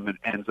amendment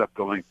ends up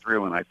going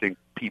through, and I think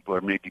people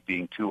are maybe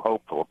being too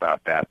hopeful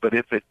about that, but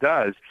if it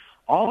does,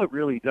 all it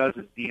really does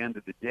at the end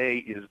of the day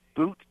is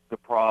boot the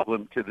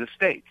problem to the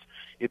states.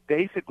 It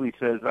basically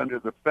says under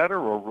the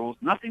federal rules,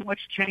 nothing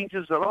much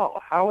changes at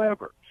all.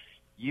 However,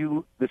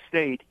 the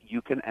state,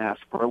 you can ask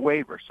for a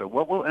waiver. So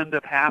what will end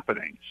up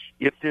happening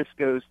if this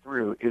goes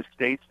through is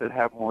states that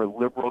have more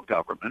liberal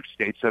governments,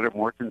 states that are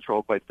more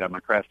controlled by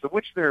Democrats, of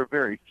which there are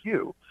very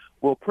few,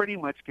 will pretty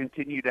much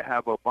continue to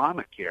have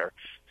Obamacare.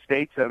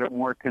 States that are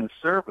more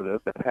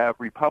conservative, that have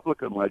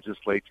Republican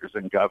legislatures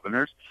and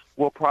governors,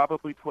 will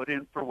probably put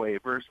in for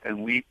waivers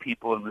and leave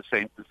people in the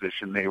same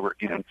position they were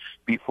in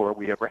before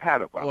we ever had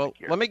Obamacare. Well,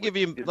 let me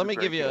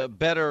give you a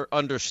better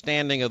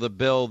understanding of the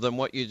bill than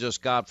what you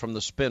just got from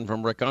the spin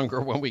from Rick Unger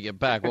when we get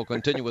back. We'll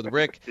continue with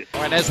Rick.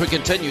 All right, as we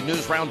continue,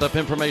 News Roundup,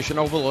 Information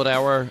Overload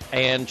Hour,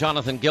 and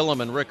Jonathan Gilliam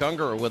and Rick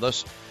Unger are with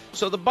us.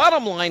 So the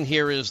bottom line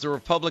here is the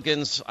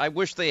Republicans, I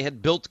wish they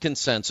had built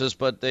consensus,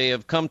 but they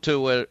have come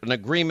to an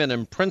agreement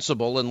in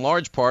principle. In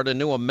large part, a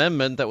new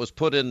amendment that was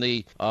put in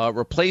the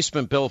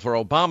replacement bill for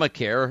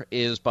Obamacare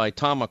is by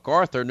Tom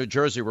MacArthur, New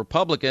Jersey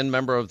Republican,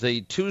 member of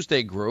the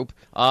Tuesday Group.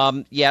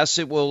 Yes,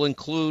 it will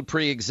include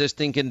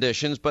pre-existing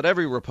conditions, but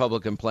every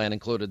Republican plan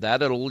included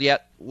that. It'll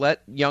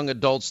let young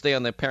adults stay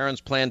on their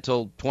parents' plan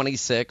till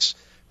 26.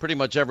 Pretty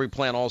much every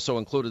plan also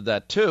included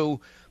that,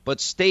 too. But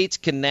states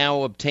can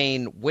now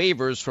obtain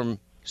waivers from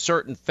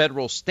certain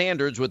federal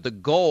standards with the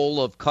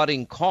goal of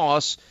cutting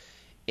costs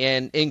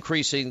and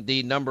increasing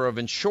the number of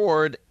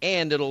insured,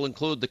 and it'll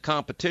include the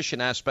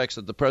competition aspects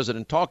that the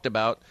president talked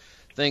about,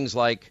 things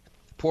like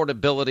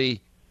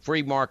portability,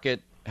 free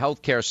market,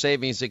 healthcare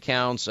savings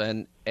accounts,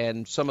 and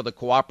some of the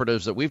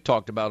cooperatives that we've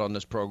talked about on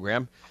this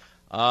program.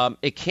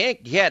 It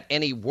can't get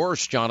any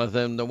worse,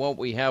 Jonathan, than what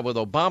we have with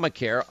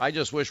Obamacare. I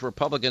just wish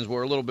Republicans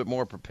were a little bit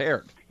more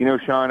prepared. You know,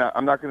 Sean,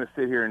 I'm not going to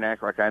sit here and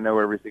act like I know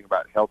everything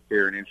about health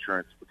care and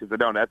insurance because I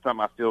don't. That's not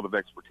my field of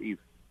expertise.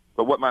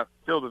 But one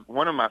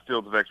of my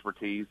fields of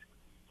expertise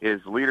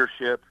is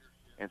leadership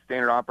and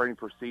standard operating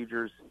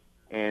procedures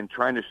and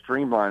trying to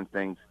streamline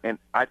things. And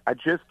I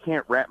just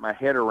can't wrap my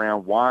head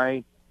around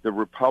why the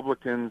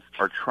Republicans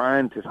are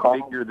trying to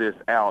figure this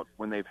out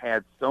when they've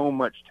had so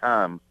much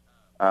time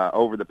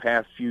over the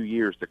past few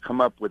years to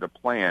come up with a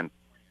plan.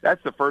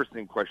 That's the first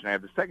question I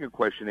have. The second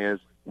question is,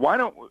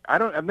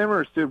 I've never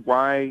understood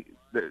why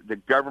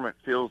the government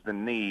feels the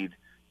need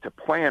to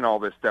plan all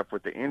this stuff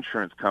with the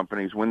insurance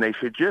companies when they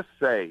should just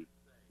say,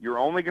 you're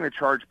only going to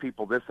charge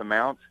people this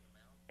amount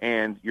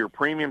and your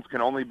premiums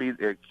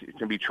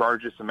can be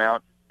charged this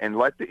amount, and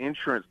let the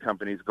insurance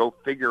companies go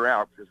figure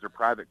out, because they're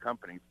private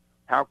companies,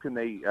 how can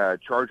they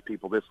charge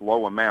people this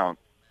low amount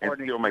and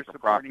still make a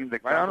profit?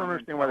 I don't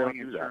understand why they don't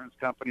do that. Insurance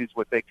companies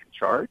what they can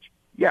charge.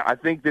 Yeah, I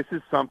think this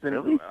is something.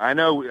 Really? I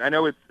know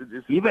it's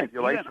even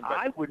speculation. Even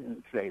I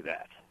wouldn't say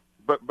that.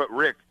 But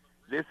Rick,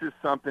 this is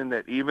something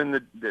that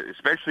even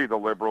especially the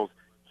liberals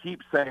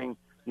keep saying.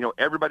 You know,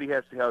 everybody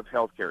has to have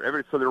health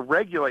care. So they're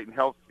regulating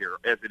health care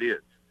as it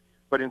is.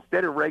 But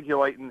instead of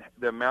regulating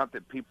the amount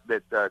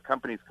that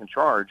companies can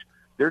charge,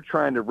 they're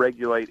trying to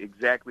regulate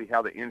exactly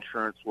how the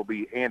insurance will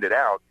be handed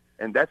out,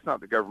 and that's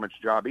not the government's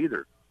job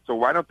either. So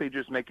why don't they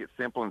just make it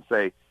simple and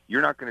say,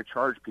 you're not going to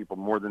charge people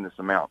more than this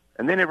amount,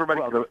 and then everybody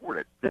can afford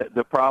it?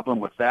 The problem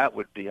with that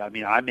would be, I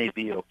mean, I may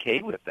be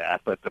okay with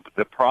that, but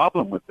the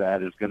problem with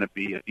that is going to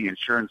be if the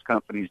insurance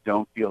companies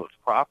don't feel it's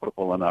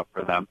profitable enough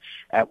for them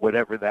at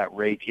whatever that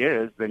rate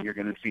is, then you're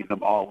going to see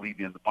them all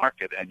leaving the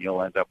market, and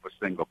you'll end up with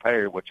single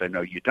payer, which I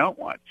know you don't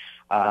want.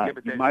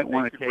 You might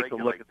want to take a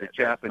look at the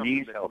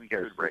Japanese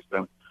healthcare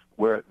system.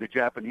 Where the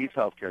Japanese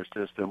healthcare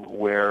system,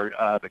 where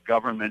the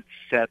government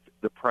set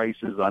the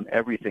prices on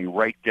everything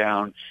right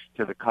down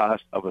to the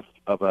cost of a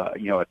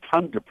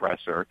tongue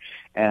depressor,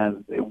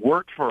 and it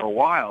worked for a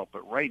while,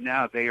 but right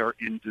now they are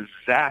in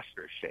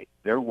disaster shape.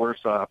 They're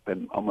worse off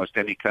than almost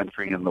any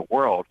country in the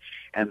world,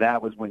 and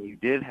that was when you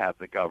did have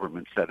the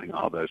government setting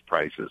all those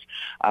prices.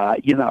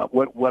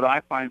 What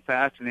I find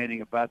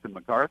fascinating about the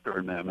MacArthur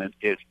Amendment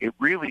is it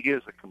really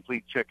is a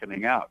complete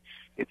chickening out.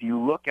 If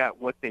you look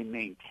at what they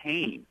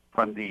maintain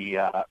from the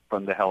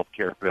health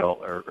care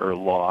bill or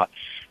law,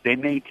 they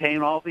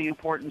maintain all the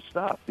important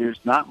stuff. There's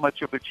not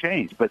much of a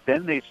change. But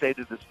then they say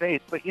to the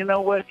states, but you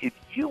know what? If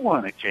you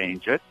want to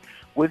change it,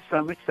 with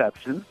some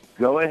exceptions,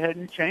 go ahead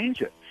and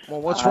change it.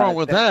 Well, what's wrong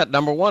with that?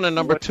 Number one, and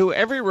number two,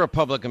 every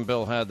Republican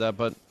bill had that,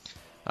 but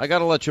I got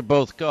to let you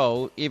both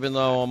go, even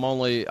though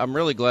I'm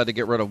really glad to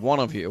get rid of one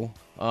of you.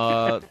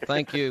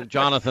 Thank you,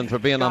 Jonathan, for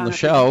being on the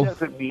show. He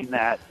doesn't mean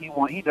that.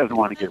 He doesn't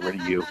want to get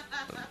rid of you.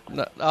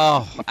 No,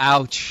 oh,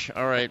 ouch.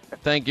 All right.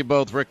 Thank you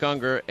both, Rick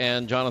Unger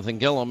and Jonathan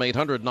Gillum.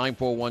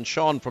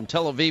 800-941-SEAN from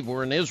Tel Aviv.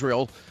 We're in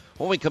Israel.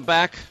 When we come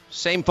back,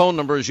 same phone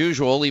number as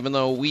usual, even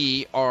though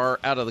we are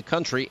out of the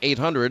country,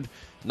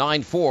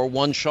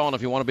 800-941-SEAN.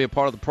 If you want to be a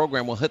part of the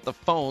program, we'll hit the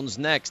phones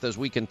next as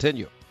we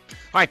continue.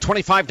 All right,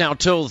 25 now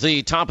till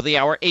the top of the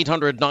hour,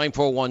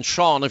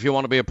 800-941-SEAN if you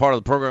want to be a part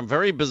of the program.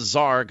 Very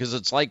bizarre because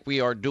it's like we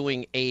are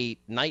doing a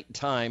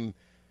nighttime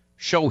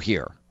show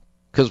here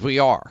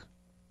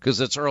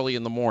because it's early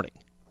in the morning.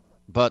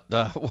 But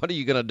what are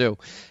you going to do?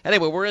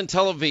 Anyway, we're in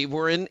Tel Aviv.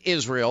 We're in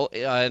Israel,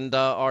 and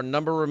our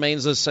number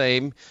remains the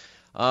same.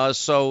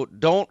 So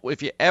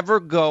if you ever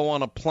go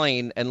on a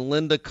plane and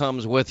Linda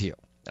comes with you.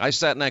 I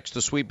sat next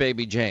to sweet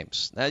baby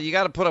James. Now, you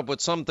got to put up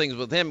with some things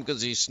with him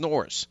because he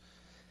snores.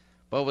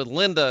 But with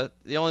Linda,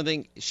 the only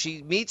thing,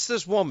 she meets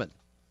this woman,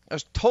 a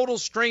total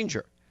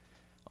stranger,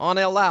 on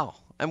El Al.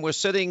 And we're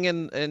sitting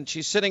and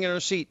she's sitting in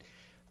her seat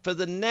for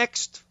the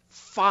next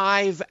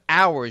 5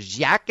 hours.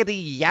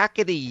 Yakety,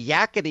 yakety,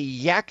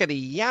 yakety,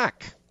 yakety,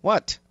 yak.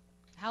 What?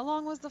 How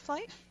long was the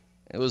flight?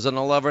 It was an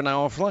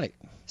 11-hour flight.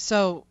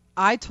 So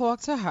I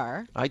talked to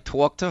her.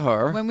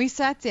 When we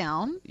sat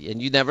down.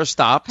 And you never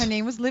stopped. Her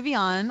name was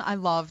Livian. I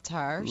loved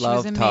her. She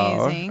was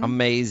amazing. Her.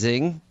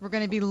 Amazing.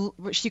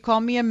 She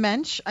called me a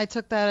mensch. I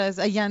took that as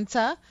a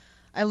yenta.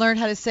 I learned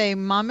how to say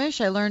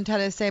mamish. I learned how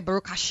to say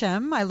Baruch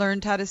Hashem. I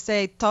learned how to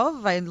say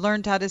tov. I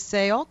learned how to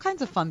say all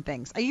kinds of fun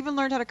things. I even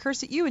learned how to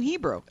curse at you in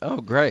Hebrew.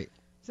 Oh, great.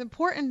 It's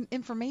important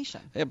information.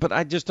 Yeah, but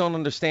I just don't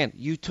understand.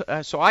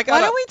 Why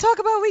don't we talk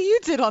about what you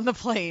did on the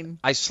plane?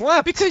 I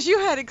slept. Because you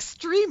had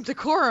extreme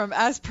decorum,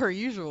 as per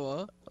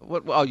usual.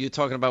 What? Oh, you're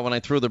talking about when I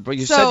threw the bread.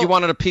 You said you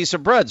wanted a piece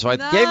of bread, so I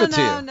gave it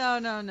to you.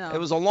 No. It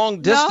was a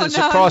long distance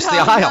across the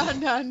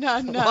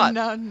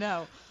aisle.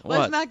 No.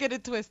 Let's not get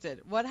it twisted.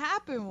 What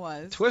happened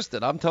was...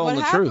 Twisted? I'm telling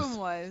the truth. What happened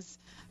was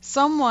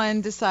someone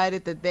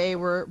decided that they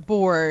were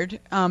bored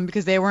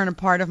because they weren't a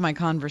part of my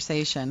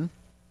conversation.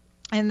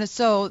 And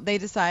so they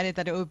decided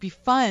that it would be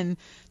fun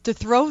to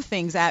throw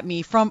things at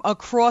me from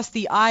across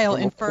the aisle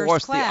in first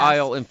class. Across the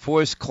aisle in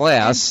first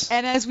class.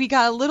 And as we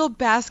got a little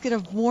basket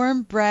of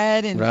warm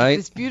bread and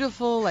this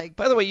beautiful,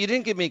 By the way, you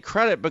didn't give me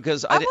credit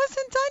because I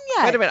wasn't done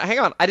yet. Wait a minute. Hang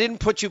on. I didn't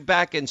put you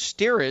back in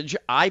steerage.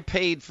 I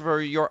paid for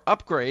your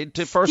upgrade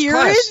to first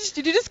Steerage? class.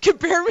 Did you just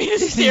compare me to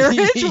steerage?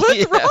 What's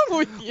Yeah. wrong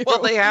with you?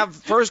 Well, they have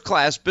first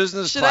class,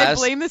 business Should class. I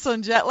blame this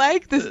on jet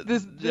lag?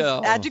 This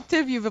no.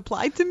 adjective you've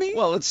applied to me?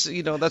 Well, it's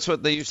that's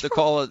what they used to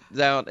call it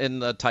down in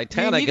the you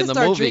Titanic need in to the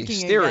start movie, drinking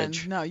steerage.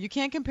 Again. No, you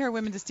can't compare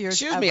women to steerage.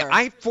 Excuse ever. me,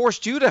 I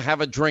forced you to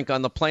have a drink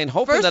on the plane,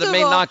 hoping First that it of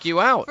may all- knock you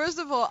out. First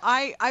of all,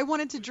 I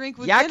wanted to drink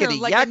with Yakety, dinner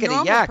like yakety, a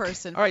normal yak.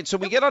 person. All right, so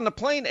we get on the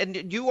plane,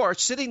 and you are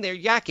sitting there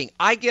yakking.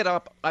 I get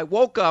up. I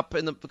woke up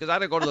because I had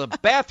to go to the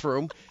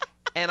bathroom,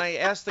 and I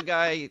asked the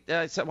guy,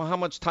 I said, well, how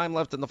much time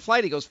left in the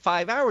flight? He goes,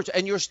 5 hours,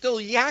 and you're still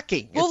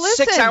yakking. Well, it's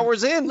listen, 6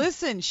 hours in.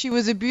 Listen, she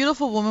was a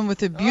beautiful woman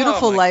with a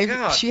beautiful my life.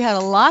 God. She had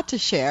a lot to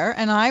share,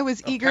 and I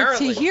was eager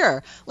Apparently. to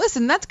hear.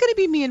 Listen, that's going to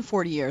be me in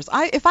 40 years.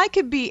 If I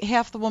could be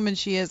half the woman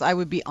she is, I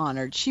would be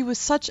honored. She was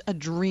such a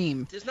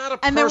dream. There's not a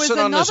And there was person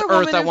on this another earth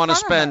woman I in want to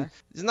front of spend. her.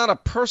 There's not a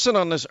person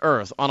on this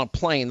earth on a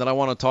plane that I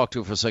want to talk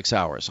to for 6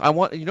 hours.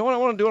 You know what I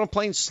want to do on a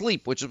plane?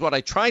 Sleep, which is what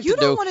I tried You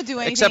to don't do. wanna do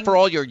anything- Except for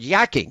all your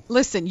yakking.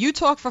 Listen, you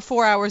talk for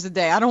 4 hours a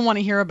day. I don't want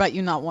to hear about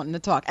you not wanting to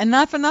talk. And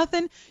not for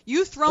nothing,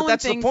 you throwing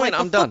that's the things point.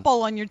 like I'm the done.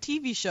 football on your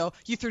TV show.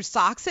 You threw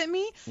socks at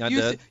me. I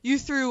you did. You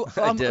threw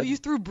I did. you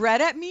threw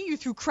bread at me. You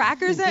threw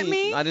crackers at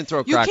me. I didn't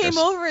throw You crackers. came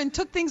over and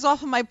took things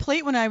off of my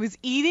plate when I was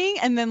eating,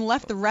 and then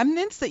left the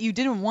remnants that you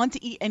didn't want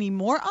to eat any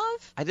more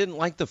of. I didn't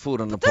like the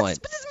food on the plane.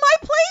 But this is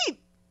my plate.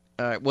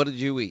 All right, what did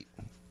you eat?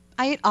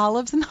 I ate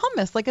olives and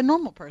hummus like a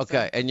normal person.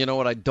 Okay, and you know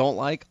what I don't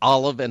like?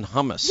 Olive and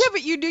hummus. Yeah,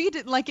 but you knew you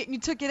didn't like it, and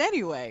you took it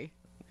anyway.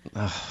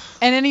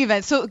 In any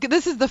event, so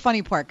this is the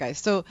funny part, guys.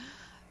 So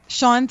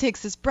Sean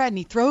takes this bread and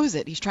he throws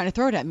it. He's trying to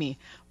throw it at me.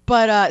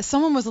 But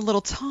someone was a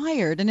little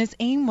tired and his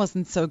aim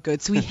wasn't so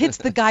good, so he hits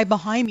the guy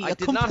behind me, a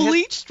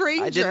complete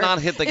stranger. I did not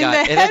hit the in guy.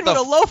 the It head hit the- with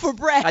a loaf of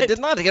bread. I did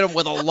not hit him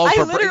with a loaf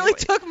I of bread. literally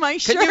took my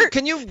shirt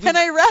Can you and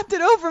I wrapped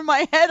it over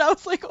my head. I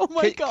was like, oh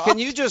my God. Can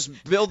you just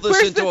build this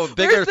Where's into the- a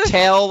bigger where's the-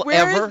 tale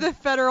where ever? is the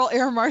federal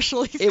air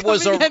marshal? He's It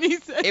was coming a and he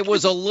said, it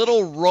was a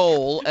little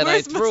roll, and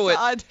Where's I threw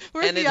Mossad? it,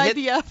 Where's and the it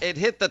IDF? it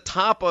hit the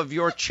top of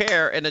your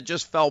chair, and it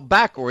just fell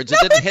backwards. It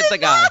didn't hit the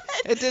guy.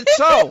 It did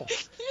so.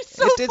 You're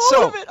so It did full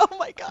so. of it. Oh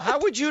my God. How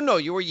would you know?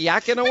 You were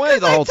yakking away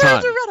the I whole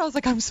turned time. around. I was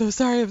like, I'm so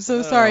sorry. I'm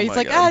so sorry. He's my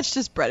like, God. it's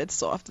just bread. It's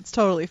soft. It's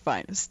totally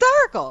fine.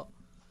 Hysterical.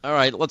 All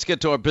right, let's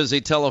get to our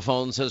busy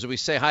telephones as we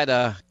say hi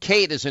to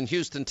Kate is in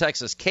Houston,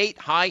 Texas. Kate,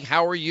 hi,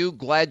 how are you?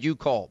 Glad you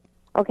called.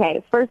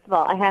 Okay, first of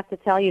all, I have to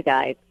tell you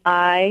guys,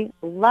 I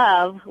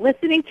love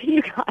listening to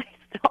you guys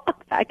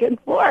talk back and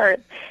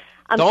forth.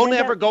 Don't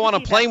ever go on a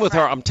plane with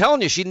her. I'm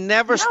telling you, she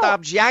never No.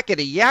 stops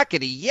yakety,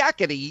 yakety,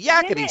 yakety,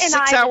 yakety. Linda and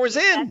 6 I hours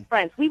would be in. best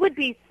friends. We would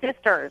be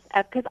sisters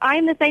because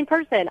I'm the same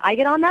person. I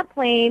get on that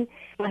plane.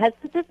 My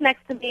husband sits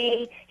next to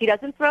me. He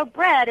doesn't throw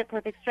bread at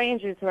perfect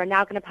strangers who are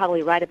now going to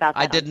probably write about that.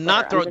 I did on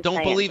not Twitter. throw. I'm just Don't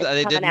saying. believe that.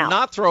 It's I did coming out.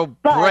 not throw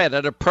But bread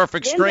at a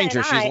perfect Linda stranger.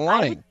 and She's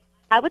lying.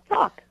 I would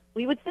talk.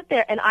 We would sit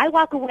there, and I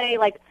walk away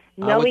like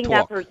I would knowing that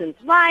talk. person's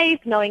life,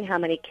 knowing how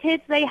many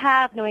kids they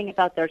have, knowing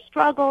about their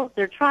struggles,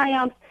 their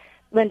triumphs.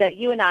 Linda,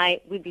 you and I,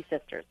 we'd be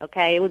sisters,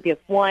 okay? It would be a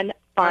fun,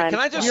 fun. can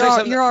I just You're say all,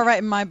 something? you're all right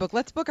in my book.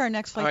 Let's book our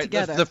next flight All right,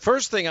 together. the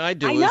first thing I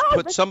do I is know,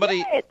 put let's somebody.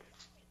 do it.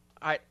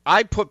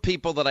 I put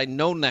people that I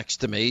know next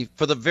to me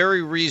for the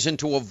very reason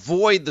to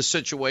avoid the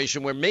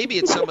situation where maybe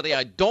it's somebody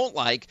I don't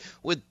like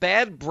with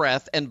bad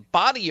breath and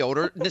body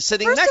odor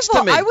sitting First next of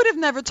all, to me. I would have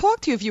never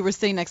talked to you if you were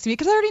sitting next to me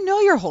because I already know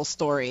your whole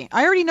story.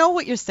 I already know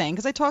what you're saying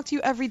because I talk to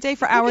you every day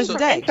for hours a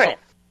day.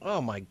 Oh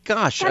my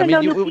gosh! Gotta I mean,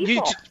 know new you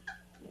people.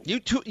 you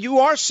two, you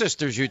are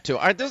sisters. You two.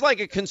 There's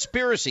like a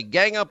conspiracy.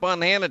 Gang up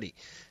on Hannity.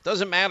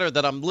 Doesn't matter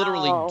that I'm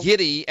literally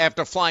giddy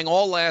after flying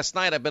all last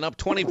night. I've been up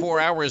 24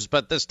 hours,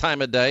 but this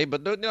time of day.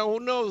 But no,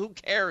 who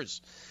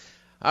cares?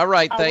 All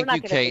right, Oh, thank we're you,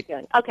 not gonna Kate. get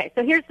going. Okay,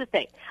 so here's the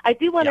thing. I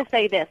do want to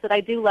say this, that I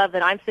do love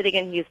that I'm sitting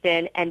in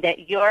Houston and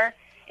that you're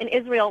in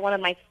Israel, one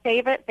of my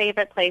favorite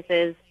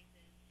places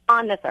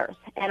on this earth.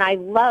 And I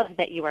love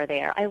that you are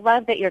there. I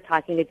love that you're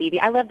talking to Bibi.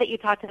 I love that you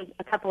talked to him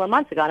a couple of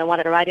months ago, and I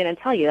wanted to write in and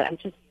tell you that I'm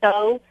just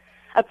so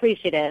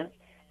appreciative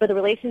for the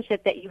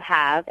relationship that you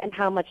have and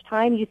how much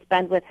time you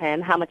spend with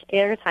him, how much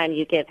airtime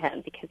you give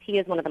him, because he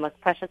is one of the most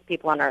precious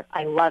people on earth.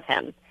 I love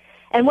him.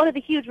 And one of the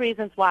huge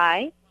reasons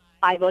why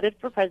I voted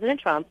for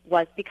President Trump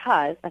was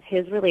because of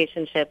his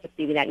relationship with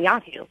Bibi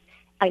Netanyahu.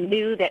 I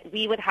knew that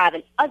we would have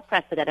an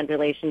unprecedented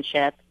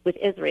relationship with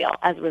Israel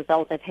as a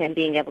result of him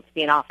being able to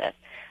be in office.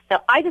 So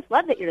I just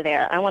love that you're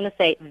there. I want to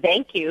say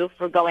thank you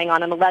for going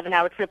on an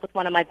 11-hour trip with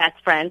one of my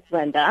best friends,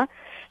 Linda,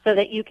 so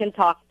that you can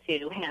talk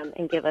to him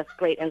and give us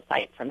great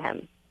insight from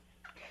him.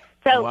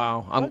 So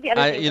Wow, one of the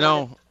other things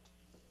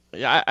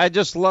Yeah, I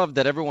just love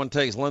that everyone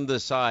takes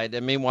Linda's side.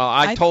 And meanwhile,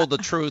 I told the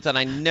truth, and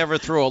I never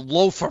threw a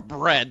loaf of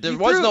bread. There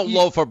was no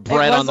loaf of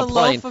bread on the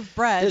plane. Loaf of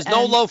bread. There's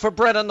no loaf of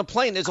bread on the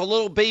plane. There's a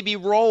little baby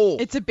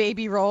roll. It's a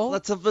baby roll.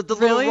 That's the little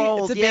really?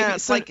 roll. It's a yeah, baby.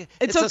 it's so like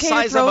it's the okay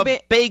size to throw of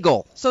a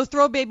bagel. So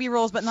throw baby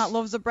rolls, but not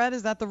loaves of bread.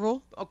 Is that the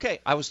rule? Okay,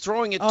 I was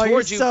throwing it Oh,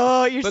 towards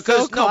you're you so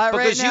because caught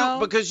right you now.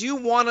 because you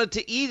wanted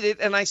to eat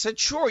it, and I said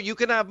sure, you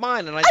can have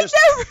mine, and I never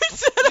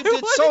said you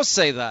did so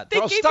say that.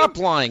 Oh, stop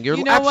lying. You're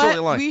You know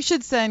absolutely what? lying. We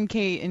should send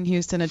Kate in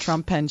Houston a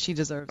Trump pen. She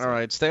deserves it. All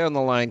right, stay on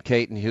the line,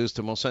 Kate in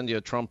Houston. We'll send you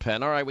a Trump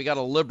pen. All right, we got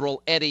a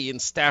liberal Eddie in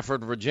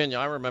Stafford, Virginia.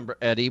 I remember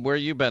Eddie. Where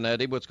you been,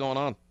 Eddie? What's going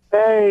on?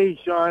 Hey,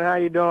 Sean, how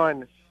you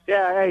doing?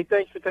 Yeah, hey,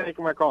 thanks for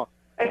taking my call.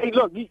 Hey,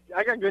 look,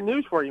 I got good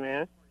news for you,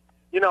 man.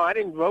 You know, I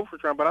didn't vote for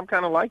Trump, but I'm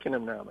kind of liking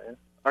him now, man.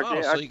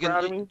 So you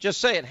can just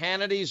say it.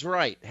 Hannity's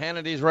right.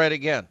 Hannity's right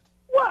again.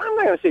 Well, I'm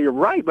not going to say you're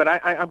right, but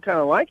I'm kind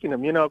of liking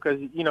him, you know, because,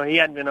 you know, he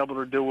hadn't been able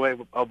to do away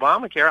with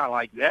Obamacare. I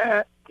like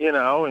that, you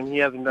know, and he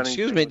hasn't done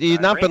anything. Excuse me,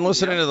 you've not been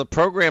listening to the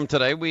program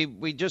today.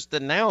 We just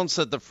announced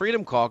that the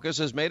Freedom Caucus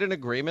has made an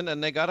agreement,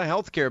 and they got a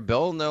health care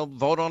bill, and they'll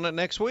vote on it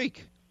next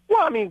week.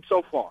 Well, I mean,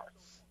 so far.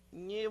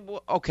 Yeah,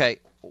 well, okay,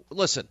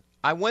 listen.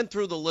 I went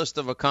through the list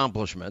of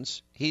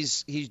accomplishments.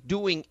 He's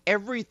doing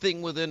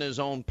everything within his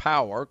own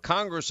power.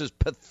 Congress is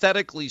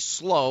pathetically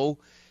slow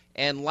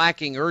and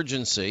lacking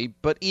urgency.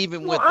 But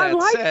even with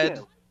that said,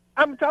 him.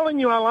 I'm telling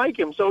you, I like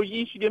him. So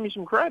you should give me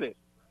some credit.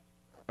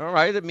 All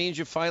right, it means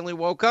you finally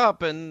woke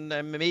up, and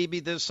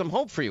maybe there's some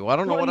hope for you. I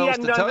don't know what else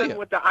to tell you.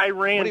 With the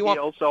Iran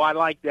deal, so I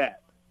like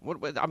that.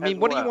 What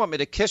do you want me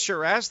to kiss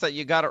your ass that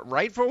you got it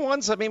right for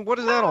once? I mean, what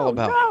is that all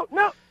about?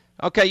 No.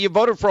 Okay, you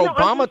voted for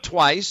Obama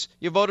twice.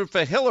 You voted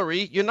for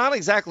Hillary. You're not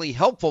exactly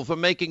helpful for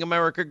making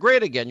America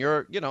great again.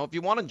 If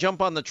you want to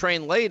jump on the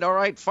train late, all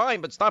right, fine,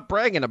 but stop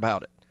bragging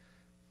about it.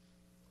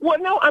 Well,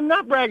 no, I'm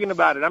not bragging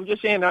about it. I'm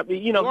just saying,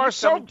 you know. You are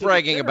so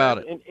bragging about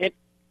it.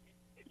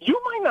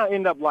 You might not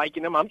end up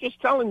liking him. I'm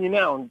just telling you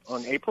now,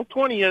 on April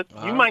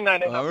 20th, you might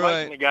not end up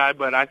liking the guy,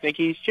 but I think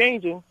he's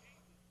changing.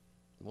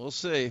 We'll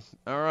see.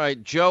 All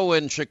right, Joe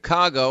in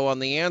Chicago on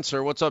The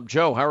Answer. What's up,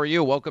 Joe? How are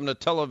you? Welcome to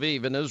Tel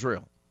Aviv in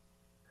Israel.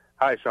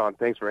 Hi, Sean.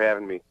 Thanks for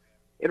having me.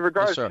 In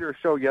regards to your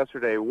show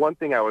yesterday, one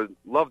thing I would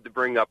love to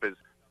bring up is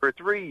for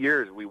 3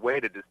 years we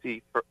waited to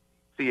see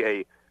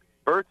a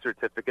birth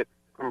certificate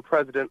from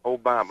President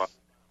Obama.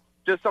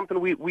 Just something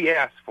we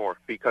asked for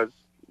because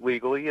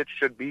legally it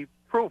should be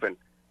proven.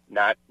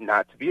 Not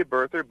to be a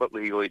birther, but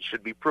legally it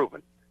should be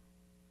proven.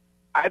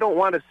 I don't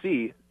want to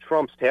see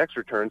Trump's tax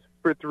returns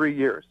for 3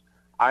 years.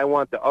 I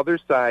want the other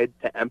side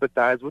to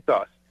empathize with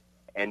us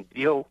and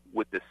deal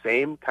with the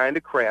same kind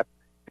of crap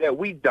that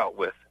we dealt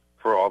with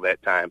for all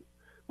that time.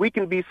 We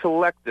can be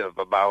selective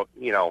about,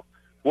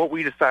 what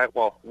we decide,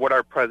 what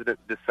our president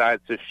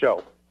decides to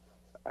show.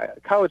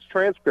 College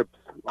transcripts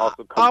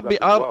also come up.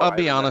 I'll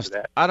be honest.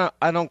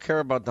 I don't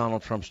care about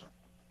Donald Trump's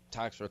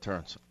tax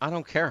returns. I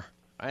don't care.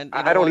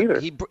 I don't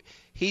either.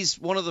 He's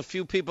one of the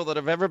few people that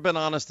have ever been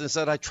honest and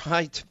said, I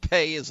try to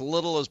pay as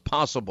little as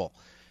possible.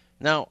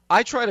 Now,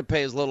 I try to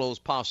pay as little as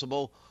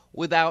possible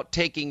without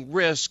taking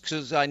risks,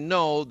 as I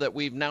know that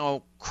we've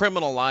now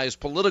criminalized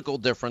political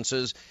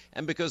differences.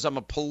 And because I'm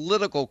a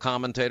political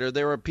commentator,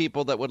 there are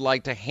people that would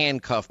like to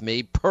handcuff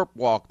me, perp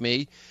walk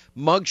me,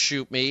 mug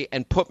shoot me,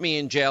 and put me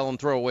in jail and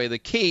throw away the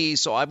key.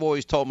 So I've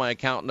always told my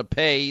accountant to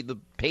pay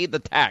the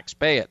tax,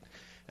 pay it.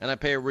 And I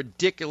pay a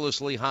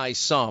ridiculously high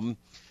sum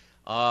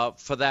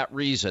for that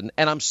reason.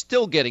 And I'm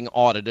still getting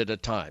audited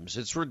at times.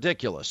 It's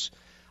ridiculous.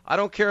 I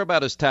don't care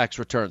about his tax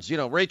returns.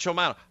 Rachel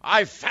Maddow,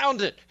 I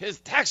found it, his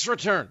tax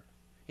return.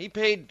 He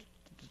paid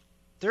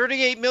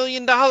 $38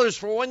 million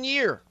for 1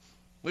 year,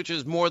 which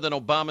is more than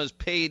Obama's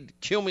paid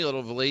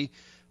cumulatively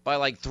by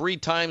like 3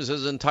 times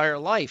his entire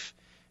life.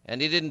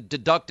 And he didn't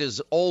deduct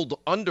his old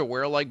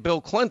underwear like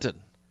Bill Clinton.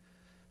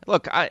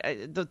 Look,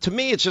 to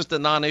me, it's just a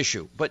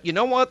non-issue. But you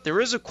know what? There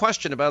is a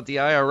question about the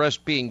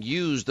IRS being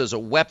used as a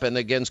weapon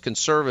against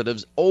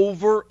conservatives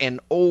over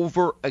and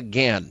over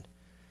again.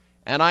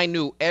 And I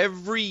knew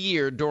every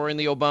year during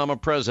the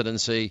Obama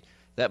presidency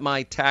that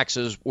my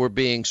taxes were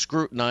being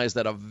scrutinized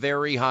at a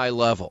very high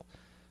level.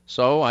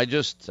 So I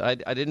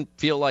didn't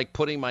feel like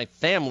putting my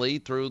family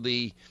through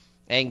the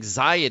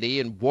anxiety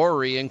and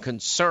worry and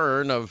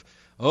concern of,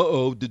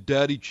 did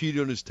daddy cheat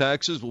on his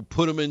taxes? We'll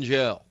put him in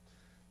jail.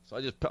 So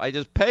I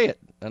just pay it,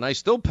 and I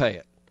still pay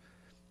it.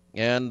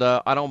 And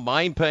I don't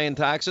mind paying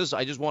taxes.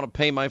 I just want to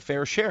pay my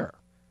fair share.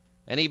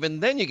 And even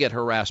then you get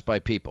harassed by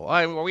people.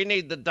 We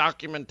need the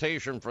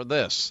documentation for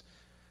this.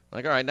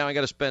 Like, all right, now I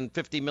got to spend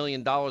 $50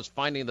 million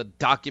finding the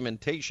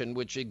documentation,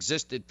 which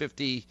existed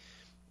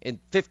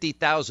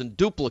 50,000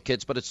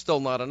 duplicates, but it's still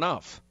not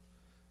enough.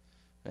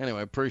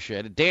 Anyway,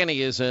 appreciate it. Danny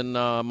is in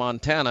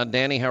Montana.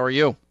 Danny, how are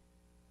you?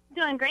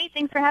 Doing great.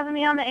 Thanks for having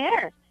me on the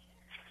air.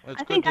 That's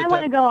I think I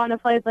want to go on a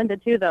flight with Linda,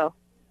 too, though.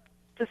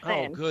 Just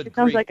saying. Oh, good it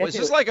sounds grief. like Is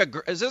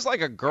this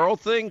like a girl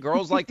thing?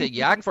 Girls like to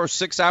yak for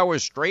 6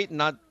 hours straight and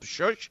not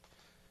shush?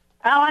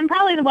 Oh, I'm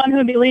probably the one who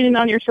would be leaning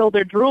on your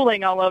shoulder,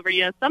 drooling all over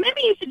you. So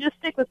maybe you should just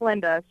stick with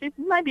Linda. She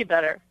might be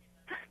better.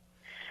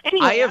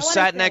 Anyway, I have wanna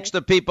sat say- next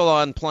to people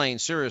on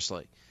planes,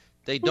 seriously.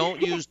 They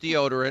don't use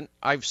deodorant.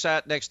 I've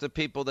sat next to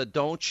people that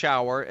don't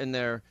shower, and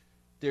they're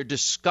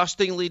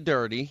disgustingly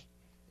dirty.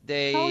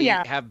 They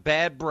have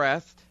bad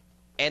breath,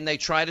 and they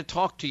try to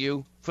talk to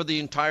you for the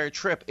entire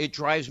trip. It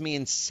drives me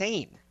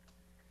insane.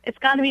 It's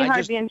got to be I hard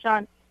just- being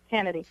Sean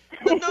Hannity.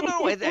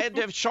 No.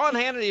 And Sean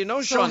Hannity, you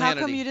know So Sean how Hannity.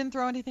 come you didn't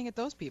throw anything at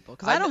those people?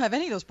 Because I don't have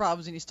any of those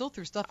problems, and you still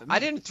threw stuff at me. I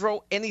didn't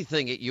throw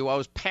anything at you. I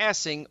was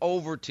passing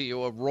over to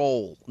you a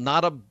roll,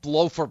 not a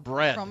loaf of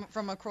bread.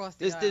 From across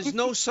the aisle. There's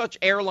no such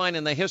airline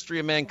in the history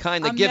of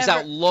mankind that I'm gives never-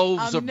 out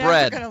loaves of I'm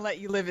bread. never going to let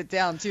you live it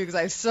down, too, because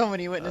I have so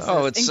many witnesses,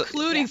 Oh, it's-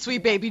 including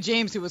sweet baby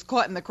James, who was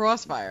caught in the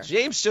crossfire.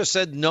 James just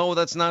said, no,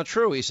 that's not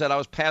true. He said I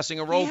was passing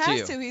a roll He to you.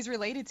 has to. He's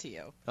related to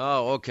you.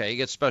 Oh, okay. You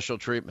get special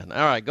treatment.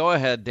 All right, go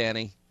ahead,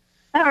 Danny.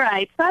 All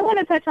right, so I want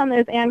to touch on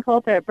this Ann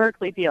Coulter at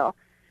Berkeley deal.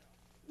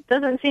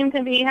 Doesn't seem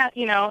to be,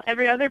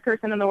 every other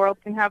person in the world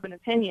can have an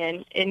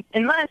opinion,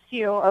 unless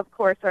you, of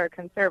course, are a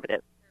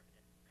conservative.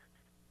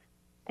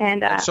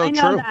 And That's so I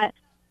know true. that.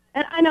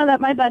 And I know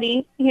that my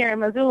buddy here in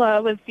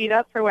Missoula was beat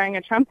up for wearing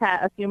a Trump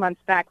hat a few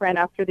months back right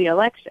after the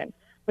election.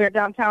 We were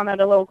downtown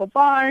at a local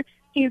bar.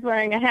 He's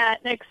wearing a hat.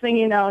 Next thing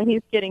you know,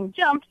 he's getting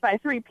jumped by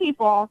 3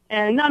 people,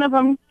 and none of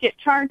them get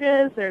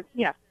charges or,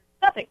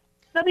 nothing.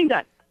 Nothing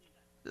done.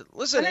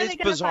 Listen, and then it's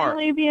they're gonna bizarre.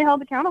 finally be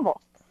held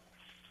accountable.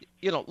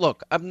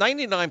 Look, I'm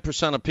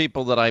 99% of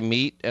people that I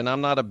meet, and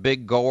I'm not a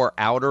big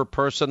goer-outer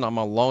person. I'm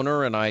a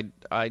loner, and I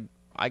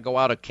go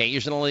out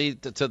occasionally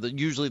to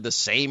usually the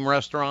same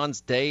restaurants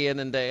day in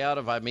and day out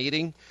if I'm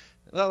eating.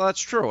 Well, that's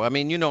true. I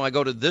mean, I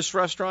go to this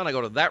restaurant, I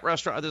go to that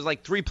restaurant. There's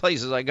like 3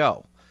 places I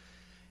go.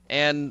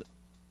 And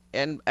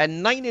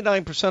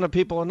 99% of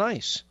people are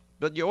nice.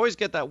 But you always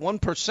get that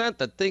 1%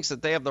 that thinks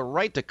that they have the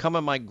right to come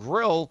in my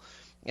grill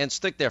and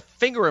stick their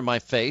finger in my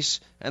face,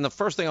 and the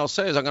first thing I'll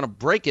say is I'm going to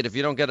break it if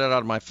you don't get it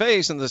out of my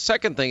face, and the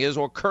second thing is,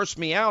 or curse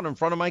me out in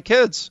front of my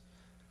kids.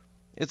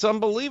 It's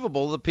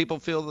unbelievable that people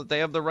feel that they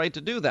have the right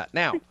to do that.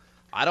 Now,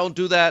 I don't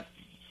do that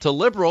to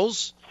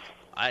liberals.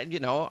 I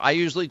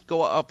usually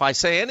go, if I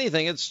say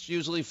anything, it's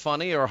usually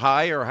funny or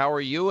hi or how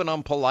are you, and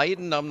I'm polite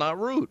and I'm not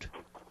rude.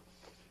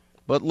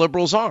 But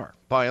liberals are,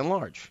 by and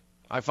large.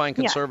 I find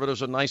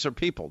conservatives are nicer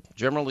people,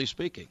 generally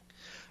speaking.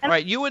 All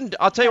right,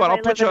 I'll tell you what, I'll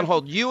put you on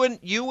hold. You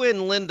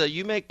and Linda,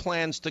 you make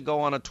plans to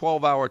go on a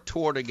 12-hour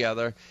tour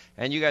together,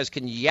 and you guys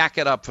can yak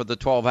it up for the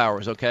 12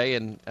 hours, okay?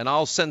 And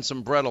I'll send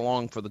some bread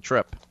along for the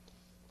trip.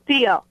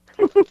 Deal.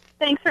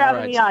 Thanks for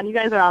having me on. You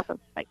guys are awesome.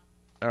 Bye.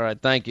 All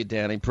right, thank you,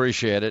 Danny.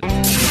 Appreciate it.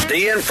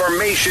 The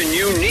information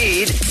you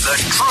need, the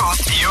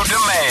truth you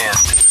demand.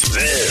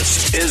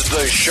 This is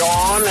the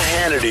Sean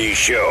Hannity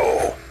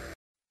Show.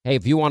 Hey,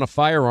 if you want a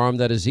firearm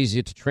that is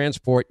easy to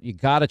transport, you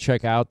got to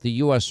check out the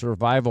U.S.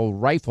 Survival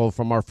Rifle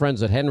from our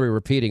friends at Henry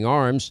Repeating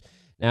Arms.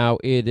 Now,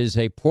 it is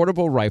a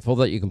portable rifle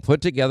that you can put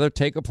together,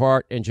 take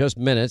apart in just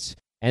minutes,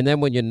 and then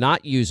when you're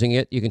not using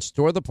it, you can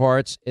store the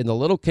parts in the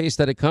little case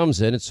that it comes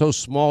in. It's so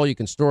small you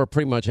can store it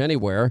pretty much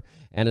anywhere,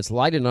 and it's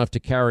light enough to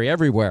carry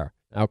everywhere.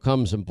 Now, it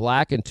comes in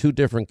black and 2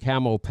 different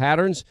camo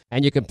patterns,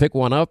 and you can pick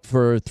one up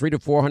for $300 to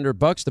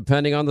 $400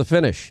 depending on the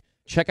finish.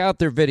 Check out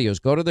their videos.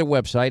 Go to their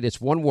website.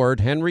 It's one word,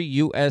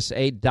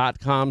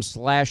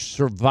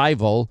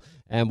 henryusa.com/survival.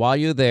 And while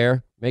you're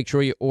there, make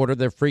sure you order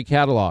their free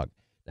catalog.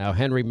 Now,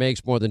 Henry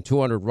makes more than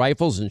 200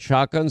 rifles and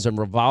shotguns and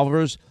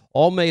revolvers,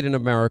 all made in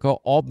America,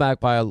 all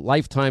backed by a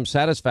lifetime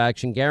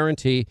satisfaction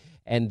guarantee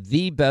and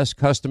the best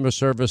customer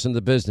service in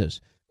the business.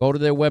 Go to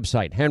their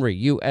website,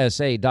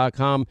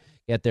 henryusa.com.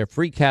 Get their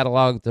free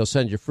catalog. They'll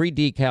send you free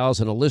decals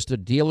and a list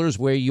of dealers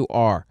where you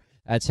are.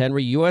 That's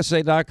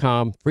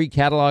henryusa.com. Free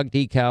catalog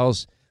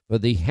decals for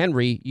the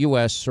Henry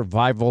U.S.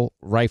 Survival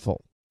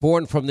Rifle.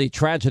 Born from the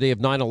tragedy of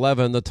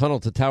 9/11, the Tunnel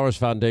to Towers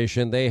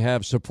Foundation, they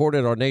have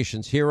supported our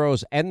nation's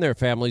heroes and their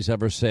families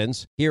ever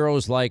since.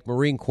 Heroes like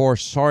Marine Corps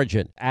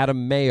Sergeant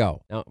Adam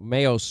Mayo. Now,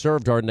 Mayo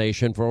served our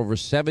nation for over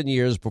 7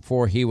 years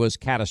before he was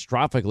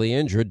catastrophically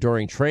injured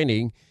during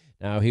training.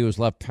 Now, he was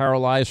left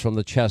paralyzed from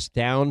the chest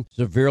down,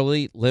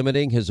 severely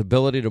limiting his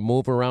ability to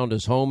move around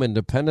his home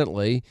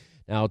independently.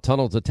 Now,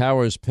 Tunnel to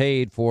Towers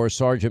paid for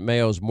Sergeant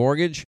Mayo's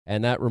mortgage,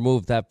 and that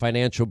removed that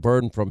financial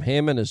burden from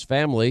him and his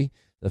family.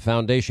 The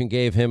foundation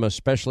gave him a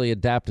specially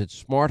adapted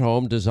smart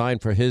home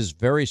designed for his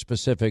very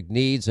specific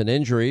needs and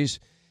injuries.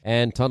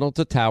 And Tunnel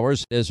to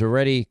Towers has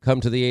already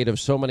come to the aid of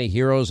so many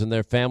heroes and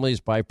their families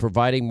by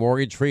providing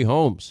mortgage-free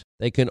homes.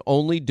 They can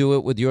only do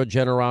it with your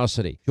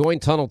generosity. Join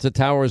Tunnel to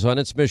Towers on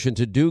its mission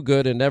to do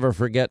good and never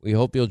forget. We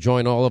hope you'll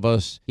join all of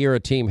us here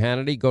at Team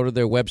Hannity. Go to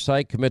their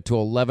website, commit to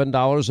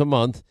 $11 a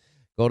month.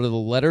 Go to the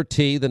letter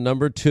T, the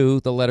number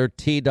 2, the letter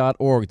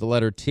T.org. The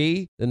letter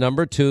T, the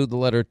number 2, the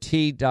letter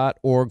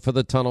T.org for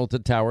the Tunnel to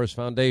Towers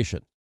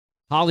Foundation.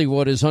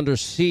 Hollywood is under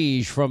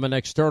siege from an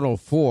external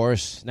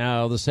force.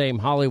 Now, the same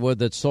Hollywood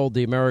that sold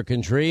the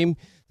American dream,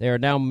 they are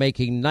now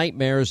making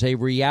nightmares a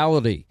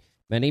reality.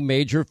 Many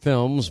major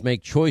films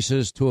make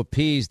choices to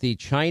appease the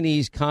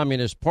Chinese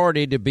Communist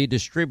Party to be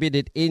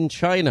distributed in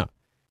China.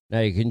 Now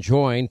you can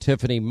join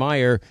Tiffany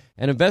Meyer,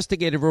 an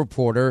investigative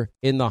reporter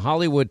in the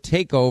Hollywood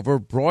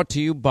Takeover, brought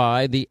to you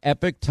by the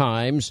Epic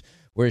Times,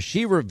 where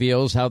she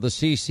reveals how the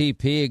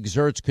CCP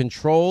exerts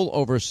control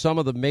over some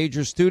of the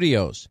major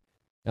studios.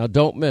 Now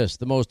don't miss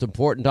the most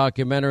important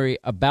documentary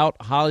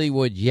about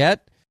Hollywood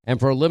yet, and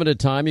for a limited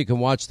time you can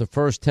watch the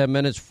first 10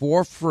 minutes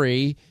for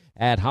free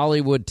at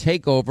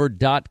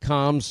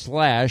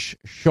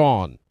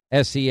HollywoodTakeover.com/Sean,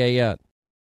 SEAN.